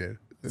expected.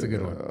 It's a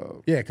good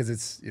one. Yeah, because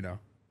it's, you know,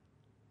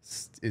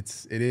 it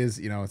is,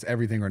 you know, it's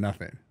everything or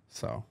nothing.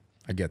 So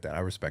I get that. I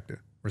respect it.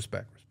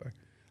 Respect.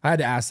 I had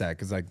to ask that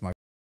because like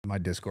my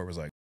Discord was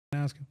like,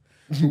 ask him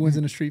who wins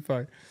in a street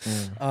fight.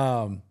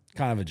 Kind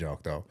of a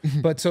joke though.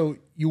 But so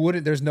you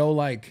wouldn't, there's no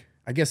like,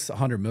 I guess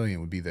 100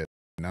 million would be the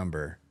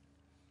number.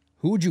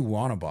 Who would you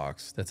want to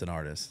box that's an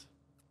artist?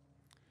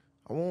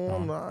 I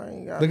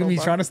ain't got Look at me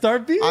trying to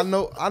start beef. I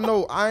know.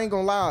 I ain't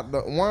gonna lie.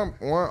 The one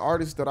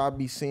artist that I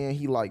be seeing,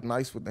 he like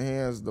nice with the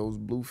hands. Those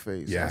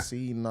Blueface. Yeah. I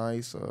see he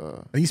nice.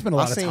 He spent a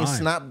lot of time. I seen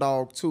Snap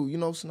Dogg too. You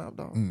know Snap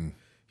Dogg.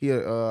 He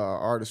a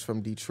artist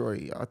from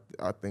Detroit.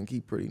 I think he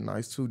pretty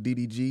nice too.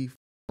 DDG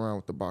around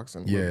with the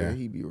boxing. Yeah.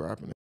 He be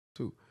rapping it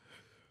too.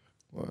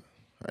 But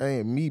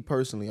me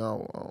personally. I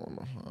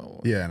don't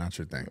know. Yeah, not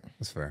your thing.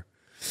 That's fair.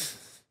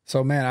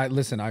 So man,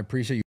 I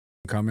appreciate you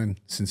coming.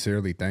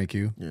 Sincerely, thank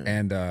you. Yeah.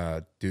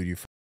 And dude,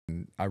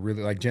 I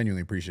really like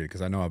genuinely appreciate it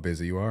because I know how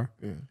busy you are.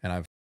 Yeah. And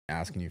I've been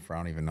asking you for I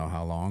don't even know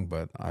how long,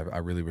 but I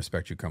really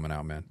respect you coming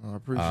out, man. I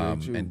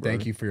appreciate you. And buddy.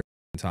 thank you for your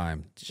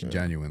time,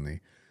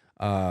 genuinely.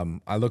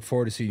 I look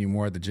forward to seeing you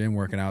more at the gym,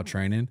 working out,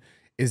 training.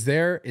 Is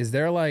there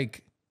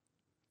like,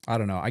 I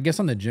don't know, I guess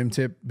on the gym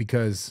tip,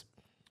 because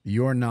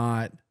you're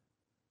not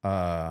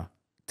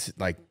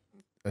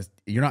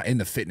you're not in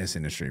the fitness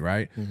industry,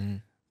 right? Mm-hmm.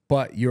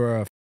 But you're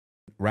a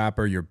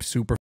rapper, you're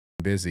super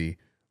busy.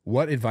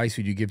 What advice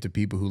would you give to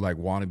people who like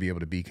want to be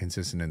able to be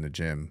consistent in the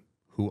gym?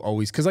 Who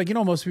always, because like, you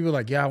know, most people are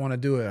like, yeah, I want to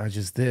do it. I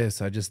just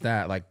this, I just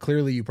that. Like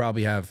clearly you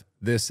probably have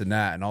this and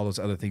that and all those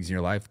other things in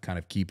your life kind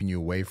of keeping you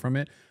away from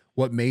it.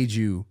 What made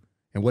you,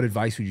 and what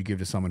advice would you give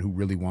to someone who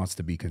really wants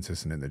to be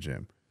consistent in the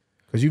gym?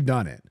 Because you've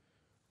done it.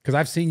 Because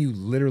I've seen you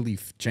literally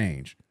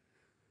change.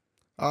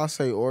 I'll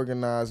say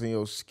organizing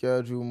your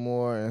schedule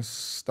more and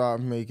stop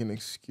making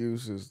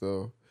excuses,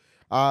 though.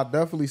 I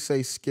definitely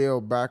say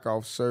scale back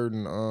off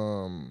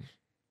certain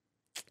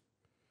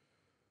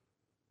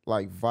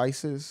like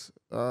vices.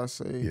 I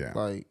say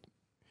like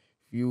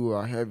if you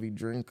are a heavy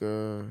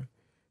drinker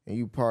and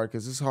you party,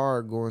 because it's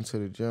hard going to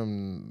the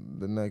gym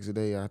the next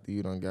day after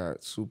you done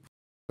got super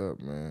up,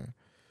 man.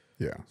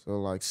 Yeah. So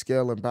like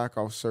scaling back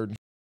off certain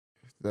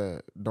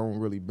that don't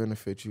really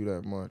benefit you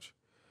that much.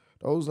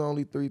 Those are the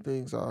only 3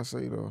 things I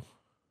say, though.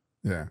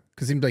 Yeah.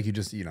 Because it seems like you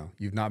just, you know,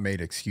 you've not made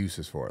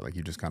excuses for it. Like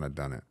you just kind of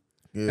done it.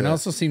 Yeah. And it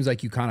also seems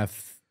like you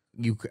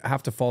you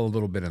have to fall a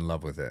little bit in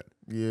love with it.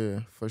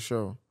 Yeah, for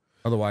sure.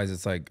 Otherwise,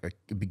 it's like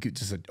it'd be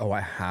just like, oh,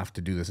 I have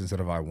to do this instead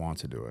of I want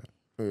to do it.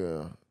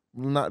 Yeah.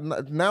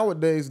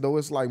 Nowadays, though,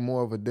 it's like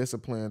more of a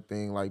discipline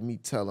thing. Like me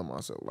telling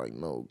myself, like,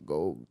 no,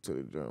 go to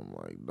the gym.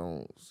 Like,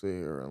 don't sit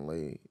here and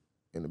lay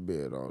in the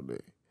bed all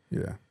day.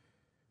 Yeah.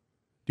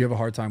 Do you have a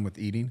hard time with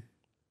eating?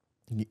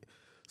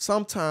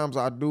 Sometimes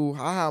I do.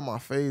 I have my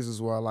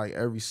phases where like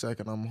every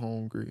second I'm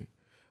hungry,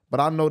 but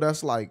I know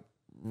that's like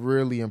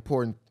really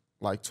important,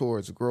 like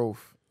towards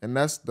growth, and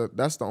that's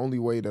the only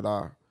way that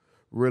I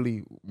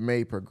really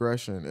made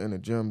progression in the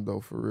gym,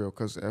 though, for real.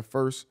 Because at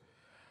first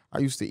I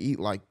used to eat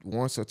like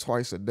once or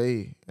twice a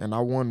day, and I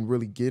wasn't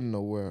really getting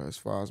nowhere as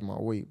far as my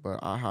weight. But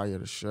I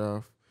hired a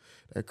chef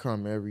that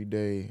come every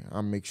day.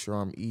 I make sure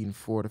I'm eating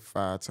 4 to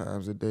 5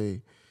 times a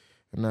day,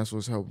 and that's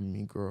what's helping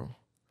me grow.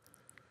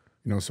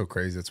 You know, it's so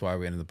crazy. That's why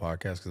we ended the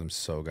podcast, because I'm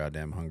so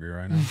goddamn hungry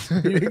right now.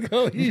 You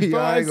go eat, Yeah,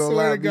 I I ain't gonna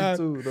swear lie, to God.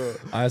 me too, though.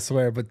 I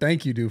swear. But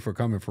thank you, dude, for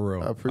coming for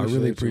real. I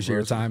really appreciate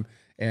your bro. time.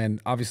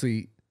 And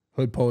obviously,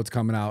 Hood Poet's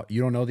coming out.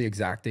 You don't know the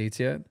exact dates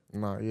yet?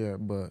 Not yet,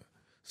 but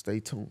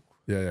stay tuned.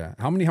 Yeah.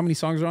 How many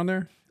songs are on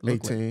there?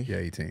 18. Yeah,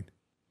 18.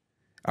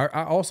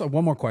 I also,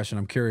 one more question.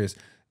 I'm curious.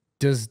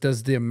 Does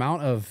the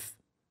amount of,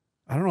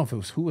 I don't know if it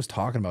was who was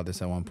talking about this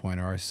at one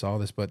point or I saw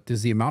this, but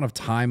does the amount of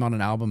time on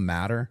an album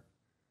matter?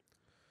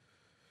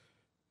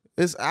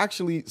 It's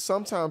actually,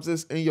 sometimes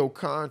it's in your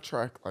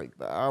contract, like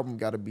the album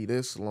got to be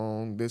this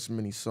long, this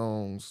many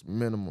songs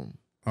minimum.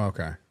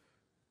 Okay.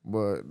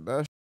 But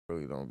that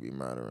really don't be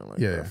mattering like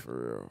that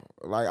for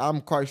real. Like,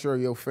 I'm quite sure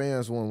your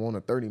fans wouldn't want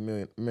a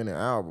 30-minute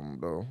album,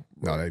 though.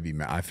 No, they'd be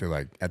mad. I feel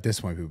like at this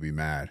point, people would be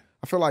mad.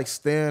 I feel like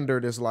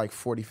standard is like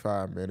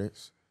 45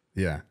 minutes.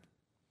 Yeah.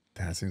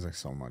 That seems like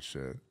so much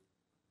shit.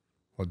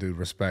 Well, dude,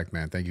 respect,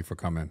 man. Thank you for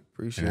coming.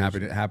 Appreciate and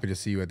it. happy to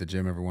see you at the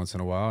gym every once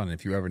in a while. And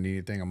if you ever need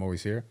anything, I'm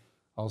always here.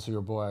 Also,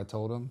 your boy, I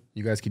told him,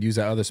 you guys could use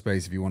that other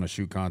space if you want to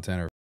shoot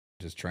content or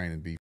just train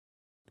and be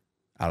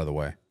out of the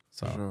way.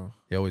 So, Sure.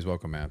 You're always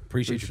welcome, man.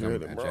 Appreciate you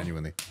coming, it, man. bro.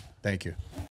 Genuinely. Thank you.